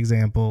plenty of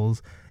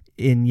examples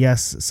in,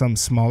 yes, some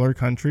smaller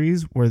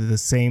countries where the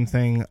same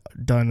thing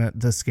done at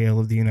the scale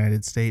of the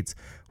United States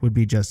would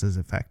be just as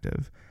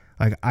effective.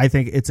 Like, I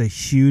think it's a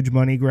huge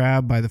money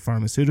grab by the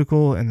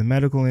pharmaceutical and the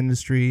medical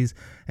industries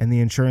and the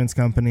insurance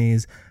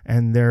companies,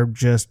 and they're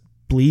just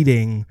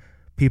bleeding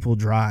people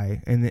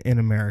dry in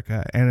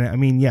America. And I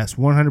mean, yes,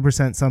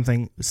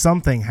 100%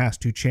 something has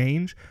to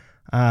change.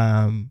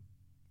 I'm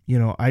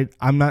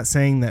not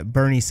saying that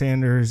Bernie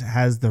Sanders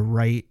has the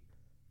right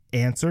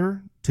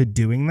answer to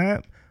doing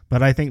that,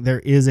 but I think there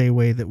is a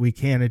way that we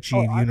can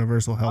achieve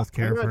universal health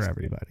care for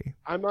everybody.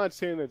 I'm not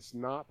saying it's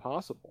not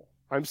possible.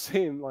 I'm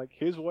saying, like,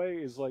 his way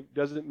is, like,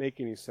 doesn't make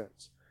any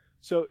sense.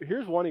 So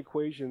here's one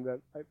equation that,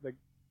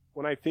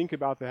 when I think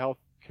about the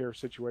healthcare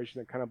situation,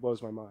 that kind of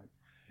blows my mind.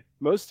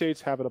 Most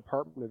states have a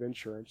Department of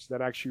Insurance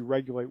that actually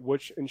regulate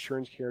which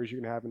insurance carriers you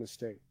can have in a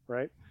state,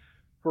 right?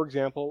 For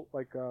example,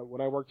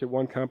 when I worked at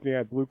one company, I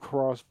had Blue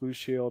Cross Blue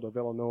Shield of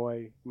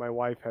Illinois. My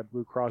wife had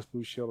Blue Cross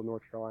Blue Shield of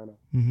North Carolina.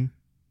 Mm-hmm.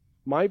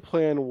 My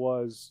plan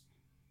was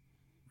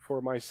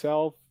for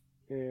myself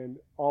and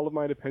all of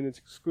my dependents,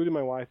 excluding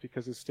my wife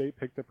because the state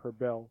picked up her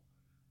bill,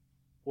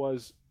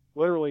 was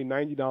literally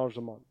 $90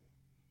 a month.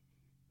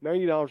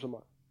 $90 a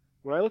month.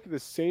 When I look at the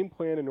same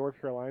plan in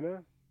North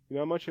Carolina, you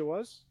know how much it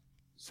was?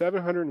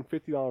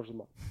 $750 a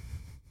month.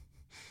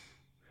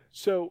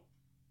 So,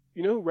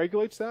 you know who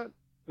regulates that?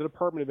 The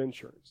Department of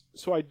Insurance.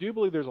 So I do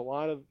believe there's a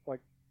lot of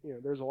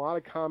there's a lot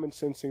of common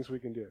sense things we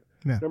can do.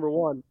 Yeah. Number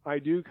one, I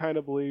do kind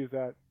of believe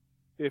that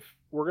if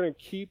we're going to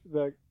keep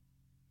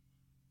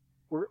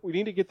we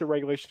need to get the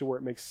regulation to where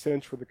it makes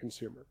sense for the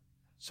consumer.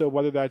 So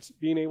whether that's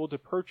being able to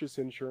purchase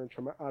insurance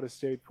from out of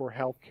state for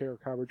health care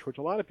coverage, which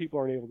a lot of people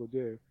aren't able to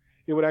do,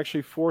 it would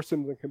actually force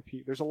them to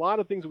compete. There's a lot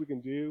of things we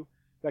can do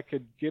that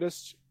could get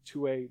us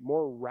to a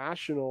more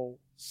rational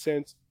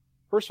sense.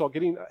 First of all,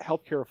 getting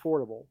health care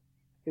affordable.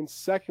 And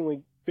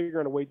secondly,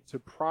 figuring a way to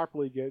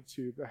properly get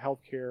to the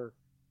health care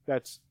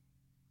that's,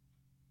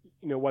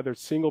 whether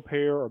it's single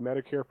payer or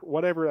Medicare,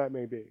 whatever that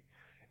may be.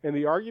 And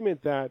the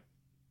argument that,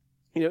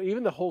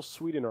 even the whole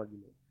Sweden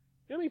argument.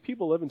 You know how many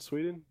people live in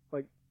Sweden?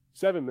 Like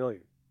 7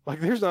 million. Like,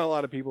 there's not a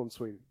lot of people in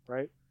Sweden,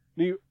 right?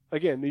 New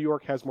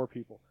York has more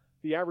people.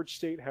 The average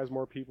state has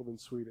more people than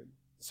Sweden.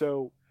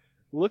 So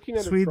looking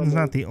at Sweden's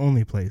not the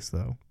only place,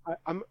 though.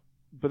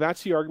 But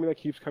that's the argument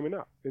that keeps coming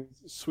up.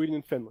 It's Sweden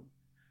and Finland.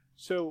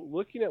 So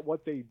looking at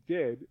what they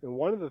did, and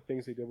one of the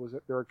things they did was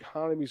that their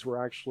economies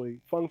were actually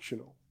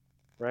functional,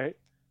 right?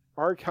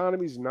 Our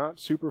economy is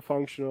not super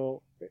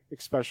functional,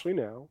 especially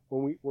now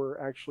when we're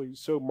actually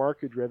so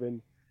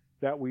market-driven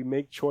that we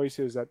make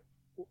choices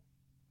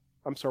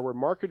we're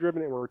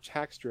market-driven and we're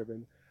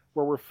tax-driven,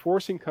 where we're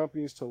forcing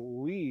companies to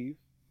leave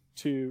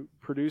to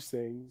produce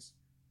things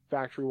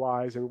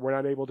factory-wise, and we're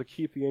not able to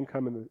keep the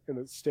income in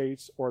the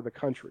states or the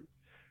country.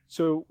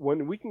 So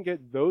when we can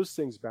get those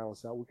things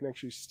balanced out, we can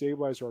actually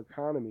stabilize our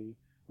economy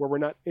where we're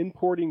not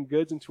importing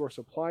goods into our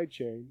supply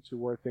chain to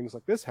where things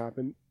like this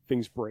happen,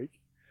 things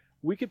break.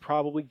 We could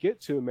probably get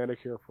to a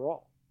Medicare for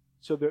all.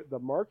 So the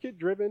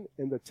market-driven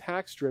and the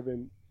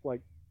tax-driven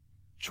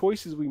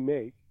choices we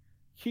make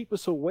keep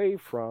us away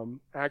from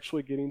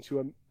actually getting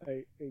to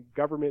a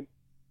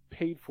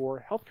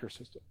government-paid-for healthcare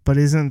system. But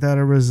isn't that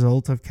a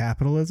result of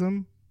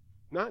capitalism?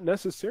 Not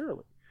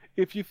necessarily.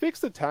 If you fix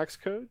the tax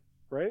code,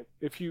 right?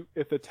 If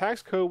the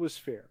tax code was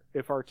fair,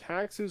 if our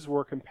taxes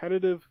were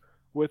competitive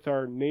with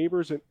our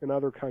neighbors in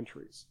other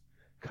countries,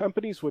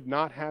 companies would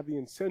not have the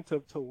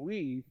incentive to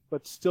leave,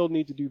 but still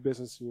need to do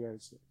business in the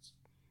United States.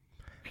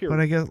 Period.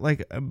 But I guess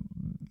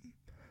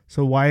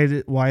So why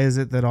is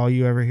it that all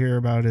you ever hear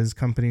about is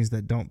companies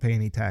that don't pay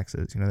any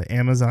taxes? You know, the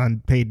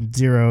Amazon paid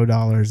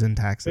 $0 in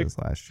taxes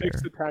last year.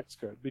 Fix the tax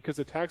code, because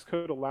the tax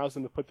code allows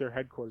them to put their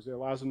headquarters. It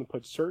allows them to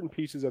put certain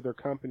pieces of their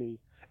company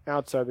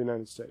outside the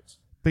United States.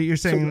 But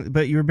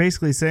you're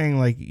basically saying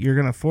like you're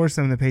going to force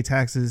them to pay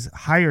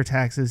higher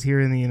taxes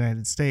here in the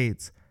United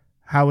States.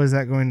 How is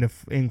that going to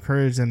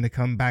encourage them to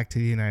come back to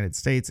the United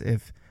States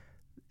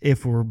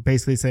if we're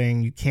basically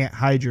saying you can't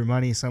hide your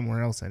money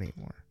somewhere else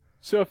anymore?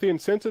 So if the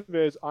incentive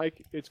is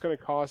it's going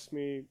to cost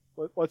me,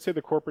 let's say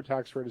the corporate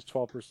tax rate is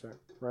 12%,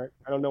 right?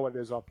 I don't know what it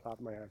is off the top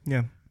of my head.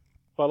 Yeah.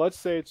 But let's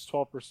say it's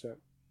 12%.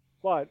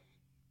 But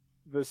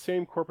the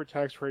same corporate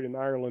tax rate in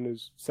Ireland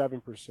is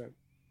 7%.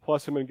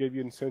 Plus I'm going to give you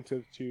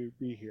incentive to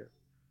be here.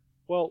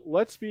 Well,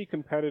 let's be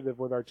competitive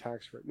with our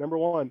tax rate. Number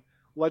one,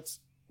 let's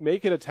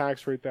make it a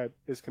tax rate that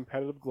is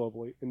competitive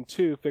globally. And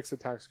two, fix the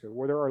tax code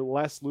where there are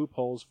less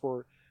loopholes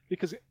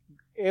because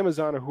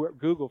Amazon or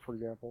Google, for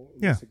example,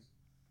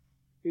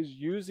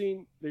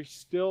 they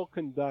still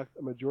conduct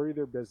a majority of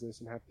their business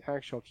and have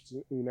tax shelters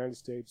in the United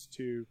States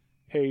to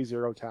pay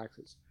zero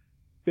taxes.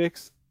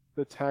 Fix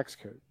the tax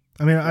code.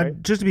 I mean, right?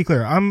 Just to be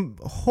clear, I'm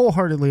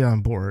wholeheartedly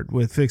on board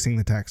with fixing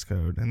the tax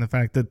code and the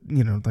fact that,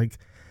 you know, like,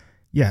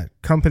 yeah,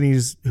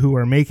 companies who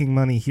are making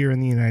money here in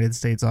the United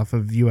States off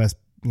of U.S.,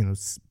 you know,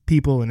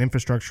 people and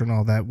infrastructure and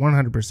all that,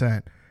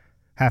 100%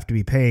 have to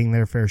be paying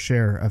their fair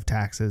share of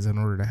taxes in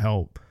order to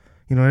help.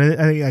 You know, I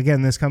think,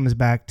 again, this comes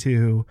back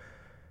to,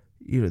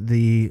 you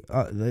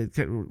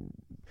know,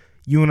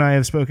 you and I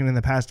have spoken in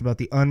the past about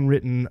the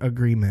unwritten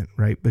agreement,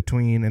 right,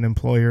 between an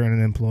employer and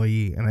an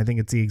employee. And I think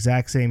it's the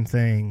exact same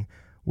thing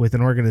with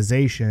an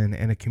organization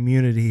and a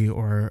community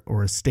or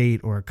a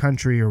state or a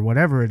country or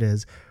whatever it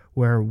is,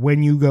 where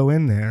when you go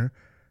in there,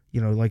 you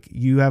know, like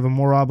you have a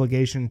more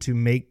obligation to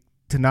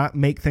not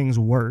make things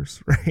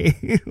worse,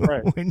 right?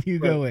 Right. When you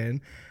go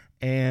in,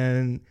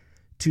 and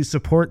to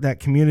support that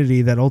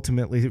community that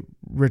ultimately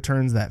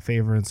returns that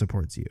favor and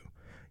supports you.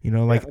 You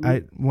know, like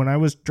when I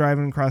was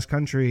driving cross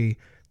country,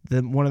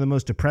 one of the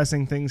most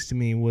depressing things to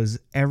me was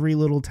every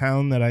little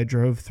town that I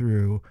drove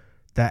through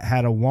that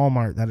had a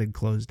Walmart that had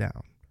closed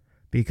down.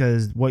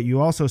 Because what you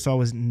also saw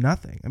was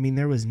nothing. I mean,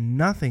 there was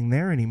nothing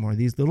there anymore.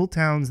 These little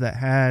towns that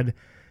had,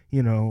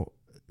 you know,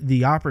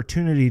 the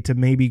opportunity to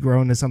maybe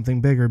grow into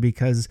something bigger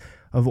because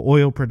of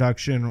oil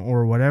production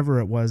or whatever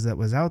it was that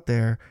was out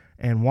there.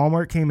 And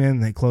Walmart came in,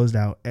 they closed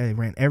out, they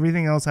ran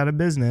everything else out of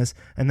business.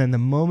 And then the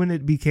moment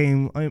it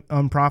became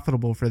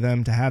unprofitable for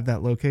them to have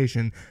that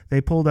location,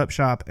 they pulled up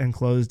shop and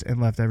closed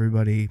and left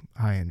everybody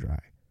high and dry.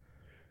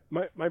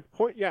 My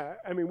point, yeah,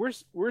 I mean,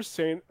 we're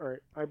saying, all right,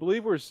 I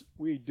believe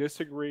we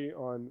disagree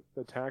on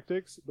the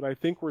tactics, but I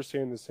think we're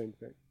saying the same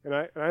thing.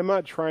 And I'm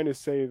not trying to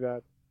say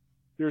that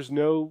there's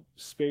no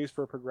space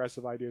for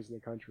progressive ideas in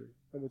the country.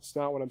 And it's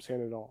not what I'm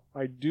saying at all.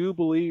 I do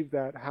believe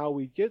that how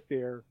we get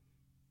there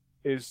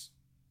is,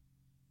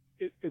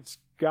 it's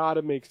got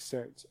to make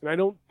sense. And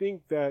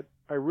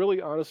I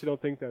really honestly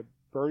don't think that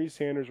Bernie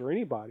Sanders or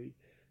anybody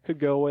could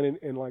go in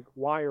and like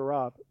wire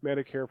up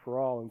Medicare for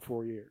all in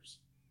 4 years.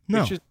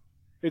 No.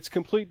 It's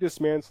complete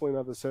dismantling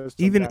of the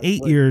system. Even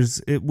 8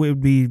 years, it would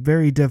be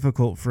very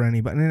difficult for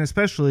anybody, and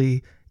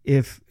especially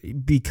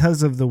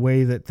because of the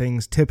way that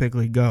things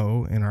typically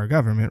go in our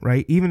government,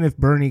 right? Even if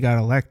Bernie got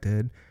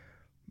elected,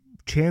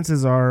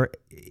 chances are,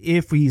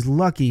 if he's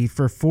lucky,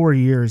 for 4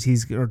 years,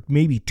 or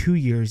maybe 2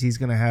 years, he's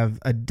going to have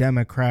a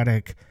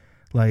Democratic,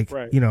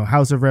 you know,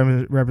 House of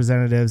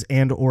Representatives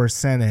and or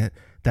Senate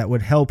that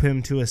would help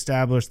him to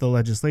establish the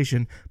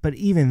legislation. But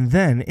even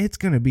then, it's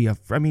going to be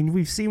I mean,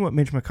 we've seen what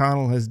Mitch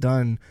McConnell has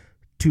done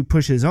to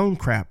push his own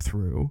crap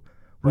through.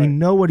 Right. We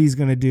know what he's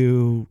going to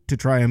do to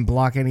try and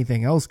block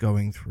anything else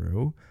going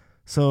through.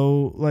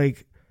 So,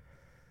 like,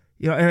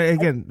 you know, and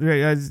again,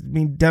 I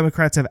mean,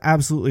 Democrats have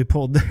absolutely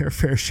pulled their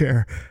fair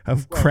share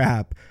of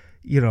crap,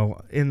 you know,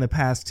 in the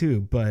past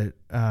too. But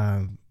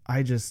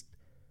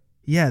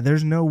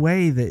there's no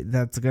way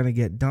that's going to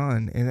get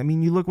done. And I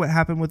mean, you look what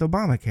happened with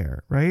Obamacare,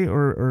 right?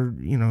 Or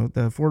you know,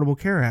 the Affordable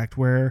Care Act,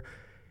 where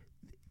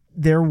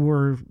there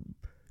were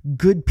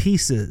good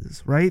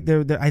pieces, right?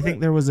 I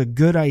think there was a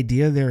good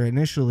idea there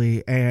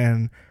initially,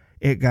 and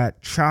it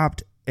got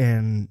chopped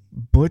and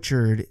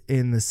butchered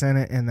in the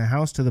Senate and the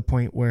House to the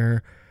point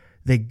where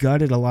they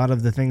gutted a lot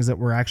of the things that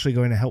were actually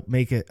going to help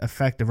make it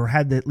effective, or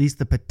had at least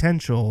the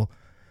potential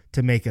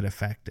to make it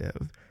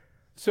effective.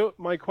 So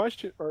my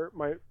question, or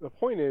the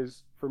point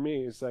is, for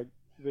me, is like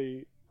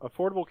the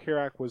Affordable Care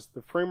Act was,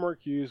 the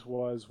framework used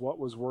was what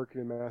was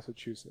working in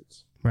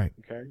Massachusetts. Right.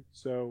 Okay.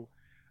 So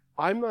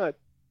I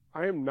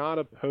am not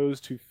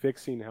opposed to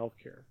fixing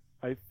healthcare.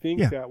 I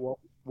think that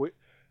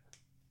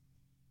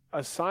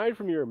aside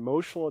from your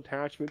emotional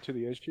attachment to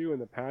the issue and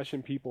the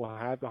passion people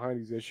have behind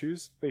these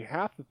issues, they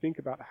have to think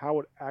about how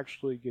it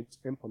actually gets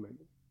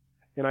implemented.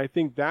 And I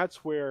think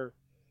that's where,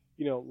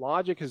 you know,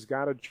 logic has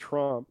got to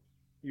trump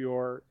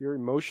your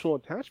emotional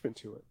attachment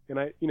to it.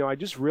 And I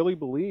just really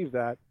believe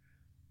that,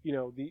 you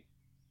know,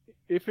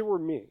 if it were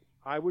me,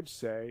 I would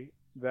say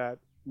that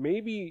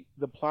maybe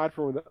the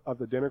platform of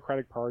the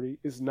Democratic Party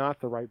is not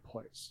the right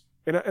place.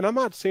 And I'm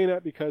not saying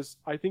that because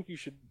I think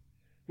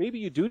maybe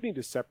you do need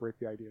to separate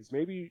the ideas.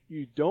 Maybe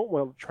you don't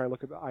want to try and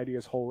look at the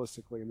ideas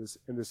holistically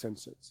in this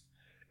instance.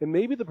 And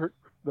maybe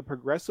the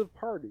Progressive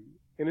Party,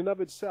 in and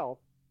of itself,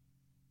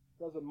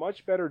 does a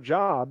much better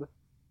job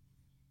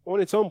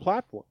on its own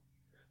platform.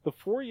 The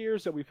 4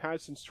 years that we've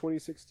had since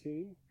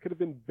 2016 could have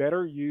been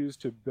better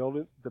used to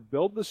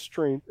build the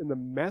strength and the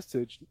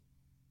message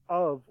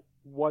of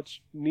what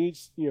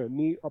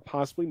or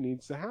possibly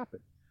needs to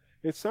happen.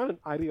 It's not an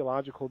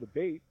ideological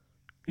debate.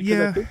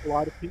 Because I think a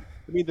lot of people,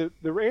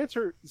 the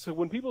answer, so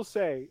when people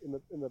say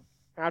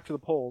after the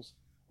polls,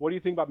 what do you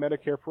think about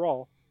Medicare for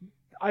all?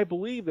 I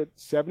believe that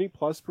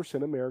 70+%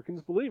 of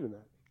Americans believe in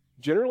that.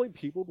 Generally,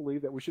 people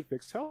believe that we should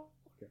fix health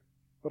care.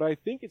 But I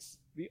think it's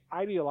the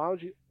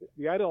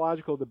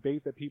ideological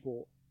debate that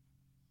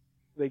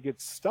they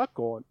get stuck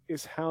on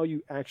is how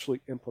you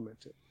actually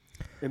implement it.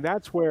 And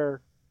that's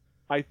where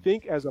I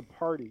think as a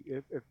party,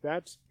 if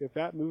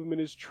that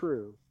movement is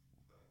true,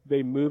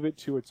 they move it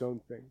to its own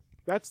thing.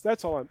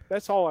 That's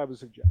all I would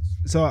suggest.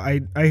 So I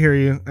hear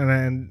you,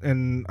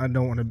 and I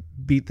don't want to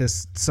beat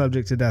this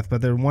subject to death,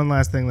 but there's one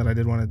last thing that I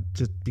did want to,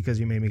 just because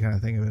you made me kind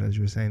of think of it as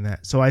you were saying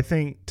that. So I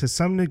think to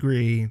some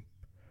degree,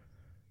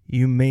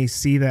 you may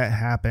see that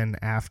happen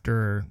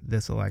after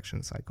this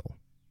election cycle.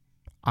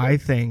 I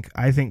think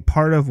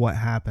part of what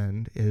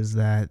happened is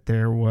that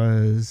there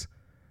was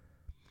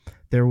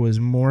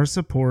more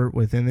support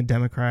within the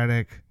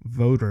Democratic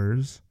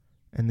voters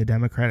and the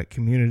Democratic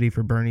community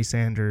for Bernie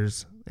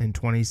Sanders in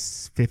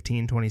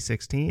 2015,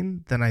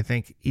 2016 than I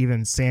think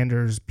even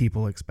Sanders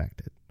people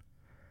expected.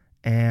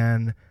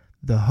 And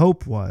the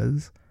hope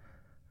was,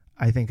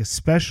 I think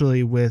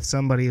especially with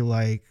somebody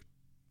like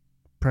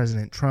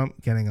President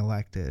Trump getting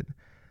elected,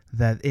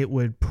 that it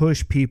would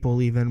push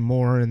people even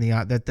more in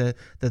that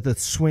the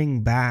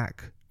swing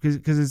back,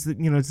 because it's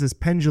it's this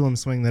pendulum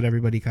swing that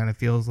everybody kind of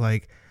feels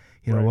like,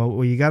 right.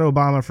 well you got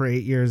Obama for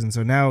 8 years, and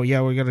so now we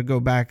got to go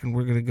back and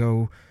we're going to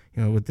go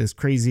with this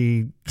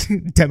crazy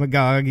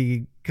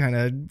demagogue kind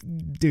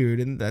of dude,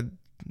 and that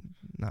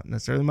not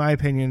necessarily my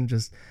opinion,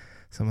 just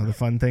some of the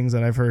fun things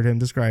that I've heard him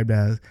described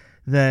as,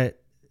 that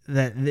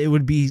it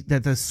would be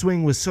that the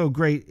swing was so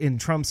great in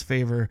Trump's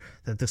favor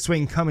that the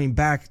swing coming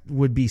back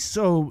would be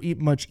so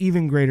much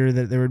even greater,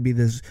 that there would be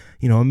this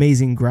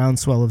amazing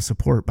groundswell of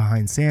support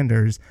behind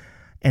Sanders,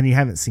 and you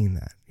haven't seen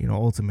that.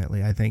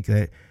 Ultimately, I think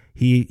that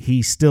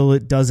he still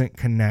doesn't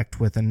connect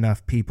with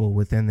enough people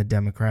within the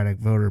Democratic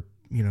voter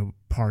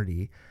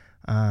party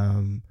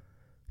to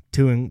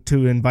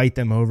invite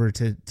them over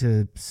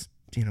to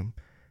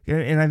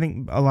and I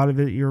think a lot of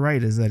it, you're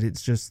right, is that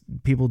it's just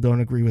people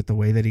don't agree with the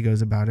way that he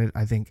goes about it.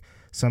 I think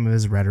some of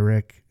his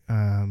rhetoric,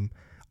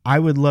 I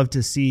would love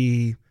to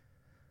see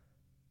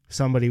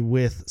somebody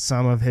with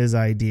some of his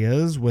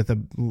ideas with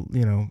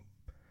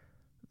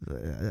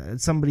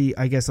somebody,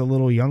 I guess, a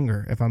little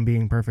younger, if I'm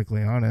being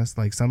perfectly honest,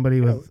 like somebody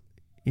with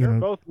they're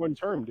both one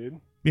term, dude.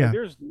 Yeah. Like,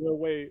 there's no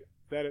way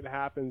that it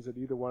happens that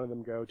either one of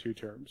them go 2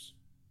 terms,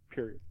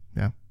 period.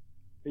 Yeah.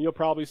 And you'll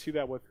probably see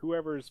that with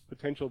whoever's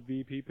potential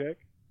VP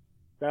pick.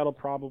 That'll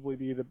probably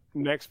be the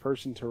next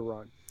person to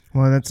run.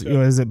 Well, that's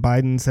is it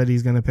Biden said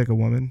he's going to pick a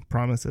woman?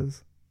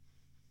 Promises.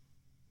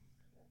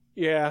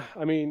 Yeah,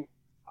 I mean,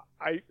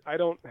 I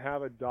don't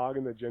have a dog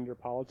in the gender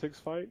politics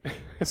fight.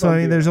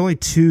 So there's only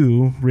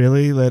 2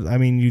 really that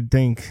you'd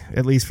think,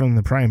 at least from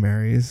the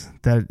primaries,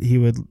 that he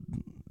would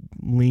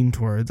lean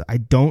towards. I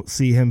don't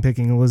see him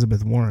picking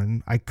Elizabeth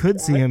Warren. I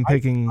could see him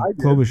picking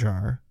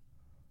Klobuchar.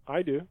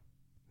 I do.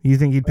 You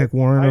think he'd pick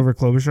Warren over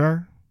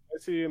Klobuchar? I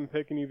see him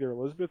picking either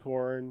Elizabeth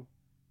Warren,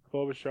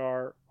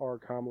 Klobuchar, or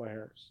Kamala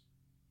Harris.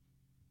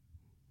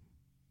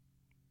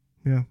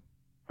 Yeah.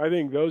 I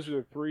think those are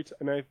the 3,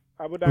 and I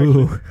would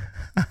actually,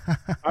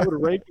 I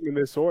would rank them in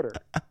this order.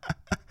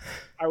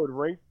 I would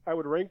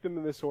rank them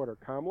in this order: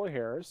 Kamala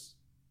Harris,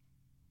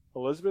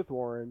 Elizabeth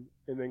Warren,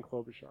 and then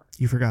Klobuchar.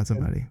 You forgot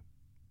somebody.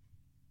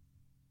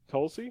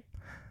 Tulsi?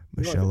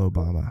 Michelle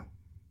Obama.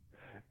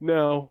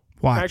 No.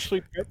 Watch.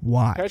 Actually,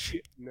 watch.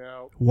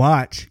 No.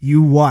 Watch.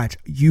 You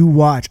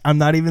watch. I'm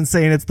not even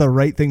saying it's the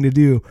right thing to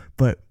do,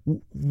 but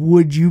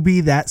would you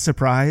be that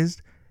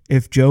surprised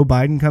if Joe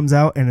Biden comes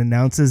out and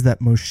announces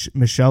that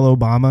Michelle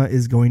Obama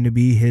is going to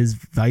be his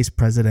vice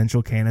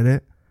presidential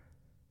candidate?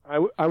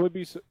 I would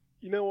be.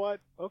 You know what?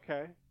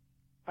 Okay,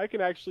 I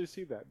can actually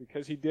see that,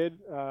 because he did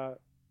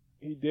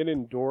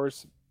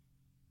endorse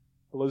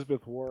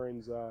Elizabeth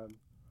Warren's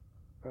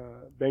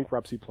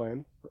bankruptcy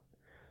plan.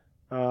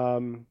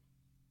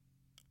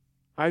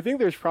 I think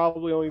there's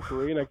probably only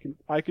 3, and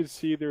I could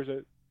see there's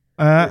a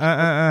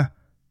Oprah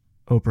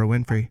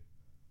Winfrey.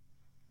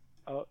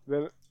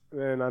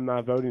 Then I'm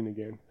not voting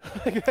again.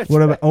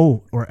 What about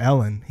or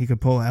Ellen? He could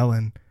pull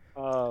Ellen.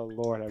 Oh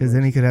Lord! Because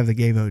then he could have the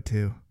gay vote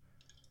too.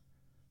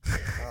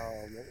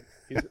 Oh man,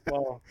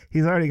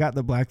 he's already got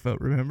the black vote.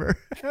 Remember?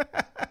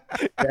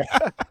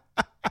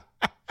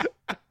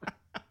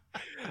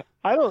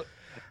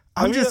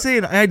 I'm just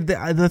saying.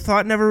 The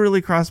thought never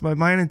really crossed my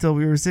mind until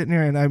we were sitting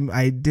here, and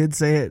I did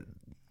say it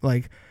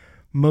like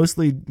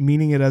mostly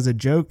meaning it as a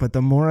joke. But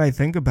the more I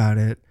think about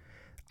it,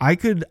 I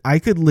could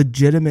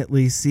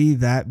legitimately see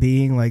that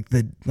being like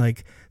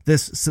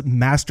this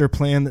master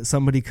plan that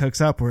somebody cooks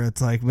up where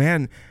it's like,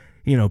 man,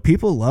 you know,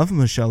 people love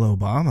Michelle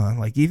Obama,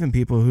 like even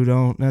people who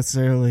don't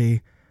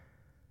necessarily,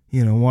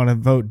 you know, want to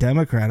vote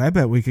Democrat. I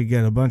bet we could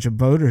get a bunch of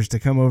voters to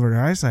come over to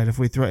our side if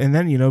we throw, and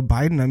then, you know,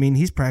 Biden, I mean,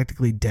 he's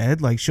practically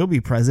dead. Like she'll be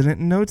president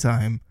in no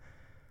time.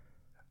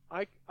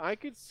 I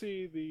could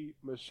see the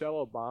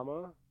Michelle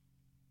Obama,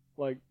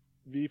 like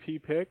VP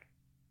pick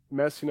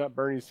messing up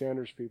Bernie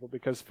Sanders people,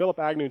 because Philip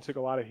Agnew took a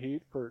lot of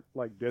heat for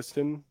like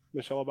dissing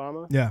Michelle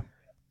Obama. Yeah.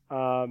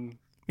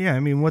 Yeah. I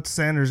mean, what's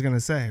Sanders going to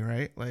say,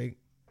 right? Like,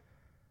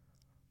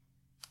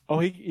 oh,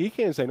 he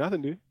can't say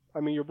nothing, dude. I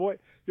mean, your boy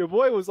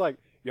was like,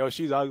 yo,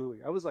 she's ugly.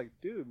 I was like,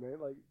 dude, man,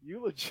 like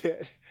you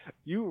legit,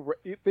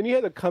 then you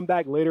had to come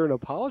back later and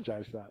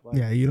apologize for that. Like,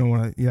 yeah. You don't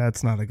want to, yeah,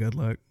 it's not a good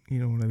look. You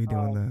don't want to be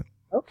doing that.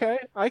 Okay.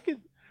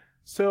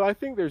 So I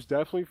think there's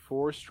definitely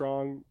 4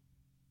 strong.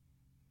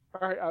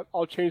 All right,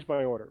 I'll change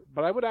my order,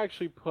 but I would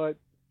actually put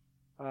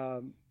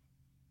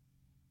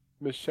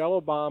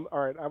Michelle Obama. All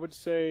right, I would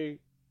say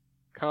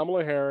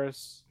Kamala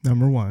Harris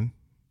number 1,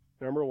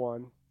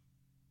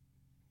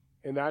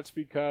 and that's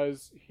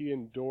because he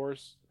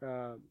endorsed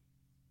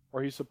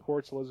or he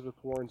supports Elizabeth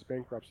Warren's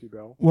bankruptcy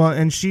bill. Well,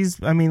 and she's,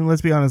 I mean,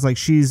 let's be honest, like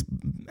she's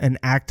an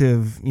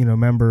active, you know,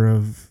 member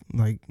of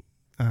like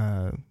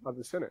of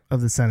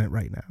the Senate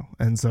right now,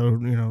 and so,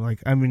 you know, like,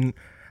 I mean,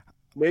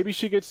 maybe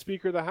she gets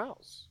Speaker of the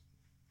House.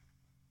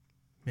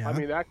 Yeah. I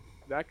mean,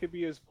 that could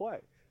be his play.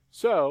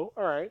 So,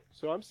 all right.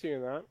 So I'm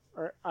seeing that.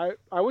 All right.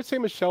 I would say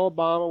Michelle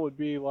Obama would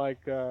be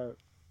like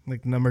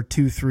number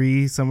 2,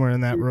 3, somewhere in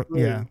that.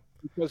 Yeah.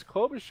 Because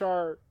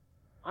Klobuchar,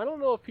 I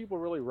don't know if people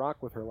really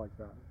rock with her like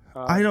that.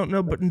 I don't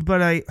know,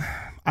 but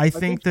I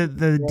think that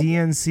the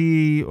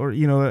DNC or,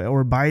 you know,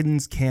 or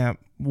Biden's camp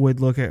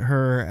would look at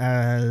her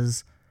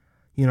as,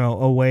 you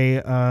know, a way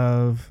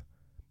of,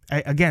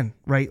 again,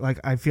 right? Like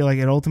I feel like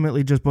it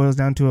ultimately just boils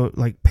down to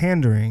like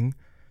pandering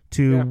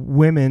to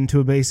women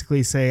to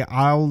basically say,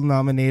 I'll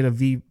nominate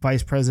a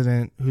vice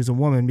president who's a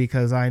woman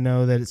because I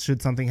know that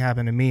should something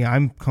happen to me,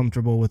 I'm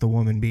comfortable with a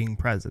woman being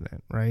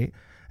president, right?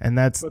 And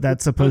that's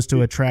supposed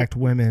to attract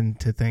women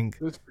to think.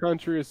 This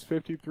country is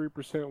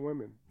 53%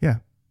 women. Yeah.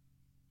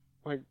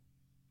 Like,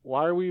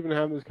 why are we even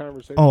having this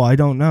conversation? Oh, I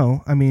don't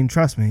know. I mean,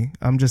 trust me.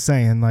 I'm just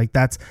saying, like,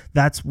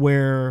 that's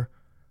where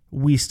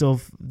we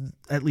still,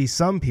 at least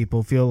some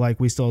people feel like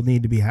we still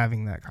need to be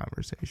having that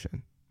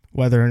conversation,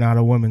 whether or not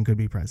a woman could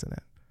be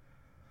president.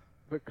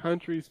 The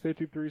country's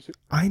 53.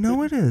 I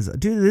know it is.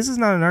 Dude, this is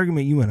not an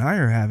argument you and I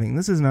are having.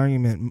 This is an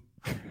argument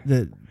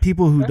that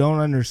people who don't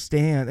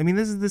understand. I mean,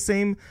 this is the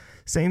same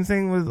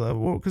thing with,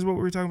 because what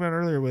we were talking about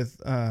earlier with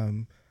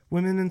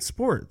women in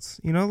sports,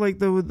 you know, like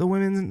the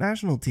women's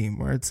national team,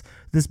 where it's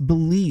this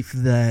belief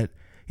that,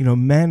 you know,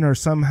 men are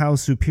somehow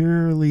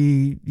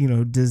superiorly, you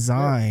know,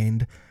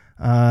 designed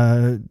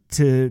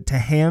to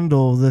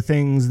handle the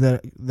things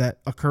that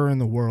occur in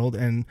the world,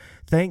 and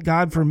thank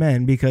God for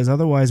men, because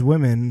otherwise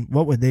women,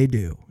 what would they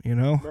do, you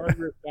know?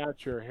 Margaret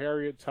Thatcher,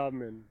 Harriet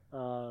Tubman,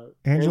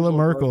 Angela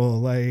Merkel,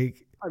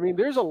 like, I mean,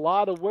 there's a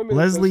lot of women.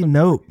 Leslie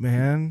Knope,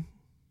 man.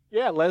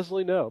 Yeah,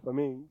 Leslie Knope. I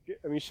mean,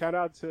 shout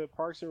out to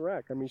Parks and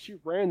Rec. I mean, she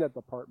ran that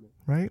department.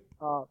 Right.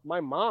 My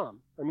mom.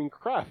 I mean,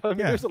 crap. I mean,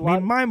 yeah, there's a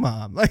lot. My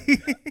mom.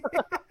 Like.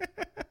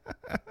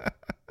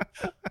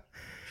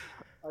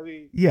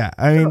 Yeah,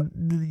 I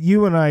mean,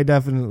 you and I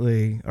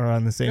definitely are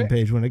on the same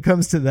page when it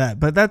comes to that.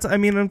 But that's, I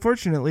mean,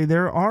 unfortunately,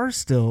 there are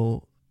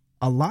still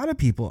a lot of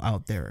people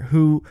out there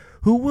who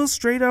will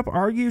straight up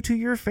argue to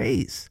your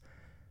face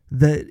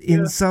that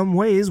in some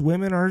ways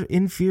women are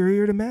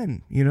inferior to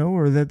men, you know,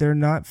 or that they're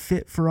not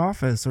fit for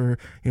office, or,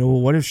 you know,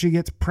 well, what if she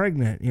gets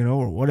pregnant, you know,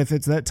 or what if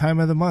it's that time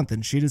of the month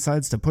and she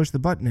decides to push the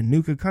button and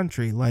nuke a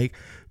country? Like,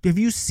 have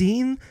you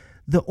seen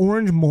the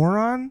orange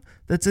moron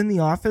that's in the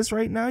office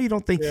right now? You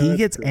don't think he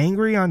gets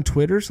angry on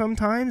Twitter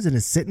sometimes and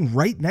is sitting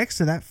right next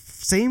to that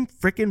same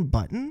freaking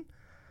button?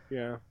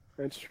 Yeah,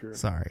 that's true.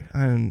 Sorry.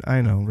 I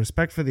know.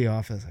 Respect for the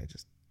office.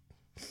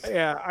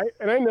 Yeah,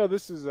 I know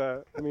this is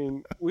I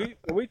mean, when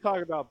we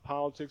talk about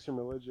politics and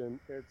religion,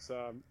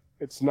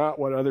 it's not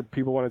what other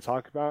people want to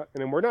talk about,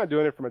 and we're not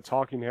doing it from a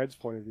talking heads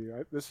point of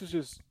view. This is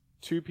just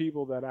two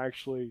people that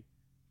actually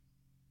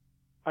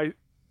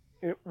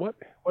what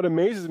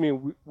amazes me,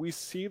 we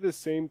see the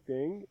same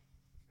thing,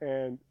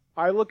 and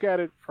I look at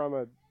it from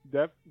a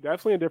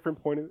definitely a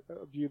different point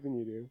of view than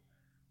you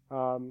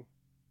do.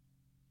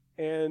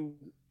 And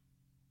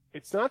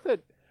it's not that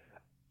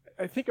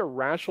I think a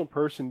rational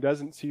person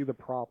doesn't see the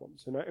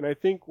problems. And I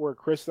think where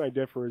Chris and I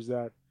differ is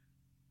that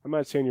I'm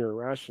not saying you're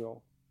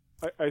irrational.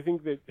 I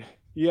think that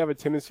you have a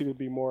tendency to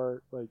be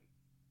more like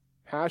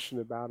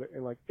passionate about it,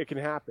 and like it can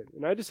happen.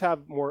 And I just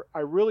have more,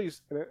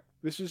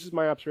 this is just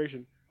my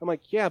observation. I'm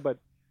like, yeah, but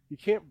you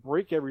can't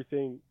break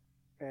everything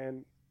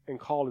and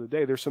call it a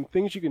day. There's some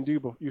things you can do,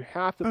 but you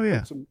have to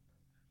put some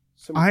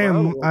I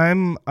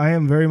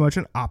am very much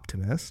an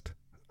optimist.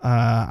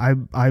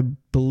 I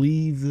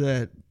believe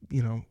that,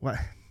 you know, what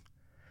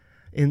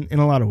in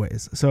a lot of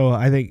ways. So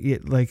I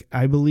think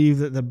I believe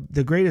that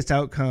the greatest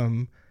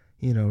outcome,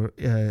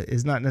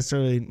 is not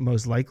necessarily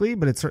most likely,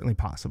 but it's certainly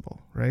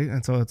possible, right?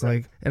 And so it's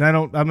like, and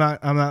I'm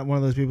not one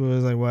of those people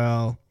who's like,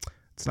 well,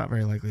 it's not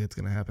very likely it's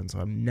going to happen, so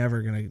I'm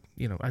never going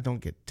to, I don't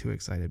get too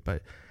excited,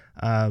 but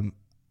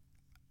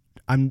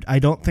I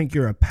don't think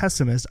you're a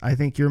pessimist. I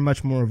think you're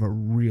much more of a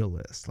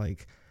realist.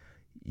 Like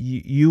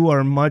you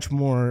are much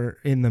more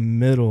in the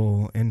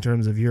middle in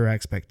terms of your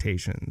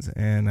expectations,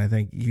 and I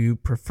think you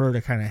prefer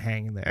to kind of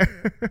hang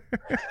there.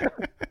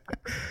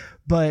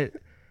 But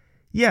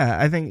yeah,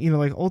 I think,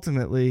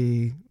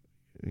 ultimately,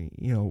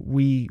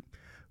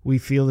 we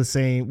feel the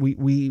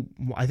same.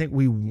 I think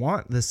we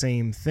want the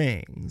same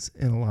things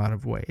in a lot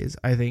of ways.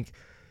 I think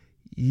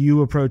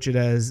you approach it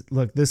as,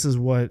 look, this is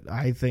what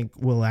I think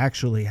will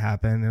actually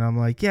happen. And I'm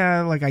like,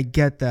 yeah, like I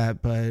get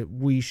that, but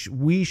we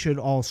should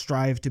all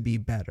strive to be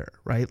better,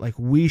 right? Like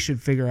we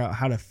should figure out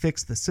how to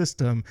fix the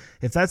system.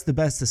 If that's the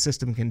best the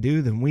system can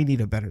do, then we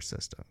need a better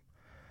system.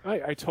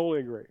 I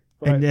totally agree.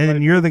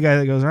 And you're the guy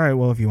that goes, all right,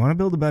 well, if you want to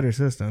build a better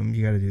system,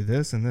 you got to do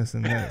this and this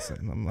and this.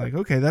 And I'm like,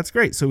 okay, that's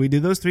great. So we do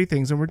those 3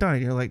 things and we're done.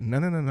 And you're like,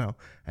 no.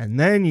 And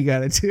then you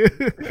got to do.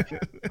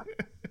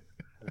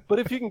 But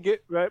if you can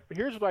get right,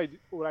 here's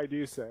what I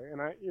do say,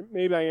 and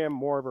maybe I am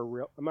more of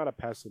I'm not a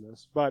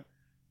pessimist, but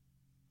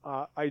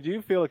I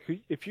do feel like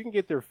if you can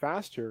get there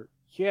faster,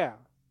 yeah.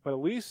 But at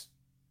least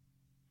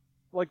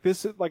like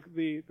this is like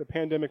the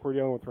pandemic we're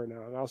dealing with right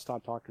now, and I'll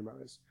stop talking about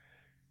this.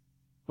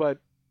 But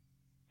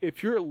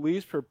if you're at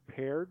least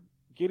prepared,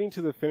 getting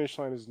to the finish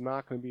line is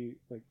not going to be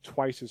like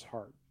twice as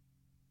hard.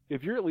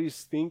 If you're at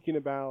least thinking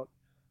about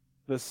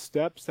the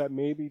steps that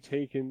may be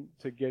taken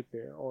to get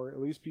there, or at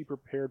least be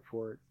prepared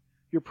for it,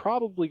 you're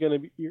probably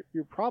going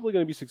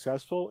to be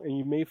successful, and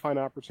you may find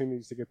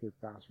opportunities to get there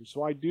faster.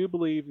 So I do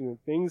believe in the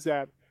things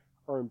that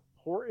are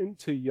important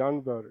to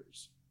young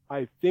voters.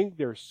 I think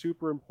they're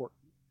super important,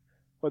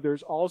 but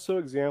there's also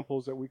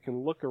examples that we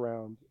can look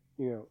around,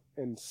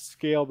 and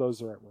scale those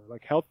the right way.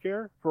 Like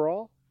healthcare for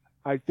all,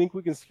 I think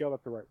we can scale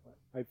that the right way.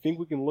 I think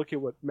we can look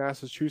at what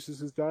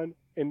Massachusetts has done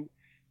and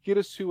get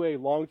us to a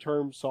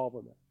long-term solve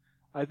on that.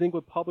 I think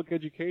with public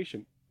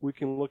education, we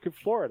can look at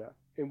Florida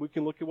and we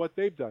can look at what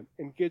they've done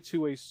and get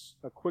to a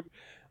quick.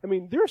 I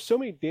mean, there are so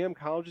many damn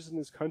colleges in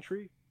this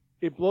country.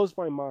 It blows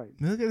my mind.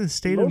 Look at the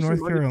state of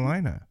North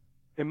Carolina.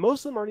 And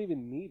most of them aren't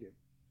even needed.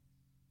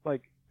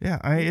 Like, yeah,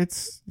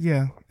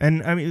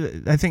 and I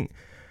mean, I think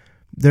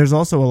there's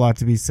also a lot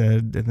to be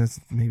said, and this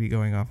may be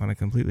going off on a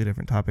completely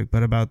different topic,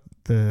 but about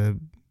the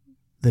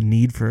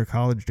need for a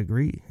college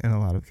degree in a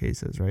lot of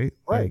cases, right?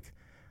 Right. Like,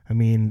 I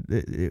mean,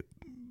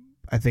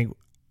 I think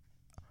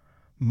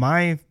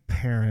my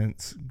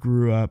parents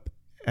grew up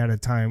at a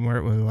time where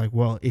it was like,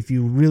 well, if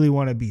you really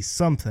want to be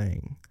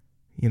something,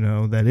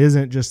 that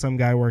isn't just some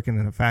guy working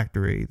in a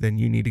factory, then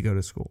you need to go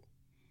to school.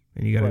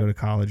 And you got to go to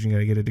college and you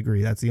got to get a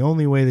degree. That's the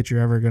only way that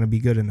you're ever going to be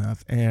good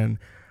enough. And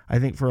I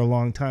think for a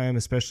long time,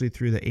 especially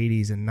through the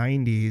 80s and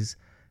 90s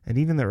and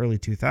even the early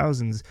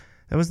 2000s,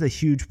 that was the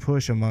huge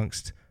push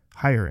amongst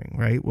hiring,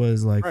 right?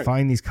 Was like,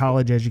 find these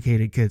college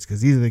educated kids,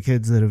 because these are the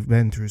kids that have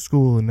been through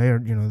school and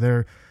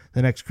they're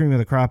the next cream of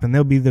the crop, and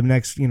they'll be the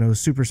next,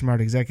 super smart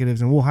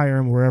executives, and we'll hire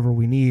them wherever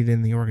we need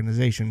in the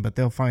organization, but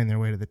they'll find their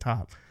way to the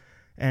top.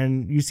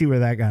 And you see where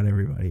that got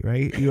everybody,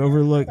 right? You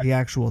overlook the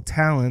actual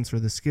talents or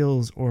the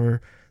skills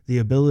or the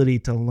ability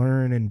to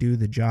learn and do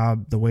the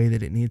job the way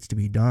that it needs to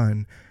be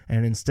done,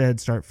 and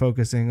instead start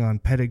focusing on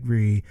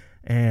pedigree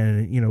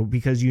and,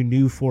 because you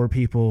knew 4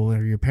 people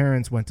or your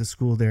parents went to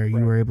school there,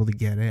 you were able to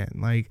get in.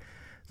 Like,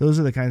 those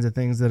are the kinds of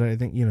things that I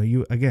think,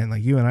 you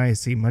and I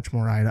see much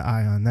more eye to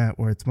eye on that,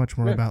 where it's much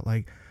more about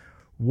like,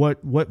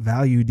 what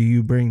value do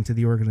you bring to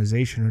the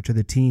organization or to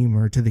the team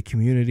or to the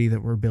community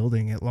that we're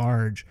building at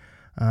large?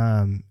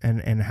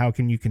 And how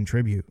can you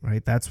contribute,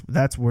 right?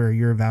 That's where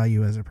your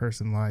value as a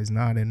person lies,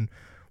 not in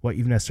what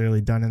you've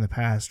necessarily done in the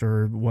past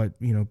or what,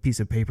 piece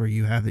of paper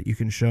you have that you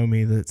can show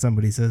me that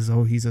somebody says,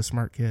 oh, he's a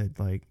smart kid.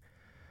 Like,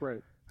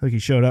 right. Like he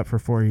showed up for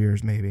 4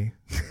 years, maybe.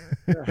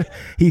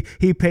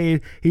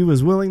 He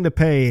was willing to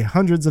pay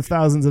hundreds of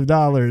thousands of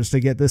dollars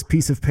to get this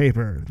piece of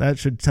paper. That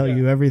should tell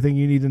you everything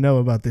you need to know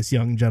about this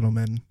young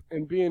gentleman.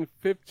 And being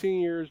 15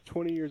 years,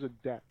 20 years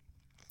of debt.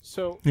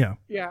 So I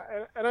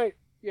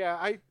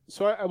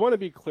want to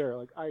be clear.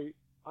 Like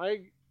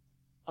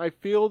I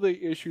feel the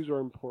issues are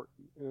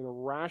important, and a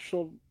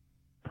rational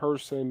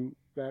person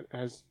that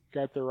has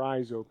got their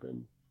eyes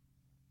open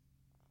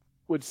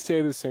would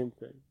say the same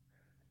thing.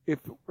 If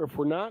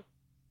we're not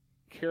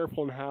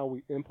careful in how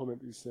we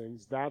implement these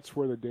things, that's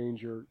where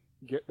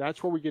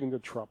that's where we get into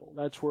trouble.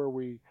 That's where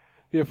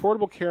the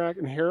Affordable Care Act,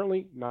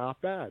 inherently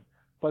not bad,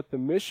 but the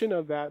mission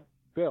of that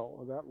bill,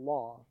 of that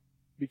law,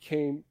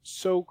 became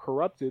so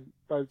corrupted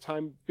by the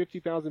time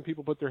 50,000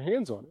 people put their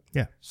hands on it.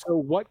 Yeah. So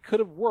what could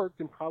have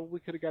worked and probably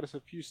could have got us a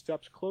few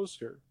steps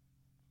closer,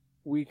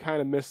 we kind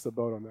of missed the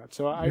boat on that.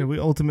 So we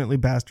ultimately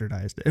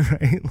bastardized it,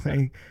 right?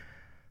 Like,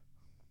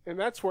 and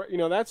that's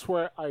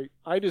where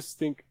I just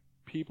think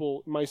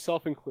people,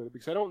 myself included,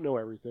 because I don't know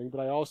everything, but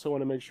I also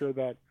want to make sure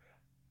that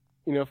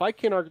if I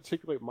can't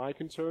articulate my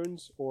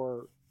concerns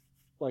or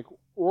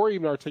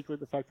even articulate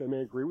the fact that I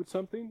may agree with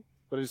something,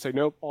 but I just say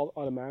nope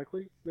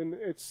automatically, then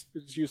it's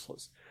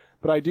useless.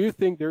 But I do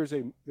think there's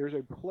a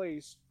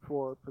place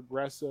for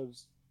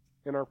progressives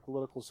in our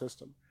political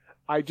system.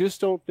 I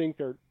just don't think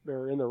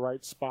they're in the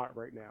right spot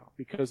right now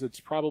because it's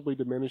probably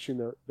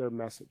diminishing their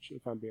message,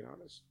 if I'm being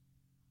honest.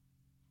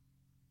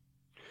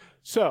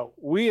 So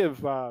we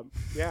have,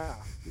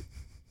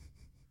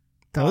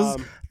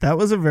 That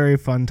was a very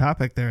fun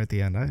topic there at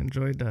the end. I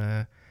enjoyed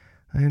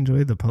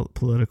the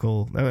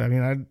political. I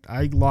mean,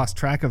 I lost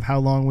track of how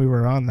long we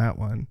were on that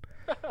one.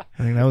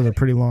 I think that was a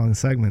pretty long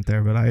segment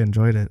there, but I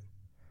enjoyed it.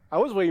 I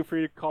was waiting for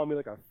you to call me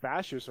like a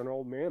fascist or an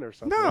old man or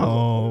something.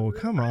 No,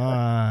 come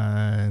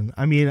on.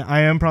 I mean, I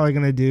am probably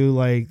gonna do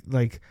like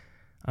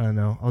I don't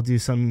know. I'll do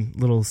some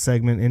little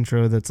segment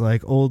intro that's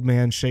like old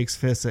man shakes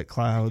fists at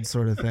clouds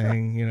sort of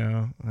thing.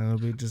 It'll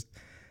be just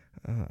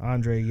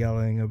Andre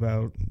yelling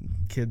about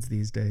kids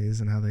these days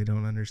and how they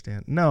don't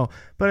understand. No,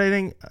 but I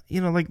think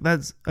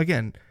that's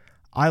again.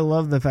 I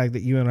love the fact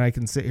that you and I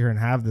can sit here and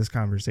have this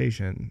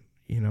conversation.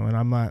 And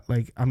I'm not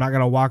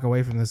gonna walk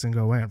away from this and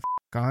go, man,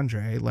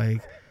 Andre,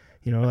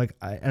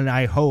 and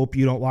I hope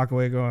you don't walk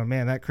away going,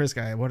 man, that Chris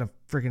guy, what a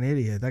freaking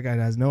idiot. That guy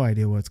has no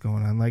idea what's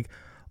going on. Like,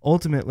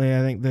 ultimately,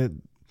 I think that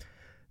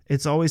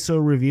it's always so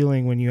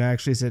revealing when you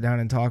actually sit down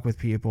and talk with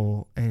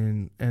people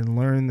and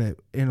learn that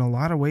in a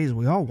lot of ways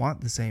we all want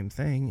the same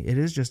thing. It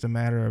is just a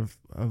matter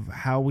of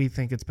how we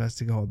think it's best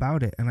to go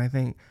about it. And I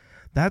think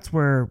that's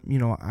where,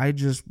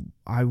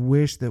 I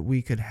wish that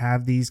we could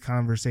have these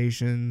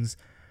conversations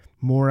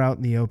more out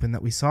in the open,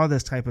 that we saw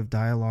this type of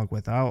dialogue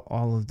without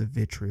all of the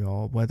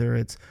vitriol, whether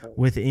it's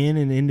within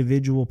an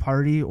individual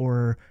party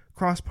or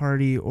cross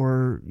party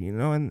or,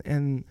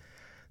 and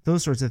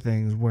those sorts of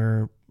things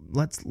where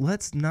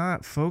let's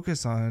not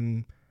focus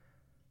on,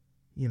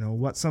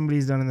 what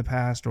somebody's done in the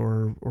past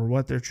or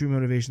what their true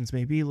motivations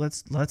may be.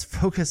 Let's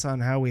focus on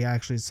how we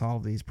actually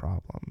solve these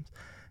problems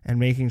and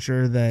making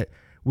sure that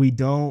we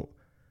don't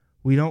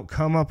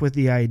come up with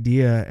the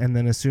idea and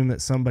then assume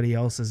that somebody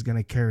else is going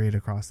to carry it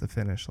across the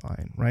finish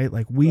line, right?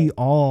 Like we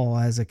all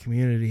as a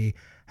community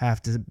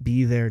have to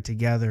be there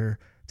together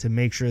to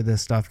make sure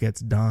this stuff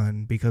gets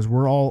done because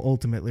we're all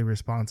ultimately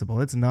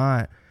responsible. It's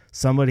not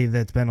somebody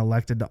that's been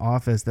elected to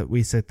office that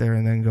we sit there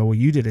and then go, well,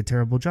 you did a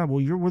terrible job.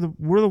 Well,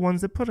 we're the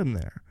ones that put him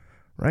there,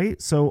 right?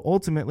 So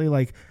ultimately,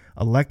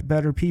 elect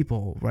better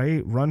people,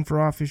 right? Run for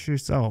office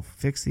yourself.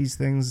 Fix these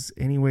things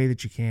any way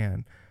that you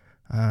can.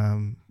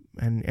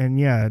 And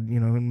yeah,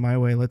 in my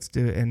way, let's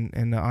do it.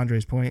 And to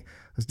Andre's point,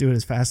 let's do it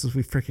as fast as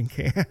we freaking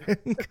can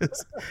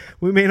because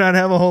we may not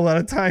have a whole lot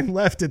of time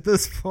left at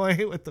this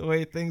point with the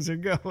way things are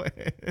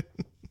going.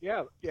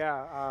 Yeah.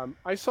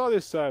 I saw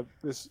this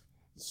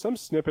some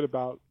snippet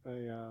about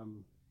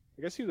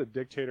I guess he was a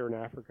dictator in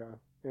Africa,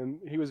 and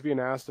he was being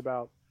asked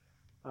about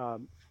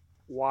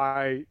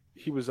why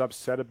he was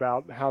upset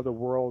about how the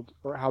world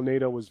or how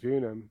NATO was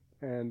viewing him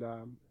and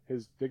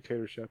his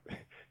dictatorship.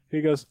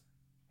 He goes,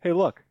 "Hey,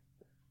 look.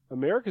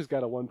 America's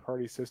got a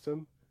one-party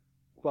system,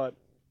 but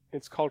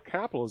it's called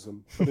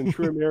capitalism. But in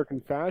true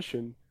American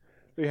fashion,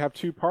 they have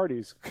two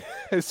parties."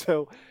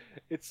 So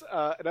it's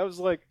and I was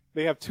like,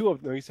 they have two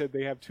of them. He said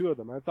they have two of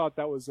them. I thought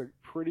that was a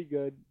pretty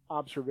good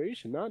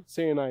observation. Not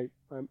saying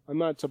I'm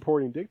not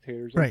supporting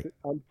dictators. Right.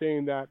 I'm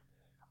saying that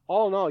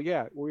all in all,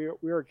 yeah,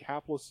 we're a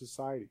capitalist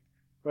society,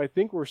 but I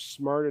think we're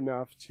smart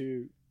enough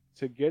to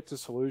get to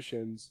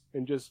solutions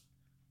and just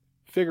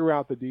figure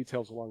out the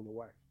details along the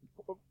way.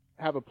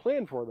 Have a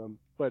plan for them,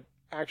 but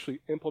actually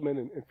implement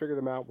and figure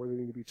them out where they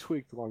need to be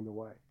tweaked along the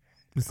way.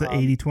 It's the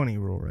 80-20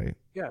 rule, right?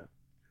 Yeah.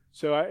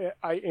 So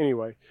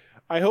anyway,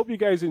 I hope you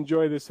guys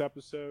enjoy this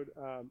episode.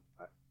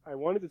 I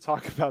wanted to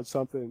talk about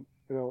something,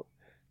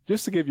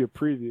 just to give you a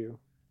preview,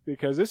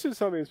 because this is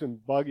something that's been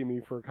bugging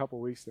me for a couple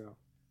of weeks now.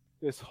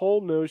 This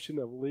whole notion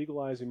of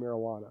legalizing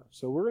marijuana.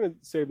 So we're going to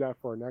save that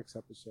for our next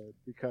episode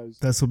because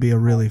this will be a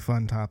really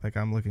fun topic.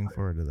 I'm looking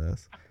forward to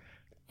this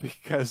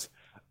because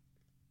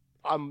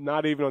I'm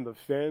not even on the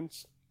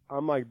fence.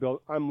 I'm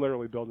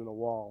literally building a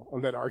wall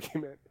on that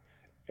argument,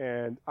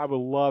 and I would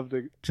love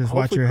to just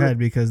watch your head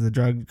because the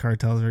drug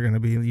cartels are going to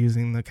be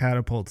using the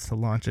catapults to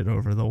launch it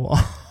over the wall.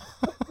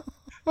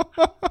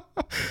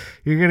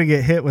 You're going to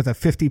get hit with a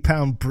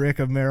 50-pound brick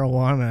of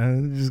marijuana,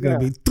 and it's just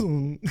going to be.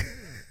 Boom.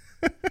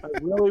 I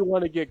really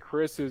want to get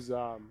Chris's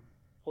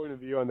point of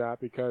view on that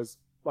because,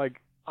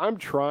 I'm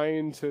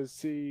trying to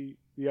see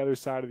the other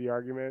side of the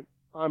argument.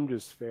 I'm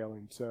just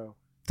failing. So.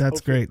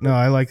 That's great. No,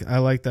 I like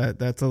that.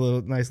 That's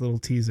a nice little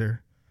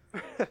teaser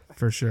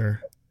for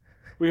sure.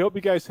 We hope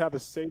you guys have a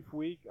safe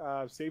week,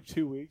 safe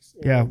 2 weeks.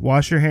 Yeah.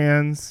 Wash your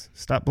hands.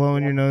 Stop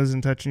blowing your nose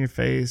and touching your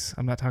face.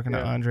 I'm not talking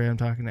to Andre. I'm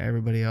talking to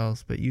everybody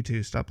else, but you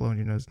too. Stop blowing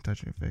your nose and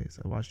touching your face.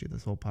 I watched you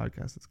this whole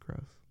podcast. It's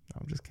gross.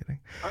 No, I'm just kidding.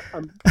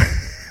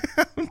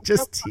 I'm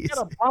just teasing. I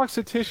got a box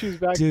of tissues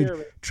back Dude,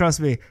 here.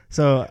 Trust me.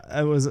 So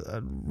it was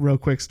a real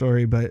quick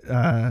story, but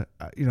I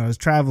was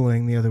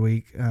traveling the other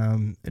week,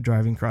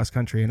 driving cross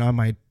country, and on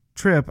my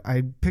trip,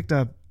 I picked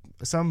up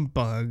some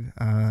bug.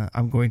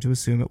 I'm going to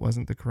assume it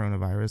wasn't the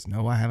coronavirus.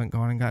 No, I haven't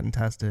gone and gotten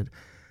tested.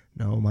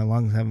 No, my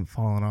lungs haven't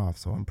fallen off,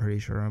 so I'm pretty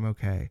sure I'm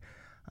okay.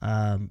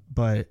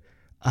 But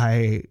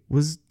I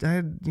was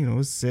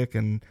sick,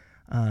 and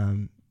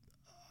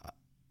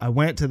I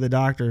went to the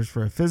doctors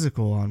for a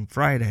physical on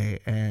Friday,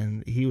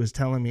 and he was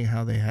telling me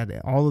how they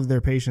had all of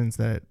their patients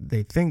that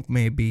they think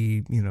may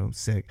be,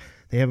 sick.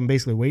 They have them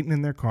basically waiting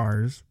in their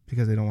cars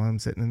because they don't want them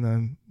sitting in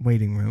the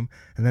waiting room.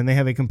 And then they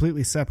have a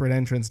completely separate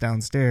entrance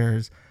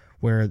downstairs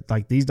where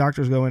like these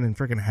doctors go in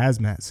freaking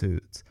hazmat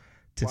suits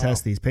to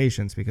test these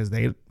patients because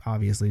they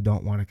obviously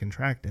don't want to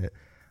contract it.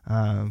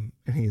 And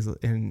he's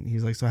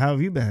like, so how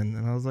have you been?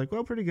 And I was like,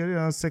 well, pretty good.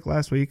 I was sick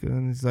last week.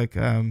 And he's like,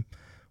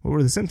 what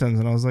were the symptoms?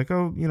 And I was like,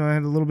 oh, I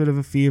had a little bit of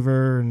a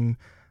fever and,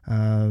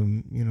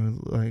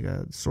 like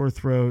a sore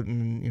throat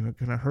and,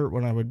 kind of hurt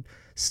when I would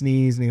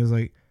sneeze. And he was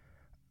like,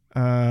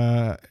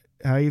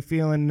 how you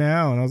feeling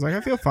now? And I was like,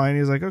 I feel fine.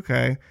 He was like,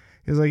 okay.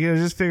 He was like,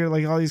 just figured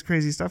like all these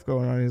crazy stuff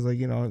going on. He's like,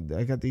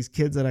 I got these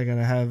kids that I got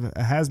to have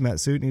a hazmat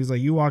suit. And he was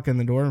like, you walk in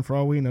the door and for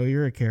all we know,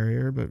 you're a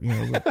carrier, but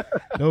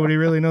nobody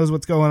really knows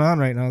what's going on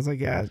right now. I was like,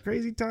 yeah, it's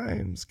crazy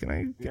times. Can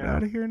I get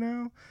out of here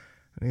now?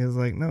 And he was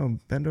like, no,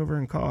 bend over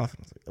and cough.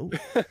 And I was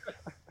like,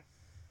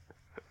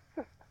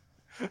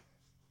 oh.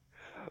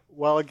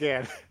 Well,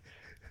 again,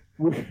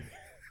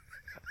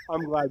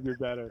 I'm glad you're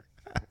better.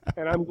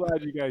 And I'm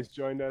glad you guys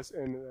joined us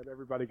and that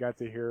everybody got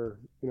to hear,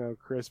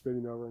 Chris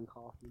bending over and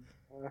coughing.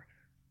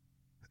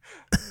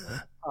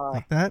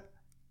 Like that?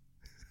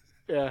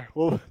 Yeah,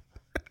 we'll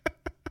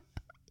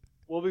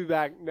be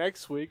back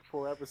next week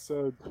for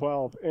episode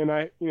 12.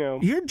 And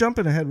you're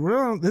jumping ahead.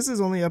 This is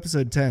only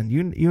episode 10.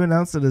 You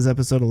announced it as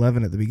episode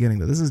 11 at the beginning,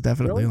 but this is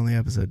definitely only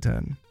episode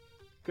 10.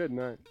 Good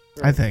night.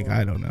 I think.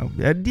 I don't know.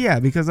 Yeah,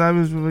 because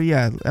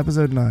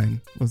episode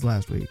 9 was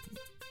last week.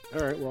 All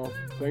right, well,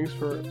 thanks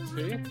for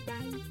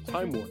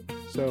time warp.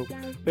 So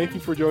thank you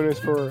for joining us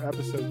for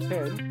episode 10.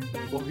 And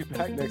we'll be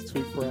back next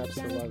week for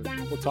episode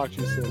 11. We'll talk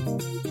to you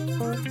soon.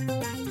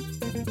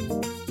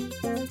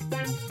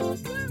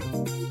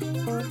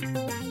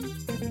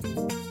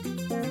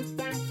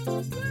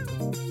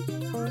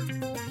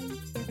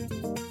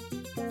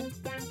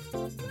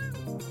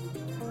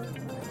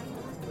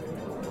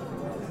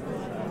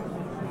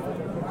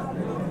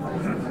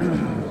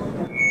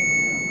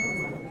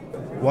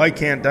 Why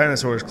can't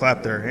dinosaurs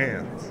clap their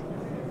hands?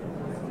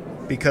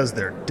 Because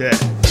they're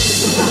dead.